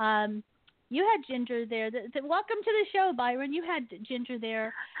 You had Ginger there. Welcome to the show, Byron. You had Ginger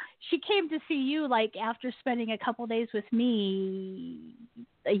there. She came to see you like after spending a couple days with me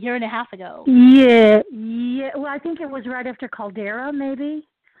a year and a half ago. Yeah. Well, I think it was right after Caldera, maybe.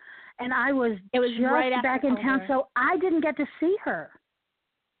 And I was just right back in Caldera. town, so I didn't get to see her.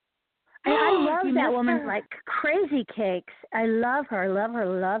 And I love that woman like crazy cakes. I love her, love her,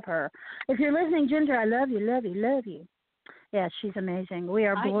 love her. If you're listening, Ginger, I love you, love you, love you. Yeah, she's amazing. We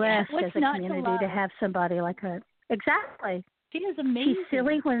are blessed as a community to have somebody like her. Exactly. She is amazing. She's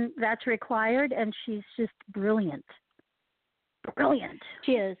silly when that's required, and she's just brilliant. Brilliant.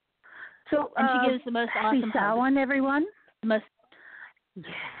 She is. So, and she gives the most awesome hugs. Samhain, everyone. Yeah.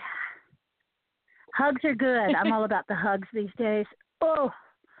 Hugs are good. I'm all about the hugs these days. Oh,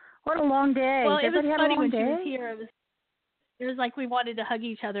 what a long day. Well, it was funny when day? she was here. It was like we wanted to hug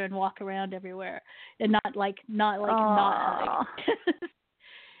each other and walk around everywhere, and not hug. It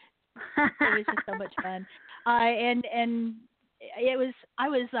was just so much fun. And I was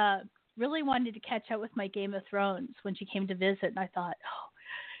really wanted to catch up with my Game of Thrones when she came to visit, and I thought, oh,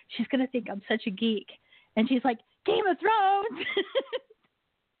 she's gonna think I'm such a geek, and she's like, Game of Thrones.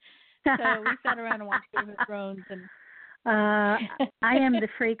 So we sat around and watched Game of Thrones, and I am the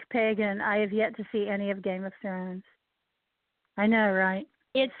freak pagan. I have yet to see any of Game of Thrones. I know, right?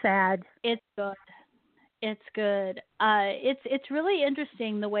 It's sad. It's good. It's good. It's really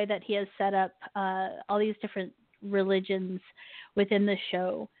interesting the way that he has set up all these different religions within the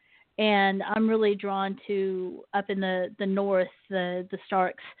show, and I'm really drawn to up in the north, the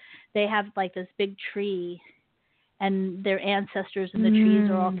Starks. They have like this big tree, and their ancestors and the trees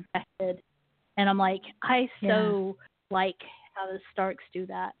are all connected. And I'm like, I so like how the Starks do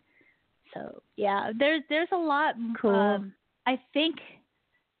that. So yeah, there's a lot. Cool. I think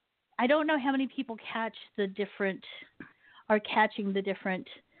I don't know how many people are catching the different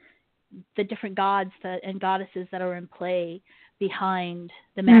gods and goddesses that are in play behind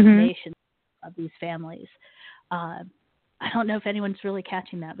the machinations of these families. I don't know if anyone's really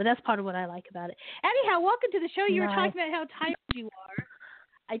catching that, but that's part of what I like about it. Anyhow, welcome to the show. You were talking about how tired you are.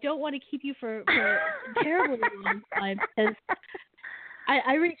 I don't want to keep you for terribly long time because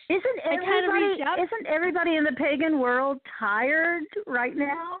I reached. Isn't everybody in the pagan world tired right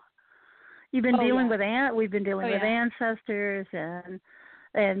now? You've been dealing with we've been dealing with ancestors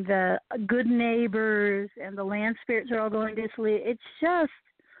and good neighbors, and the land spirits are all going to sleep. It's just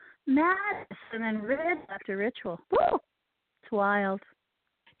madness, and then ritual after ritual. Woo! It's wild.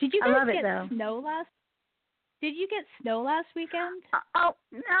 Did you guys get snow last? Did you get snow last weekend?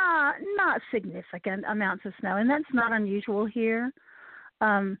 Not significant amounts of snow, and that's not unusual here.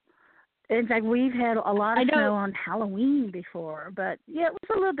 In fact, we've had a lot of snow on Halloween before, but yeah, it was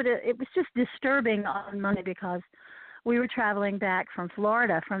a little bit. It was just disturbing on Monday because we were traveling back from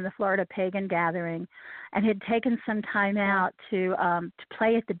Florida, from the Florida Pagan Gathering, and had taken some time out to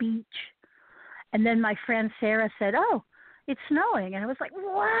play at the beach. And then my friend Sarah said, "Oh, it's snowing," and I was like,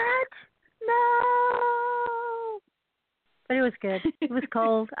 "What? No!" But it was good. It was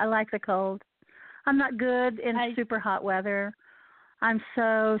cold. I like the cold. I'm not good in super hot weather. I'm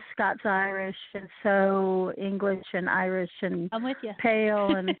so Scots-Irish and so English and Irish and I'm with you.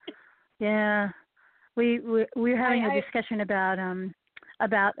 Pale and yeah. We're having a discussion about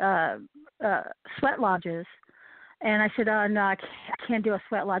sweat lodges, and I said, "Oh no, I can't do a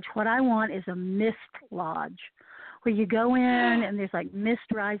sweat lodge. What I want is a mist lodge, where you go in and there's like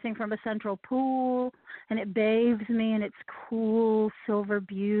mist rising from a central pool, and it bathes me, and it's cool silver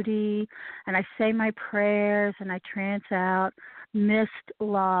beauty, and I say my prayers and I trance out. Mist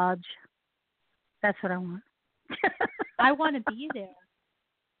lodge. That's what I want." I want to be there.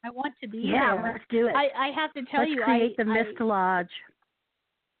 I want to be there. Yeah, let's do it. I have to tell let's create the Mist Lodge.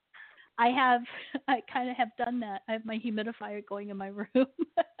 I kind of have done that. I have my humidifier going in my room. I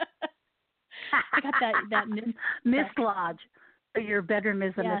got that Mist Lodge. So your bedroom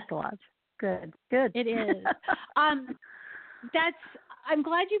is a Mist Lodge. Good. It is. I'm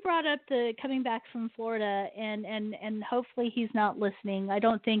glad you brought up the coming back from Florida, and hopefully he's not listening. I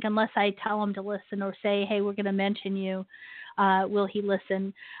don't think, unless I tell him to listen or say, hey, we're going to mention you, will he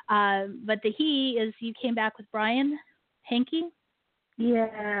listen. But you came back with Brian Henke?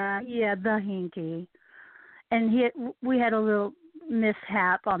 Yeah, the Henke. And we had a little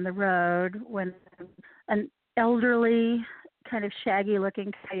mishap on the road when an elderly, kind of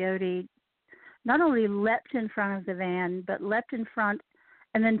shaggy-looking coyote not only leapt in front of the van, but leapt in front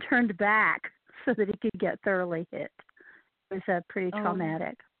and then turned back so that he could get thoroughly hit. It was pretty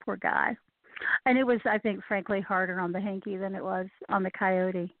traumatic. Poor guy. And it was, I think, frankly, harder on the hanky than it was on the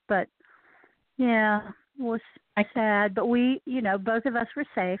coyote. But, yeah, it was sad. But we, both of us were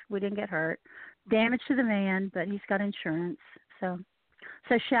safe. We didn't get hurt. Damage to the van, but he's got insurance. So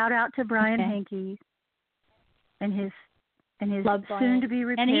shout out to Brian Hankey and his soon-to-be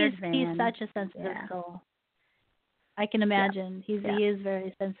repaired van. And he's such a sensitive soul. I can imagine. He is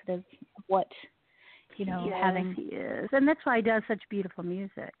very sensitive of what, having. He is. And that's why he does such beautiful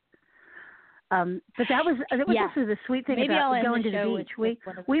music. But that was also the sweet thing about going to the beach.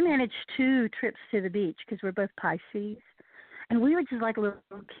 We managed 2 trips to the beach because we're both Pisces. And we were just like little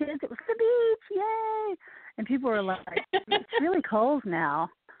kids. It was the beach, yay! And people were like, it's really cold now.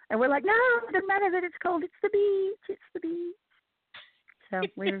 And we're like, no, it doesn't matter that it's cold. It's the beach. It's the beach. So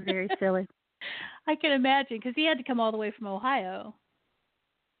we were very silly. I can imagine, because he had to come all the way from Ohio.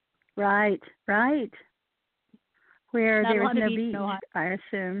 Right. Where there was no beach, I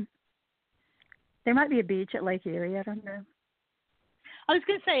assume. There might be a beach at Lake Erie. I don't know. I was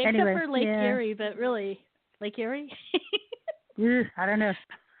going to say, except for Lake Erie, but really, Lake Erie? I don't know.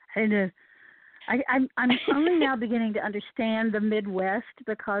 I'm only now beginning to understand the Midwest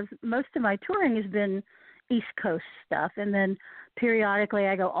because most of my touring has been East Coast stuff, and then periodically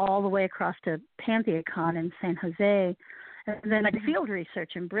I go all the way across to PantheaCon in San Jose, and then I do field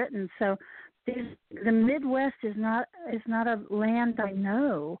research in Britain. So the Midwest is not a land I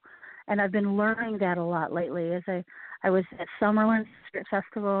know, and I've been learning that a lot lately. As I was at Summerlin Spirit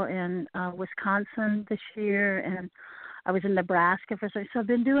Festival in Wisconsin this year, and I was in Nebraska for so I've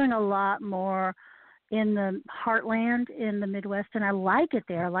been doing a lot more in the heartland in the Midwest, and I like it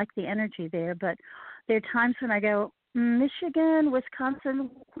there. I like the energy there, but there are times when I go, Michigan,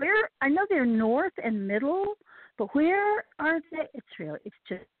 Wisconsin, where I know they're north and middle, but where are they? It's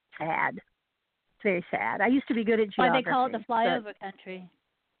just sad. It's very sad. I used to be good at geography. Why they call it the flyover country.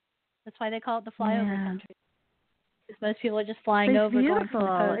 That's why they call it the flyover country. Because most people are just flying over, beautiful. Going from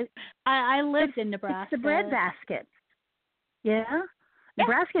the coast. I lived in Nebraska. It's the breadbasket. Yeah.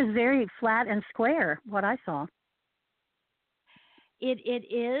 Nebraska is very flat and square, what I saw. It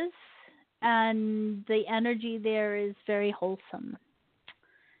is, and the energy there is very wholesome.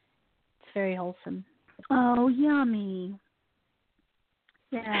 It's very wholesome. Oh, yummy.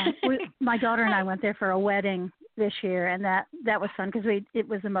 Yeah. My daughter and I went there for a wedding this year, and that was fun because it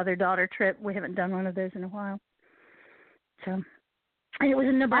was a mother-daughter trip. We haven't done one of those in a while. So, and it was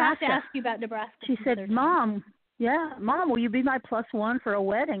in Nebraska. I have to ask you about Nebraska. She said, Mom, will you be my +1 for a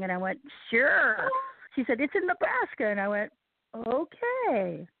wedding? And I went, sure. She said, it's in Nebraska. And I went,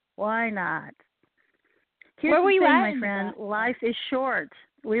 okay, why not? Here's Where were you at, my friend? Nebraska? Life is short.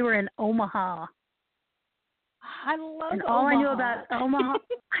 We were in Omaha. I love and Omaha. All I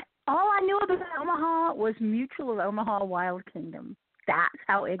knew about Omaha was Mutual of Omaha Wild Kingdom. That's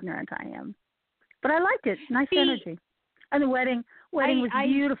how ignorant I am. But I liked it. Nice energy. And the wedding was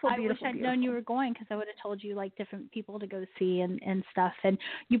beautiful, I wish I'd known you were going because I would have told you like different people to go see and stuff. And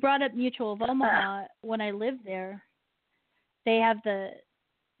you brought up Mutual of Omaha. When I lived there, they have the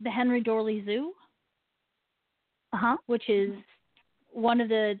Henry Dorley Zoo, which is one of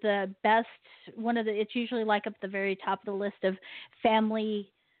the best. It's usually like up the very top of the list of family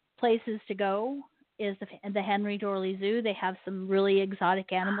places to go. Is the Henry Dorley Zoo. They have some really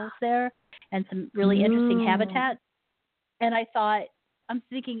exotic animals there and some really interesting habitat. And I thought, I'm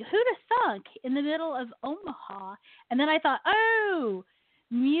thinking, who'd have thunk in the middle of Omaha? And then I thought,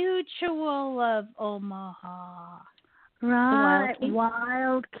 Mutual of Omaha. Right,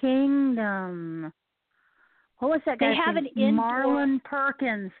 Wild Kingdom. What was that guy? They have an indoor... Marlon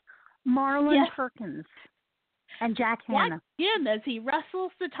Perkins. Perkins. And Jack Hanna. Him as he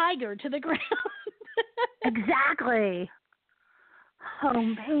wrestles the tiger to the ground. Exactly. Oh,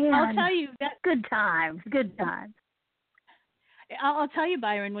 man. I'll tell you. Good times. I'll tell you,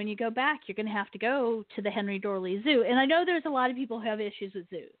 Byron, when you go back, you're going to have to go to the Henry Dorley Zoo. And I know there's a lot of people who have issues with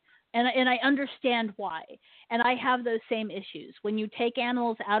zoos. And I understand why. And I have those same issues. When you take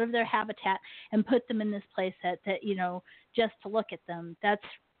animals out of their habitat and put them in this place that just to look at them,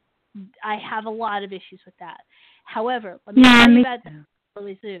 I have a lot of issues with that. However, let me tell you about the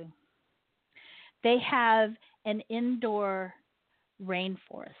Dorley Zoo. They have an indoor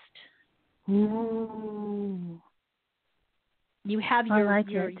rainforest. Ooh. You have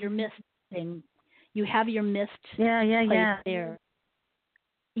your mist thing. You have your mist place there.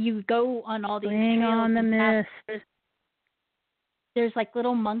 You go on all these Bring trails on the mist. there's like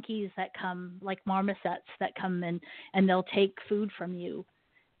little monkeys that come, like marmosets that come in, and they'll take food from you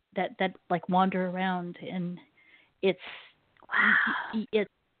that like wander around, and it's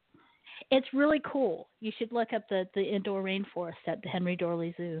really cool. You should look up the indoor rainforest at the Henry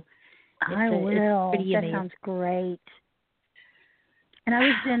Dorley Zoo. I will. That amazing. Sounds great. And I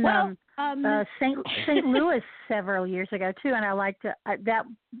was in St. Louis several years ago too, and I liked it. That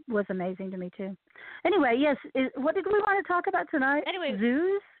was amazing to me too. Anyway, yes. What did we want to talk about tonight? Anyway,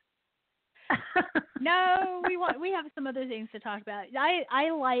 zoos. No, we have some other things to talk about. I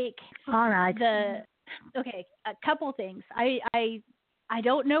like. All right. A couple things. I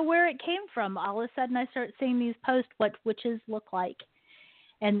don't know where it came from. All of a sudden, I start seeing these posts what witches look like,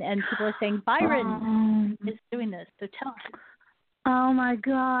 and people are saying Byron is doing this. So tell us. Oh my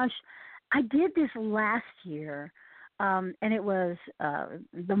gosh, I did this last year, and it was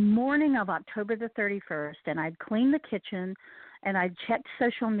the morning of October the 31st, and I'd cleaned the kitchen, and I'd checked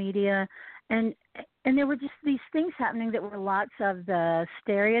social media, and there were just these things happening that were lots of the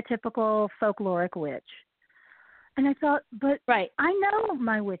stereotypical folkloric witch. And I thought, but right. I know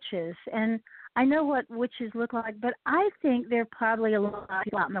my witches, and I know what witches look like, but I think there are probably a lot of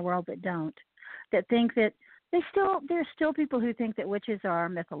people out in the world that don't, that think that there's still people who think that witches are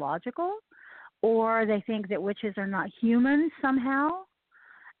mythological, or they think that witches are not human somehow.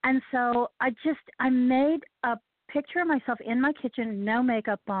 And so I made a picture of myself in my kitchen, no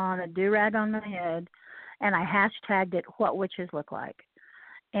makeup on, a do-rag on my head, and I hashtagged it, what witches look like.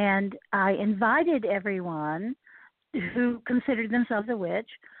 And I invited everyone who considered themselves a witch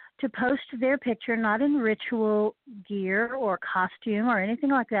to post their picture, not in ritual gear or costume or anything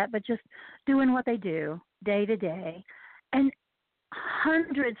like that, but just doing what they do day to day. And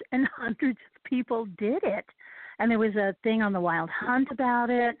hundreds and hundreds of people did it. And there was a thing on the Wild Hunt about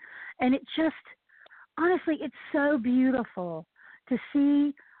it. And it just, honestly, it's so beautiful to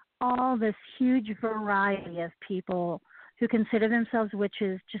see all this huge variety of people who consider themselves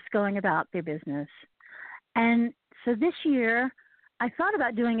witches just going about their business. And so this year, I thought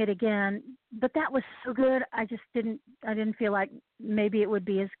about doing it again, but that was so good. I didn't feel like maybe it would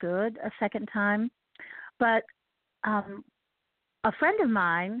be as good a second time. But a friend of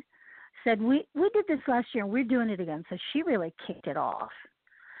mine said, we did this last year and we're doing it again. So she really kicked it off.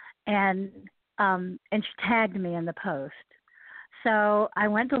 And she tagged me in the post. So I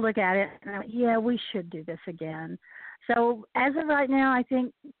went to look at it and I went, yeah, we should do this again. So as of right now, I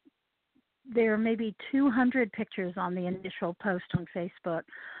think there are maybe 200 pictures on the initial post on Facebook,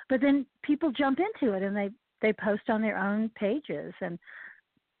 but then people jump into it and they post on their own pages, and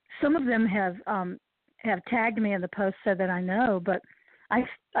some of them have tagged me in the post so that I know, but I've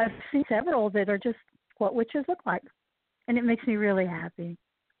seen several that are just what witches look like, and it makes me really happy.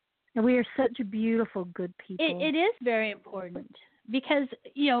 And we are such beautiful, good people. It is very important because,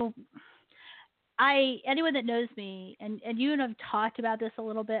 anyone that knows me, and you and I have talked about this a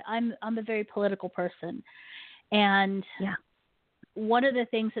little bit, I'm a very political person. And one of the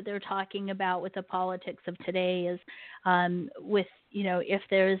things that they're talking about with the politics of today is if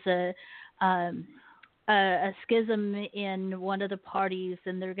there's a schism in one of the parties,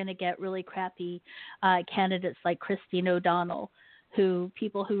 then they're going to get really crappy candidates like Christine O'Donnell,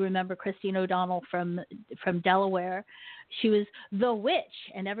 people who remember Christine O'Donnell from Delaware. She was the witch,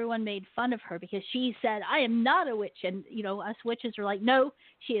 and everyone made fun of her because she said, I am not a witch. And, us witches are like, no,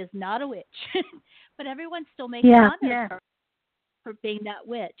 she is not a witch. But everyone still makes fun of her for being that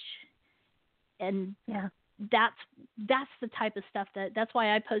witch. And that's the type of stuff that's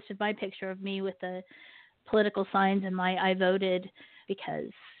why I posted my picture of me with the political signs and my I voted,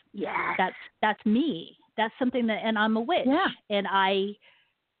 because that's me. That's something that, and I'm a witch, and I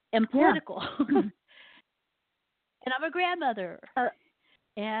am political. And I'm a grandmother.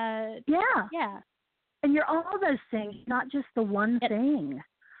 And and you're all those things, not just the one thing.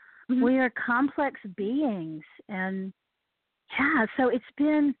 Mm-hmm. We are complex beings, and so it's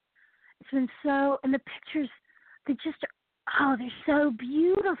been so. And the pictures, they're so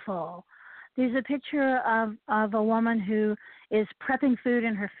beautiful. There's a picture of a woman who is prepping food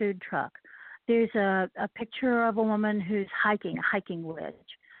in her food truck. There's a picture of a woman who's hiking, a hiking witch.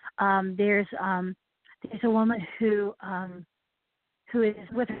 There's a woman who is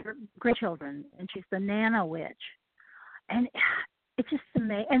with her grandchildren, and she's the Nana witch. And it's just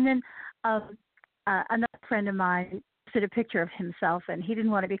amazing. And then another friend of mine did a picture of himself, and he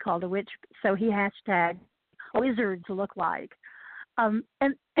didn't want to be called a witch, so he hashtagged wizards look like. I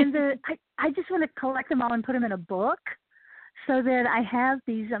just want to collect them all and put them in a book so that I have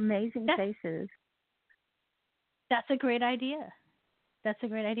these amazing faces. That's a great idea. The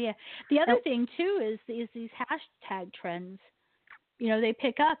other thing too is these hashtag trends. they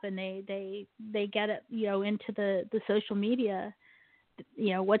pick up and they get it, into the social media,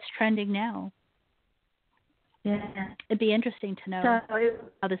 what's trending now. Yeah. It'd be interesting to know how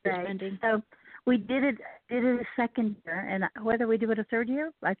this is trending. So we did it a second year, and whether we do it a third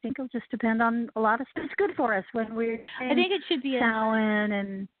year, I think it'll just depend on a lot of stuff. It's good for us when we're I think it should be Samhain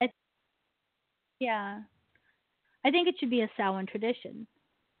and yeah. I think it should be a Samhain tradition.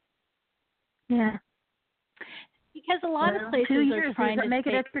 Yeah. Because a lot of places 2 years, are trying to make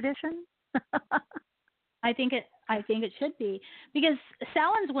it a tradition. I think it should be, because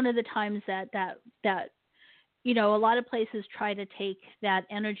Samhain's one of the times that a lot of places try to take that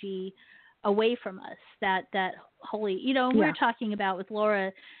energy away from us. That holy, we were talking about with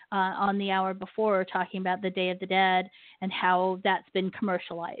Laura on the hour before, talking about the Day of the Dead and how that's been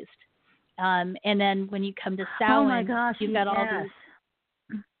commercialized. And then when you come to Samhain, oh my gosh, you've got all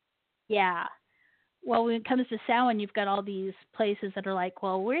these. Yeah. Well, when it comes to Samhain, you've got all these places that are like,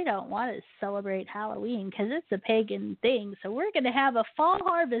 well, we don't want to celebrate Halloween because it's a pagan thing, so we're going to have a fall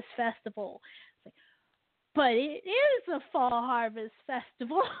harvest festival. But it is a fall harvest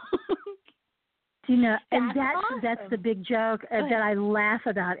festival. And awesome. That's the big joke that I laugh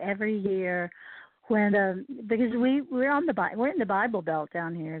about every year, when because we're in the Bible Belt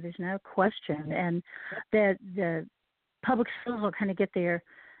down here. There's no question, and the public schools will kind of get their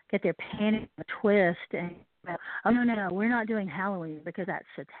panty in a twist and go, oh no, we're not doing Halloween because that's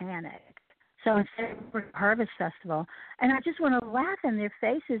satanic. So instead we're a harvest festival. And I just want to laugh in their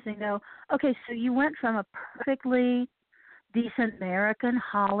faces and go, okay, so you went from a perfectly decent American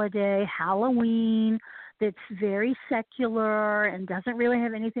holiday, Halloween, that's very secular and doesn't really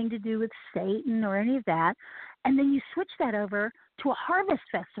have anything to do with Satan or any of that, and then you switch that over to a harvest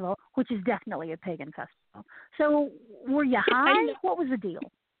festival, which is definitely a pagan festival. So were you high? What was the deal?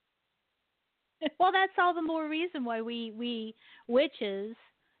 Well, that's all the more reason why we witches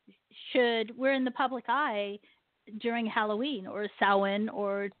we're in the public eye during Halloween or Samhain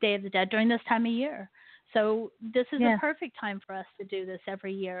or Day of the Dead during this time of year. So this is a perfect time for us to do this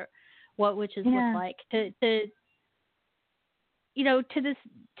every year. What witches look like to this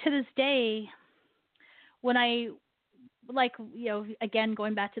day, when I again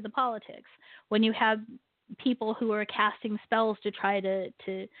going back to the politics, when you have people who are casting spells to try to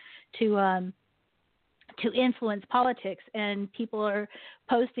influence politics, and people are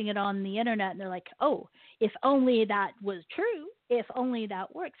posting it on the internet, and they're like, oh, if only that was true, if only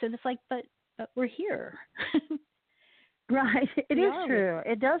that works. And it's like, but we're here. Right. It is true.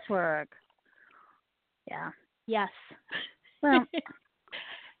 It does work. Yeah. Yes. Well,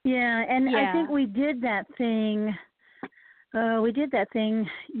 yeah, and I think we did that thing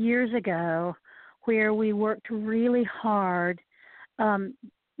years ago where we worked really hard,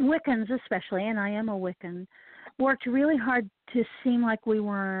 Wiccans especially, and I am a Wiccan, worked really hard to seem like we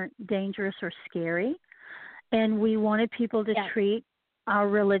weren't dangerous or scary, and we wanted people to treat our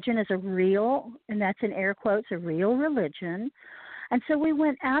religion as a real, and that's in air quotes, a real religion. And so we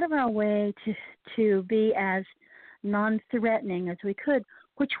went out of our way to be as non-threatening as we could,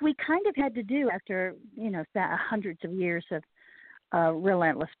 which we kind of had to do after, hundreds of years of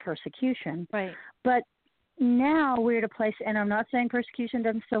relentless persecution. Right. But now we're at a place, and I'm not saying persecution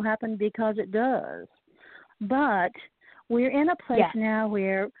doesn't still happen, because it does, but we're in a place now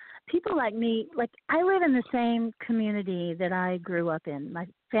where people like me, I live in the same community that I grew up in. My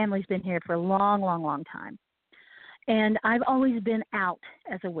family's been here for a long, long, long time. And I've always been out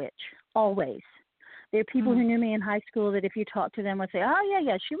as a witch, always. There are people who knew me in high school that if you talk to them would say, oh,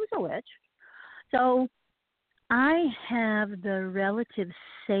 yeah, she was a witch. So I have the relative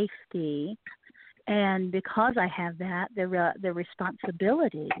safety, and because I have that, the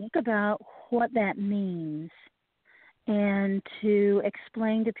responsibility to think about what that means and to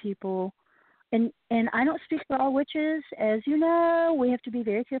explain to people. And I don't speak for all witches. As you know, we have to be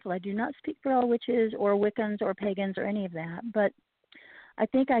very careful. I do not speak for all witches or Wiccans or pagans or any of that. But I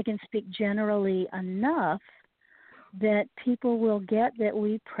think I can speak generally enough that people will get that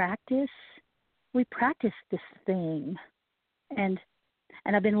we practice this thing. And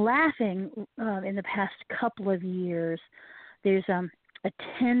I've been laughing in the past couple of years. There's a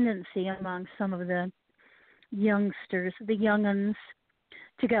tendency among some of the youngsters, the young'uns,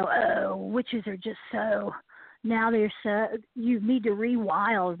 to go, oh, witches are just so, now they're so, you need to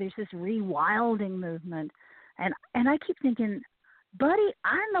rewild. There's this rewilding movement. And I keep thinking, buddy,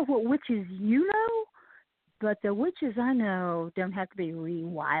 I don't know what witches you know, but the witches I know don't have to be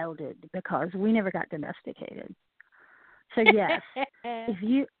rewilded because we never got domesticated. So yes, if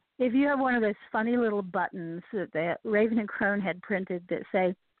you have one of those funny little buttons that Raven and Crone had printed that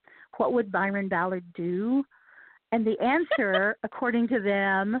say, what would Byron Ballard do? And the answer, according to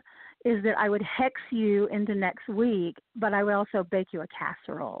them, is that I would hex you into next week, but I would also bake you a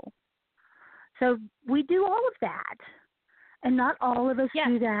casserole. So we do all of that. And not all of us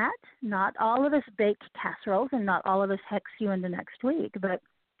do that. Not all of us bake casseroles, and not all of us hex you into next week. But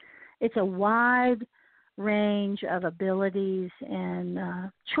it's a wide range of abilities and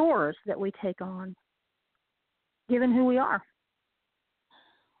chores that we take on, given who we are.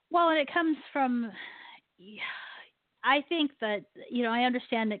 Well, and it comes from, I think that, I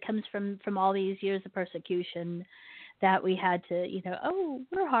understand it comes from all these years of persecution that we had to, oh,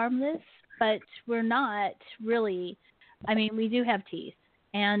 we're harmless, but we're not really. I mean, we do have teeth.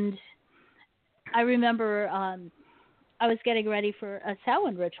 And I remember I was getting ready for a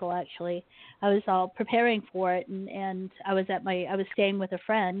Samhain ritual, actually. I was all preparing for it, and I was staying with a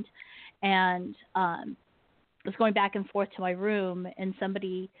friend, and was going back and forth to my room, and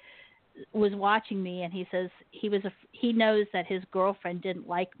somebody was watching me, and he says he knows that his girlfriend didn't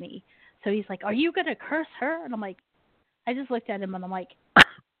like me. So he's like, "Are you going to curse her?" And I'm like, I just looked at him, and I'm like,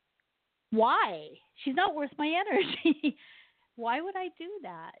 why? She's not worth my energy. Why would I do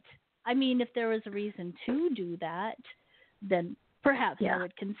that? I mean, if there was a reason to do that, then perhaps I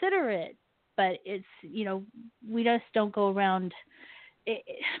would consider it. But it's, we just don't go around.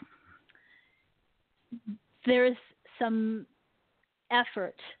 There's some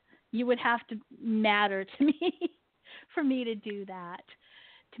effort. You would have to matter to me for me to do that,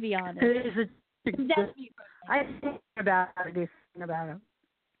 to be honest. I think about it.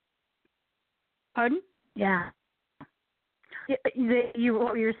 Pardon? Yeah.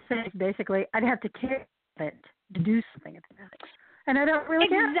 What you're saying is basically, I'd have to care it to do something about it, and I don't really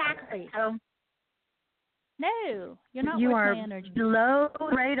care. Exactly. So, no, you're not you worth are my energy. Below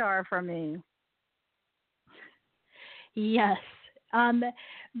radar for me. Yes,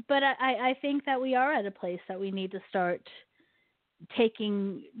 but I think that we are at a place that we need to start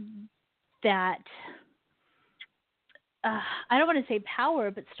taking that. I don't want to say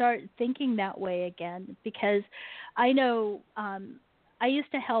power, but start thinking that way again, because I know I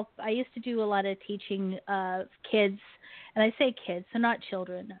used to do a lot of teaching of kids, and I say kids, they're not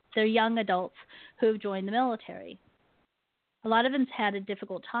children, they're young adults who have joined the military. A lot of them had a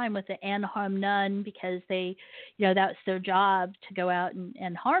difficult time with the and harm none, because they, that's their job to go out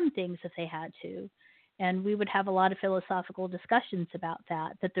and harm things if they had to. And we would have a lot of philosophical discussions about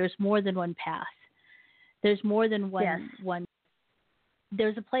that there's more than one path. There's more than one.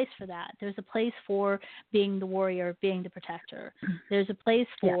 There's a place for that. There's a place for being the warrior, being the protector. There's a place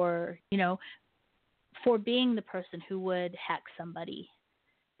for, for being the person who would hex somebody.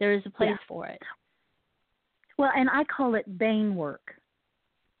 There is a place for it. Well, and I call it Bane work.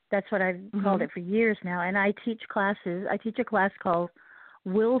 That's what I've called it for years now. And I teach classes. I teach a class called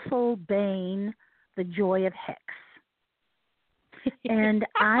Willful Bane, the Joy of Hex. And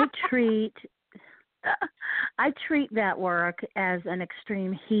I treat that work as an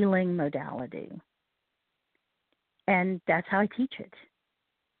extreme healing modality. And that's how I teach it.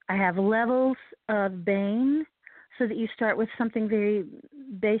 I have levels of Bane so that you start with something very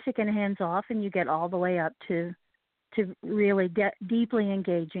basic and hands-off, and you get all the way up to really deeply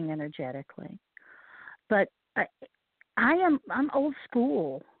engaging energetically. But I'm old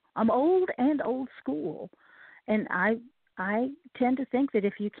school. I'm old and old school. And I tend to think that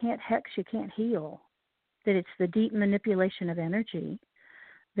if you can't hex, you can't heal. That it's the deep manipulation of energy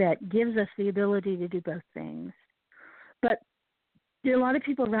that gives us the ability to do both things. But there are a lot of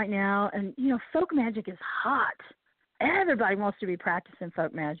people right now, and, folk magic is hot. Everybody wants to be practicing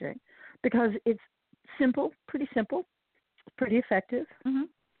folk magic because it's simple, pretty effective. Mm-hmm.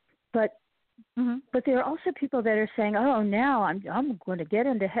 But there are also people that are saying, oh, now I'm going to get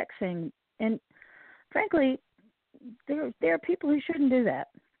into hexing. And frankly, there are people who shouldn't do that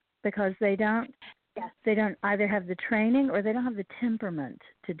because they don't either have the training or they don't have the temperament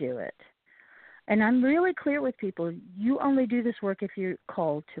to do it. And I'm really clear with people, you only do this work if you're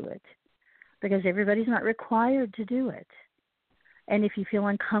called to it, because everybody's not required to do it. And if you feel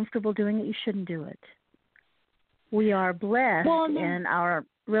uncomfortable doing it, you shouldn't do it. We are blessed in our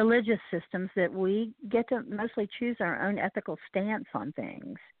religious systems that we get to mostly choose our own ethical stance on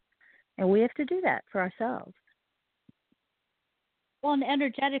things. And we have to do that for ourselves. Well, and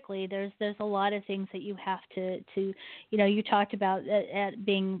energetically, there's a lot of things that you have to you talked about at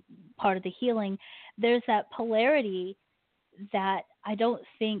being part of the healing. There's that polarity that I don't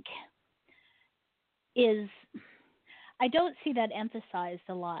think I don't see that emphasized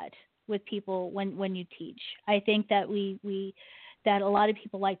a lot with people when you teach. I think that that a lot of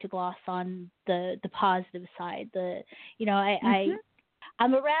people like to gloss on the positive side. I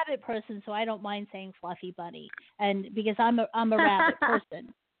I'm a rabbit person, so I don't mind saying fluffy bunny, and because I'm a rabbit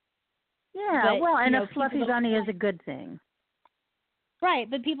person. Yeah, but, well, and a people fluffy bunny is a good thing. Right,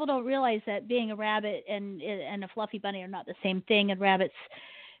 but people don't realize that being a rabbit and a fluffy bunny are not the same thing. And rabbits,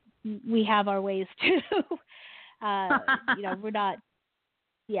 we have our ways too. We're not.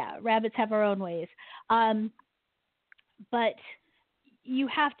 Yeah, rabbits have our own ways. But you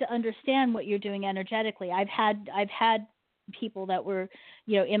have to understand what you're doing energetically. I've had people that were,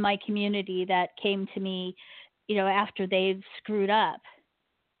 in my community that came to me, after they've screwed up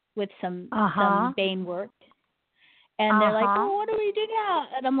with some Bane work. And they're like, "Oh, what do we do now?"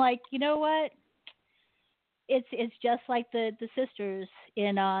 And I'm like, "You know what? It's just like the sisters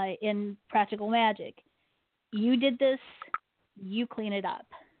in Practical Magic. You did this, you clean it up.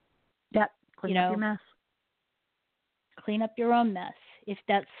 Yep, clean up your mess. Clean up your own mess. If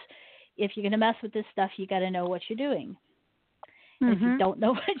you're gonna mess with this stuff, you got to know what you're doing. And if you don't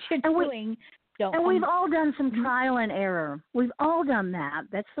know what you're doing, don't." And we've all done some trial and error. We've all done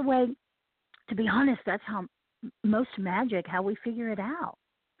that. That's the way. To be honest, that's how. Most magic, how we figure it out.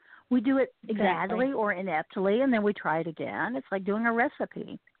 We do it badly or ineptly, and then we try it again. It's like doing a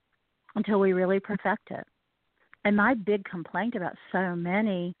recipe until we really perfect it. And my big complaint about so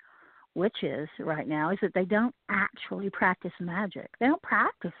many witches right now is that they don't actually practice magic. They don't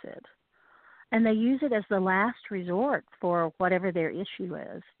practice it. And they use it as the last resort for whatever their issue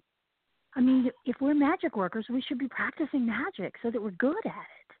is. I mean, if we're magic workers, we should be practicing magic so that we're good at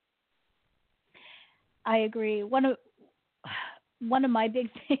it. I agree. One of my big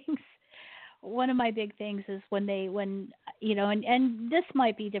things is when and this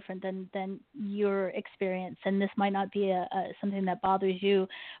might be different than your experience, and this might not be something that bothers you,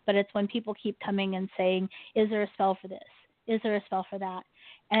 but it's when people keep coming and saying, "Is there a spell for this? Is there a spell for that?"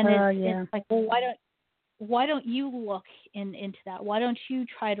 And it's like, well, why don't you look into that? Why don't you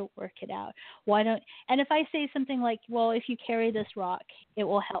try to work it out? And if I say something like, "Well, if you carry this rock, it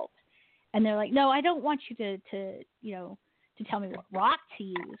will help." And they're like, "No, I don't want you to tell me what rock to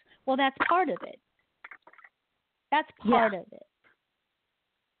use." Well, that's part of it. That's part of it.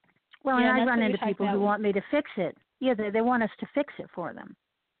 Well, and I run into people who want me to fix it. Yeah, they want us to fix it for them.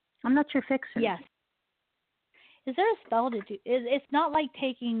 I'm not your fixer. Yes. Is there a spell to do? It's not like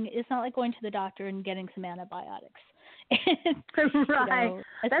going to the doctor and getting some antibiotics. Right.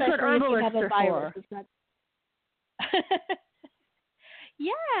 That's what herbalists are for.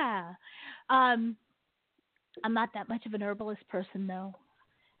 Yeah. I'm not that much of an herbalist person, though.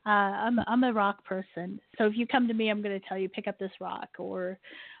 I'm a rock person. So if you come to me, I'm going to tell you pick up this rock, or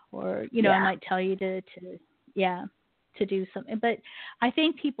I might tell you to do something. But I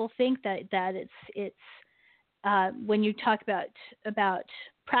think people think that it's when you talk about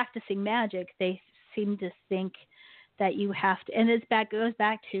practicing magic, they seem to think that you have to, and this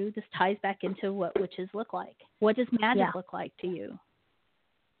ties back into what witches look like. What does magic look like to you?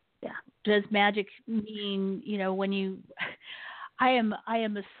 Yeah. Does magic mean, when you I am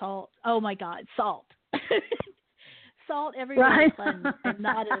a salt. Oh my God, salt. Salt everywhere cleansed, and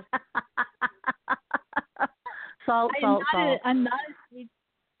not a salt. I'm not a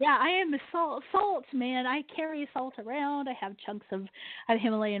I am a salt man. I carry salt around. I have chunks of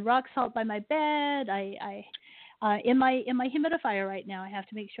Himalayan rock salt by my bed. I in my humidifier right now, I have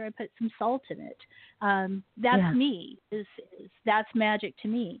to make sure I put some salt in it. That's me. That's magic to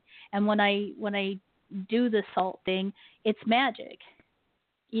me. And when I do the salt thing, it's magic.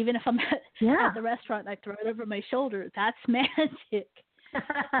 Even if I'm at the restaurant, I throw it over my shoulder. That's magic.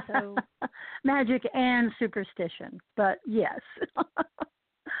 So magic and superstition, but yes. Well,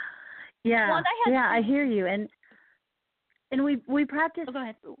 I hear you, and we practice. Oh, go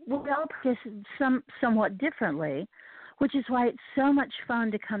ahead. We all practice somewhat differently, which is why it's so much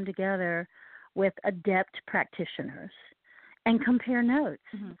fun to come together with adept practitioners and compare notes.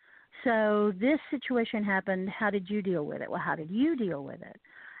 Mm-hmm. So this situation happened. How did you deal with it? Well, how did you deal with it?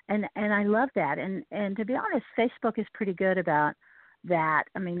 And I love that. And to be honest, Facebook is pretty good about that.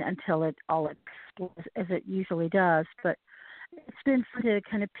 I mean, until it all explodes, as it usually does. But it's been fun to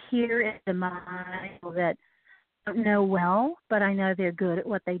kind of peer into minds that I don't know well, but I know they're good at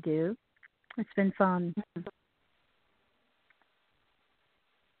what they do. It's been fun.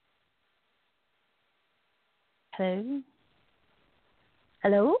 Hello?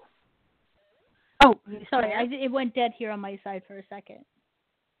 Hello? Oh, sorry. It went dead here on my side for a second.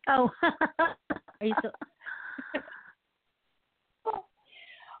 Oh. Are you still?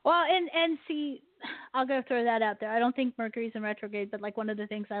 Well, and see, I'll go throw that out there. I don't think Mercury's in retrograde, but like one of the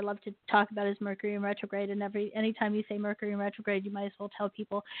things I love to talk about is Mercury in retrograde. And anytime you say Mercury in retrograde, you might as well tell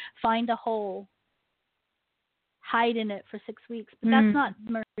people, find a hole. hide in it for 6 weeks. But that's not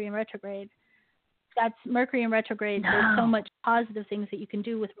Mercury in retrograde. That's Mercury in retrograde. No. There's so much positive things that you can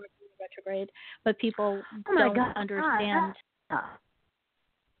do with Mercury in retrograde, but people don't understand.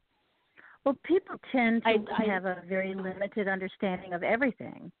 Well, people tend to have a very limited understanding of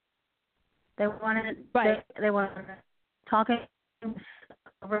everything. They want to they want to talk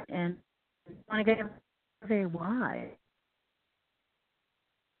over and want to get very wide.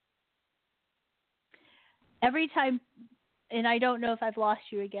 Every time, and I don't know if I've lost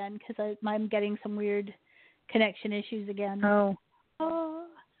you again because I'm getting some weird connection issues again. Oh.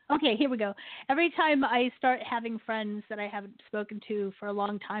 Okay, here we go. Every time I start having friends that I haven't spoken to for a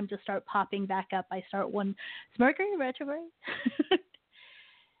long time to start popping back up, I start one, is Mercury retrograde?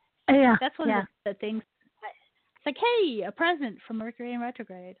 Yeah. That's one of the things. It's like, hey, a present from Mercury in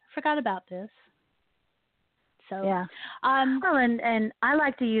retrograde. Forgot about this. So, yeah. Well, and I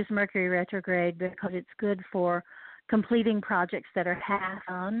like to use Mercury retrograde because it's good for completing projects that are half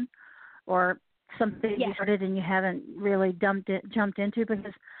done or something you started and you haven't really jumped into,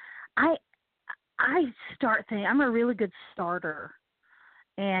 because I start things. I'm a really good starter,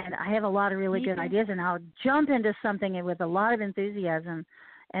 and I have a lot of really good ideas, and I'll jump into something with a lot of enthusiasm,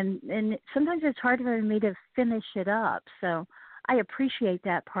 and sometimes it's hard for me to finish it up. So I appreciate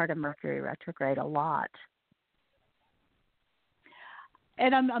that part of Mercury retrograde a lot.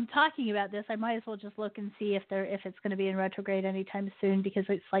 And I'm talking about this. I might as well just look and see if it's going to be in retrograde anytime soon, because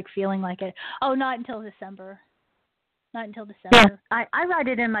it's like feeling like it. Oh, not until December. Not until December. Yeah, I write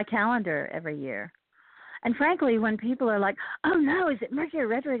it in my calendar every year. And frankly, when people are like, "Oh no, is it Mercury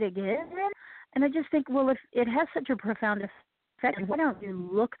retrograde again?" and I just think, well, if it has such a profound effect, why don't you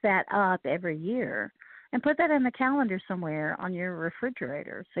look that up every year and put that in the calendar somewhere on your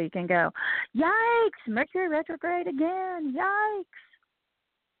refrigerator so you can go, "Yikes, Mercury retrograde again! Yikes!"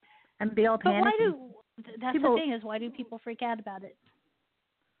 and be all panicky. That's the thing is, why do people freak out about it?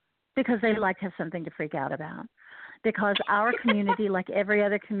 Because they like to have something to freak out about. Because our community, like every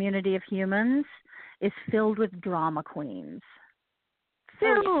other community of humans, is filled with drama queens.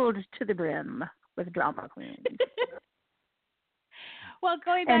 Filled to the brim with drama queens. Well,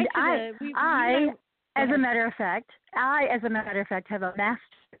 going back as a matter of fact, have a master's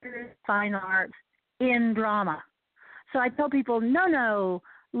in fine arts in drama. So I tell people, no,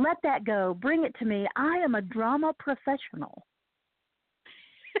 let that go. Bring it to me. I am a drama professional.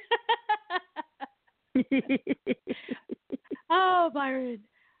 Oh, Byron,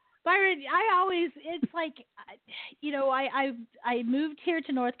 it's like, I moved here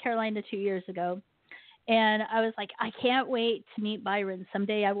to North Carolina 2 years ago, and I was like, I can't wait to meet Byron.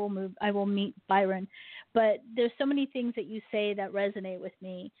 Someday I will meet Byron. But there's so many things that you say that resonate with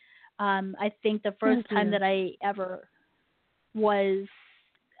me. I think the first time that I ever was,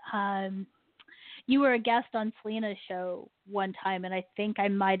 you were a guest on Selena's show one time, and I think I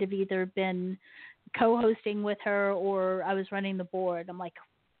might have either been co-hosting with her or I was running the board. I'm like,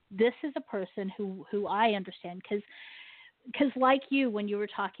 this is a person who I understand, because like you, when you were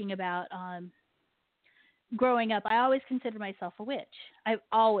talking about growing up, I always considered myself a witch. I've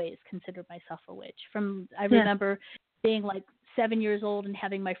always considered myself a witch. I remember being like 7 years old and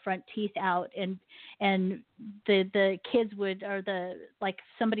having my front teeth out, and the kids would, or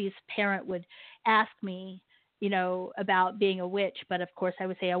somebody's parent would ask me, about being a witch, but of course I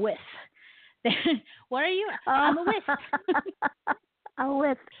would say a whiff. What are you? I'm a whiff. A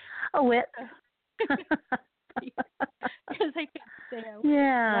whiff. A whiff. Because I couldn't say a whiff.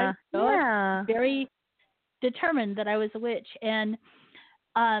 Yeah. I was very determined that I was a witch, and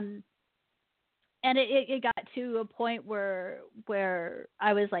it got to a point where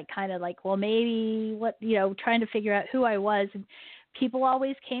I was like, kind of like, well, maybe trying to figure out who I was, and people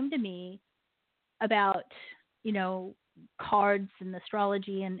always came to me about, cards and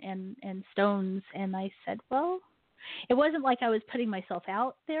astrology and stones, and I said, well, it wasn't like I was putting myself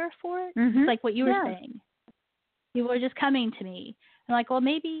out there for it. It's like what you were saying. You were just coming to me, and like, well,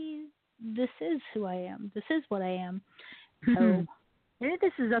 maybe this is who I am. This is what I am. So maybe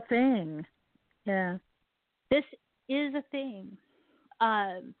this is a thing. Yeah, this is a thing.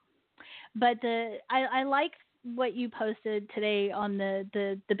 But I like what you posted today on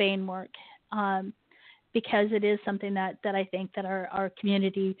the Bane work, because it is something that I think that our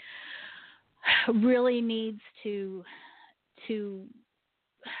community really needs to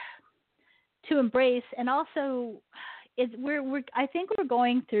embrace. And also, I think we're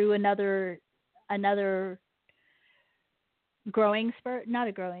going through another growing spurt, not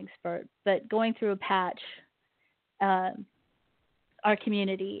a growing spurt, but going through a patch, our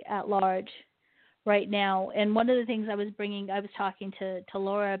community at large right now. And one of the things I was talking to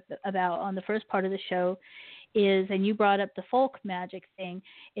Laura about on the first part of the show is, and you brought up the folk magic thing,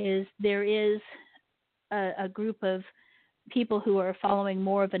 is there is a group of people who are following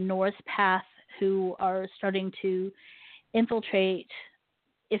more of a Norse path who are starting to infiltrate,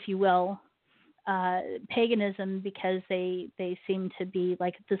 if you will, paganism, because they seem to be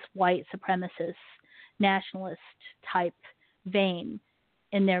like this white supremacist nationalist type vein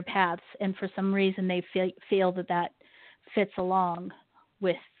in their paths, and for some reason they feel that fits along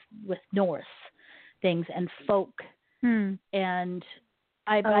with Norse things and folk. And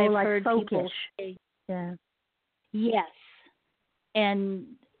I've like heard folkish. people say, yeah, yes, and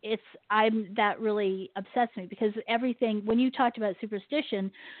that really upsets me, because everything, when you talked about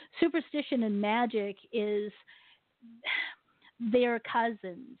superstition and magic is, they're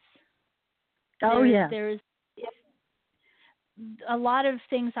cousins. There's a lot of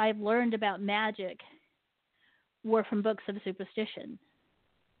things I've learned about magic were from books of superstition.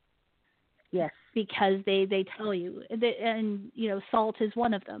 Yes, because they tell you, and salt is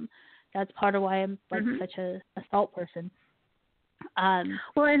one of them. That's part of why I'm like such a salt person.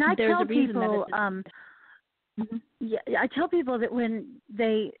 Well, and I there's tell a reason people, that I tell people that when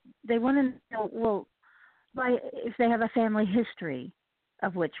they want to know, well, if they have a family history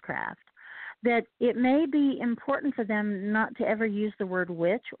of witchcraft, that it may be important for them not to ever use the word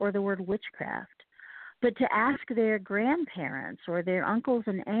witch or the word witchcraft, but to ask their grandparents or their uncles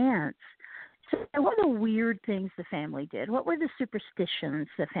and aunts, so what were the weird things the family did? What were the superstitions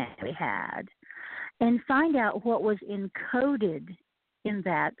the family had? And find out what was encoded in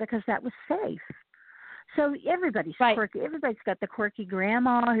that, because that was safe. So everybody's quirky. Everybody's got the quirky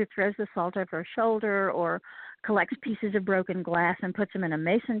grandma who throws the salt over her shoulder or collects pieces of broken glass and puts them in a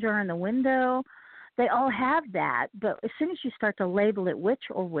mason jar in the window. They all have that, but as soon as you start to label it witch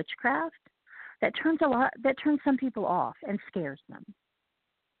or witchcraft, that turns some people off and scares them.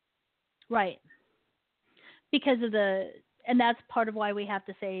 Right. Because of and that's part of why we have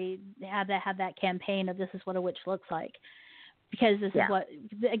to have that campaign of this is what a witch looks like. Because this is what,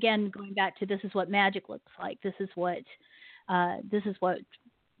 again, going back to this is what magic looks like. This is what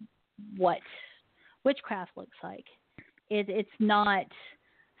witchcraft looks like. It's not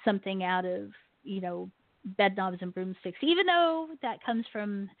something out of, bed knobs and broomsticks, even though that comes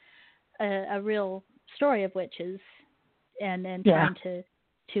from a real story of witches and trying to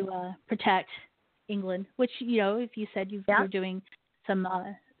protect England, which, if you said you're doing some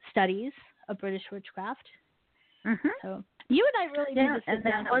studies of British witchcraft. So you and I really need to sit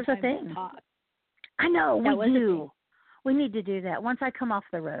down. That was a thing. Talk. I know, we do. We need to do that. Once I come off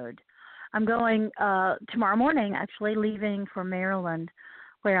the road, I'm going tomorrow morning, actually, leaving for Maryland,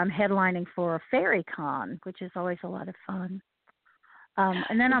 where I'm headlining for a Fairy Con, which is always a lot of fun.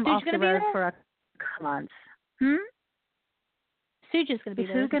 And then I'm off the road for a couple months. Suja's going to be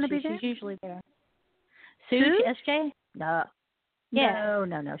there. Sue going to be there? She's usually there. Suj, SJ? No. Yeah.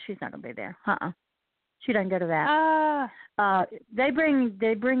 No, she's not going to be there. She doesn't go to that. They bring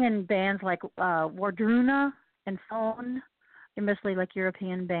in bands like Wardruna and Phone. They're mostly like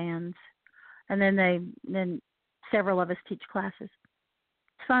European bands. And then several of us teach classes.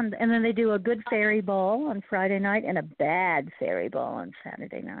 It's fun. And then they do a good fairy ball on Friday night and a bad fairy ball on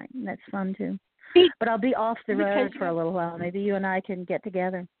Saturday night. And that's fun too. But I'll be off the road for a little while. Maybe you and I can get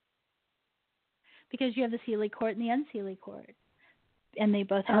together. Because you have the Sealy Court and the Unsealy Court. And they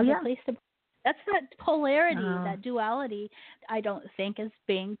both have a place to... That's that polarity, that duality, I don't think is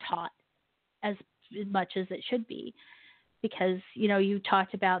being taught as much as it should be. Because, you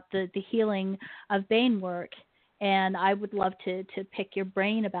talked about the healing of Bane work, and I would love to pick your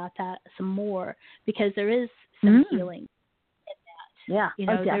brain about that some more, because there is some healing in that. Yeah,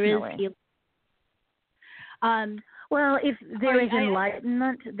 there definitely. is healing. Well, if there is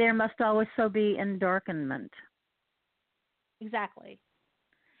enlightenment, there must also be endarkenment. Exactly.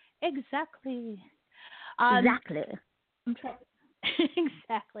 Exactly. I'm exactly.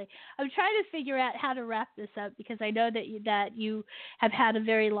 I'm trying to figure out how to wrap this up, because I know that you have had a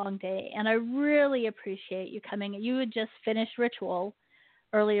very long day, and I really appreciate you coming. You had just finished ritual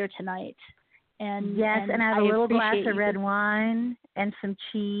earlier tonight. And I have a little glass of red wine and some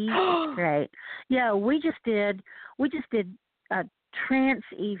cheese. It's great. Yeah, we just did a trance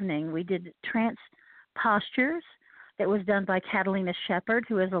evening. We did trance postures that was done by Catalina Shepard,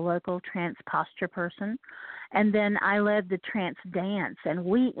 who is a local trance posture person. And then I led the trance dance, and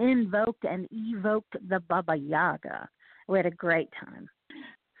we invoked and evoked the Baba Yaga. We had a great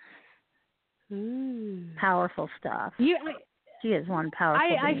time. Powerful stuff. She is one powerful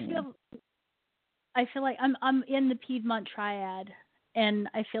being. I feel like I'm in the Piedmont Triad, and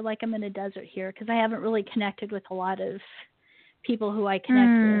I feel like I'm in a desert here, because I haven't really connected with a lot of people who I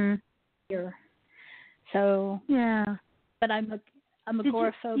connect with here. So yeah. But I'm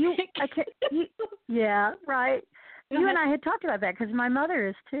agoraphobic. Yeah, right. You and I had talked about that because my mother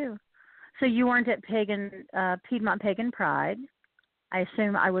is too. So you weren't at Piedmont Pagan Pride. I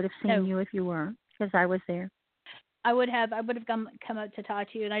assume I would have seen you if you were, because I was there. I would have come up to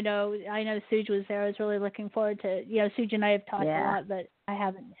talk to you, and I know Suge was there. I was really looking forward to, Suge and I have talked a lot, but I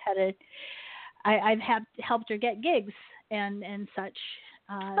haven't had I've helped her get gigs and such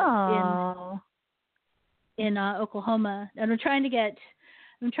in Oklahoma, and I'm trying to get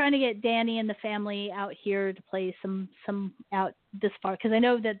Danny and the family out here to play some out this far, because I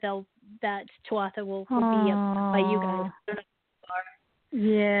know that Tuatha will be up by you guys. I don't know if you are.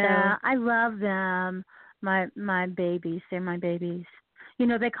 Yeah, so. I love them. My babies, they're my babies.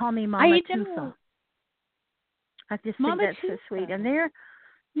 They call me Mama Tufa. I just think that's so sweet. And they're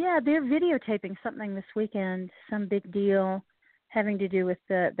videotaping something this weekend, some big deal having to do with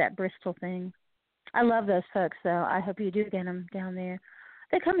that Bristol thing. I love those folks, though. I hope you do get them down there.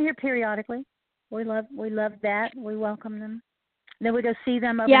 They come here periodically. We love that. We welcome them. Then we go see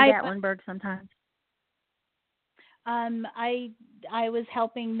them over in Gatlinburg sometimes. I was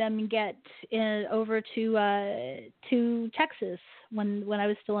helping them get over to Texas when I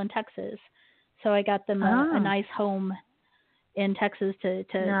was still in Texas, so I got them a nice home in Texas to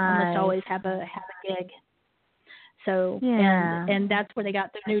almost always have a gig. So and that's where they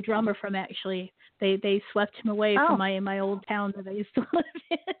got their new drummer from. Actually, they swept him away from my old town that I used to live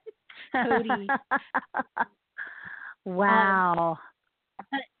in, Cody. Wow.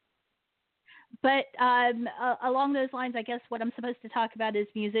 But along those lines, I guess what I'm supposed to talk about is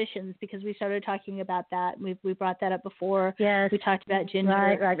musicians, because we started talking about that. We brought that up before. Yes. We talked about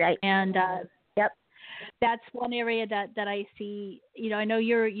Ginger. Right. And yep. That's one area that I see. I know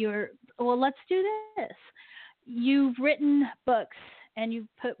you're. Well, let's do this. You've written books and you've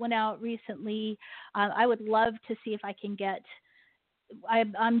put one out recently. I would love to see if I can get.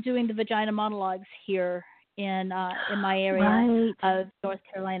 I'm doing the Vagina Monologues here in my area of North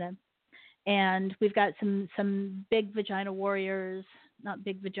Carolina. And we've got some big vagina warriors, not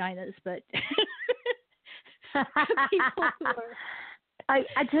big vaginas, but people who are. I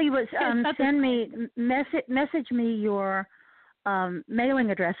tell you what, message me your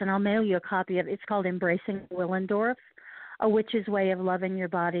mailing address, and I'll mail you a copy of it. It's called Embracing Willendorf, A Witch's Way of Loving Your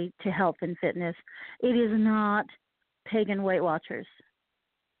Body to Health and Fitness. It is not pagan Weight Watchers.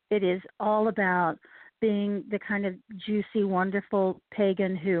 It is all about being the kind of juicy, wonderful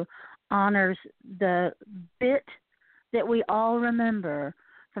pagan who honors the bit that we all remember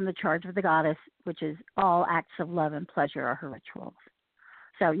from the Charge of the Goddess, which is all acts of love and pleasure are her rituals.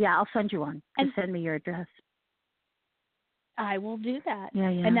 So, I'll send you one. Just send me your address. I will do that. Yeah.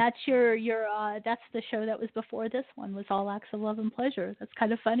 And that's your that's the show that was before this one, was all acts of love and pleasure. That's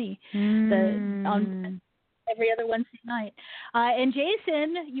kind of funny. On every other Wednesday night. And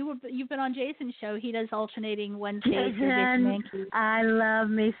Jason, you've been on Jason's show. He does alternating Wednesdays with Jason Mankey. I love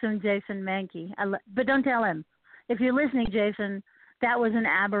me some Jason Mankey. But don't tell him. If you're listening, Jason, that was an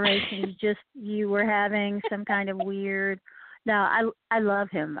aberration. You were having some kind of weird. No, I love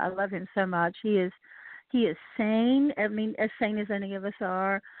him. I love him so much. He is sane. I mean, as sane as any of us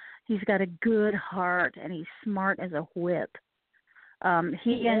are. He's got a good heart, and he's smart as a whip.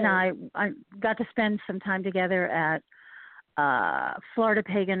 He and I got to spend some time together at Florida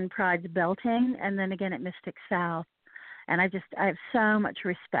Pagan Pride's Beltane, and then again at Mystic South. And I have so much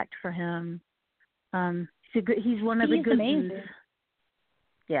respect for him. He's one of the good ones.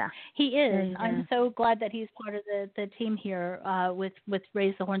 Yeah, he is. Yeah. I'm so glad that he's part of the team here with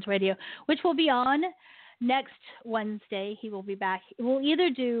Raise the Horns Radio, which will be on next Wednesday. He will be back. We'll either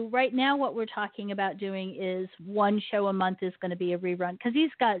do, right now what we're talking about doing is one show a month is going to be a rerun, because he's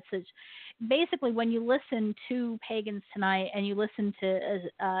got such, basically when you listen to Pagans Tonight and you listen to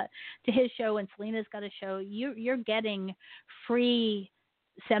his show, and Selena's got a show, you're getting free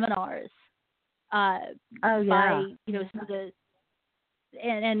seminars by some of the.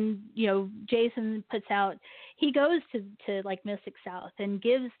 And Jason puts out, he goes to like Mystic South and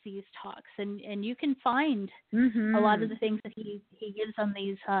gives these talks, and you can find a lot of the things that he gives on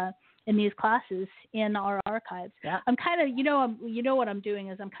these in these classes in our archives. Yeah. I'm kind of what I'm doing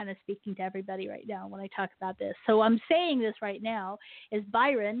is I'm kind of speaking to everybody right now when I talk about this. So I'm saying this right now is,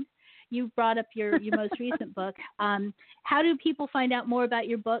 Byron, you brought up your most recent book. How do people find out more about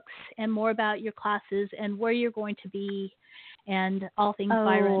your books and more about your classes and where you're going to be and all things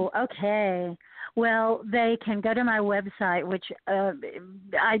Byron? Oh, okay. Well, they can go to my website, which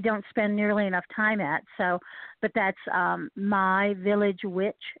I don't spend nearly enough time at. But that's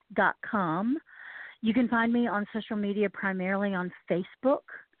myvillagewitch.com. You can find me on social media, primarily on Facebook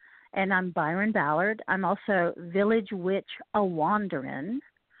and I'm Byron Ballard. I'm also Village Witch a Wanderin'.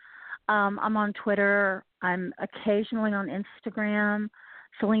 I'm on Twitter. I'm occasionally on Instagram.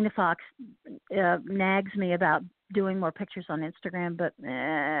 Selena Fox nags me about doing more pictures on Instagram, but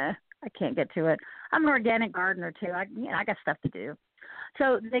I can't get to it. I'm an organic gardener, too. I got stuff to do.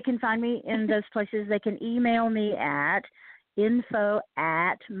 So they can find me in those places. They can email me at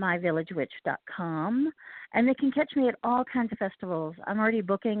info@myvillagewitch.com, and they can catch me at all kinds of festivals. I'm already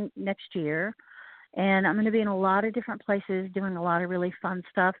booking next year, and I'm going to be in a lot of different places doing a lot of really fun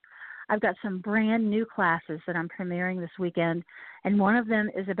stuff. I've got some brand new classes that I'm premiering this weekend, and one of them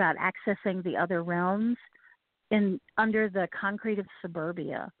is about accessing the other realms under the concrete of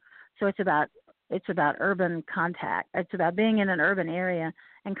suburbia. So it's about urban contact. It's about being in an urban area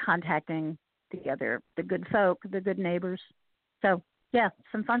and contacting the good folk, the good neighbors. So yeah,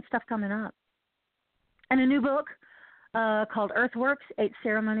 some fun stuff coming up. And a new book called Earthworks, 8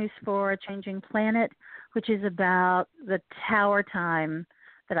 Ceremonies for a Changing Planet, which is about the tower time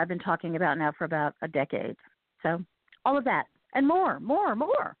that I've been talking about now for about a decade. So all of that and more.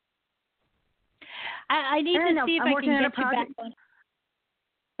 I need to see if I can get you back on.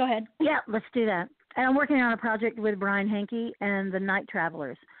 Go ahead. Yeah, let's do that. And I'm working on a project with Brian Hankey and the Night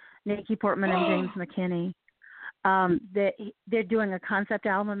Travelers, Nikki Portman and James McKinney. They're doing a concept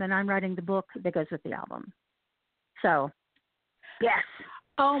album, and I'm writing the book that goes with the album. So, yes.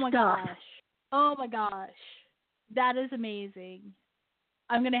 Oh my gosh. That is amazing.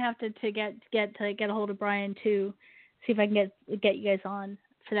 I'm gonna have to get a hold of Brian too, see if I can get you guys on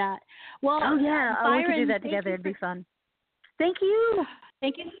for that. Well, Byron, we could do that together. It'd be fun. Thank you.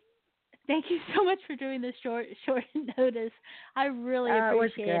 Thank you so much for doing this short notice. I really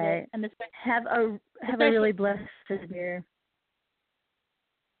appreciate it. And have a really blessed year.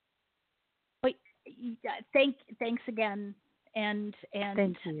 Wait, thanks again. And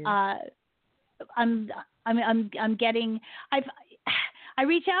thank you. I'm getting. I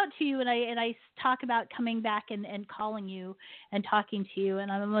reach out to you and I talk about coming back and calling you and talking to you,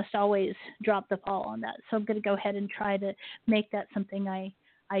 and I almost always drop the ball on that. So I'm going to go ahead and try to make that something I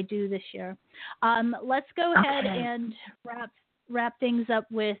do this year. Let's go ahead and wrap things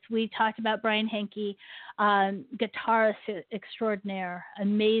up with, we talked about Brian Hankey, guitarist extraordinaire,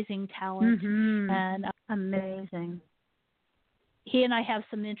 amazing talent. And amazing. He and I have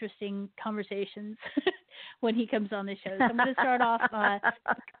some interesting conversations when he comes on the show. So I'm going to start off. I'm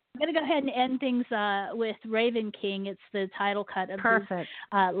going to go ahead and end things with Raven King. It's the title cut of his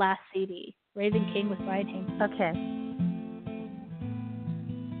last CD, Raven King with Brian Hankey. Okay.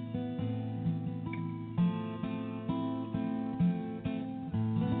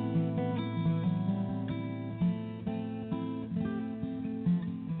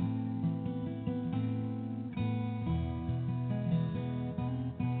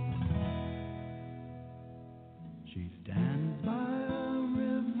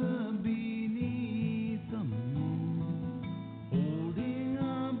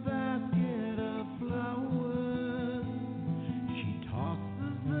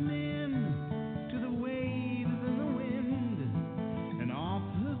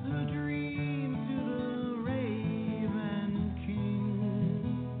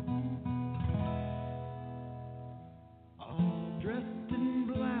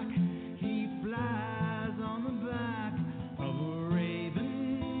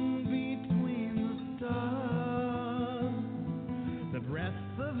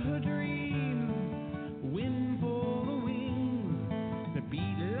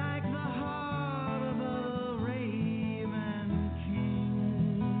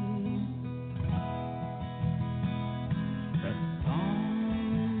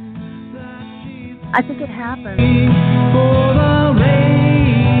 I think it happened. For the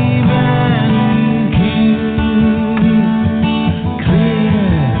Raven King, clear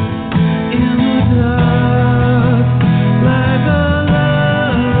in the dark, like a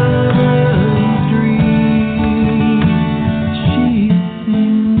lover's dream. She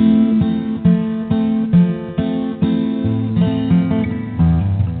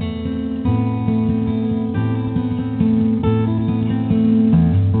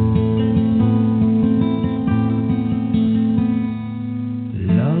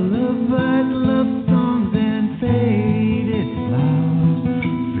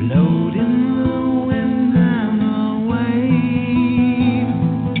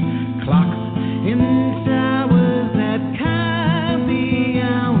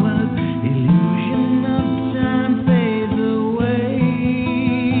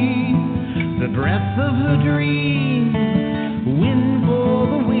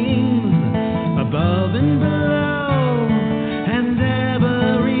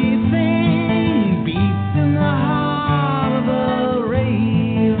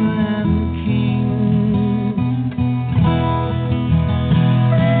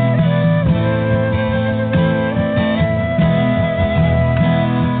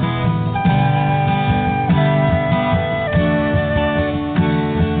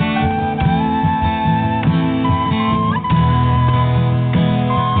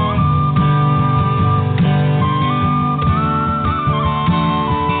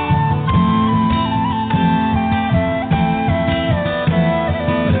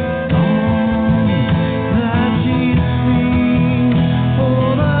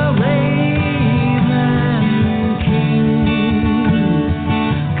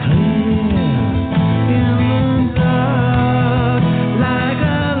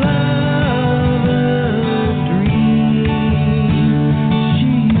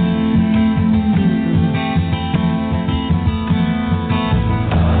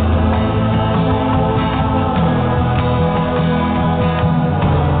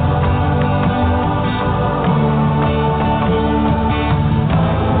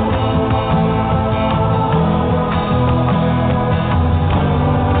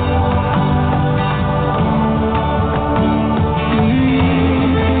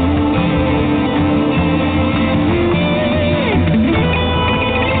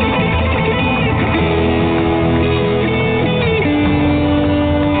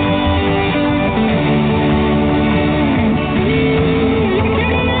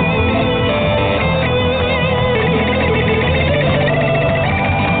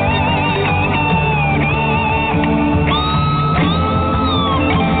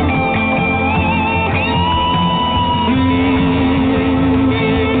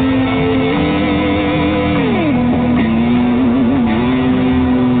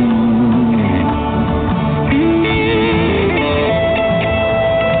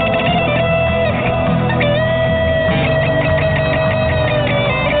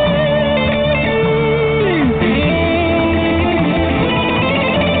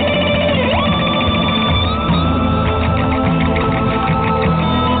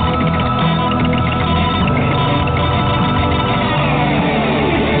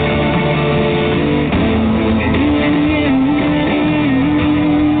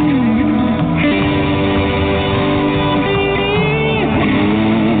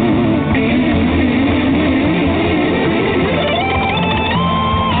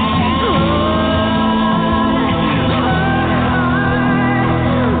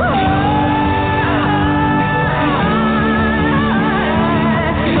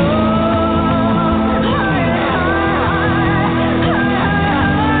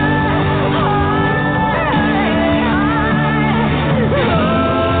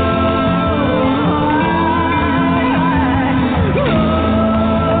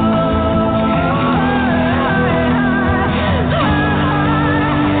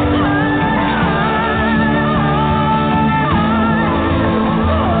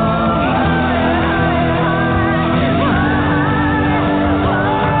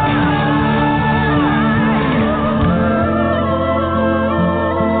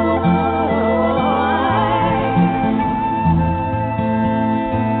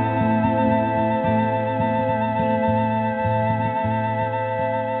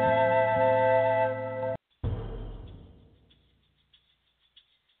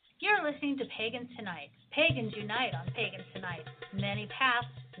You're listening to Pagans Tonight. Pagans unite on Pagans Tonight. Many paths,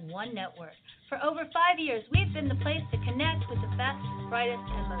 one network. For over 5 years, we've been the place to connect with the best, brightest,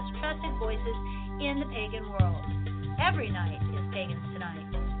 and most trusted voices in the pagan world. Every night is Pagans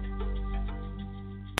Tonight.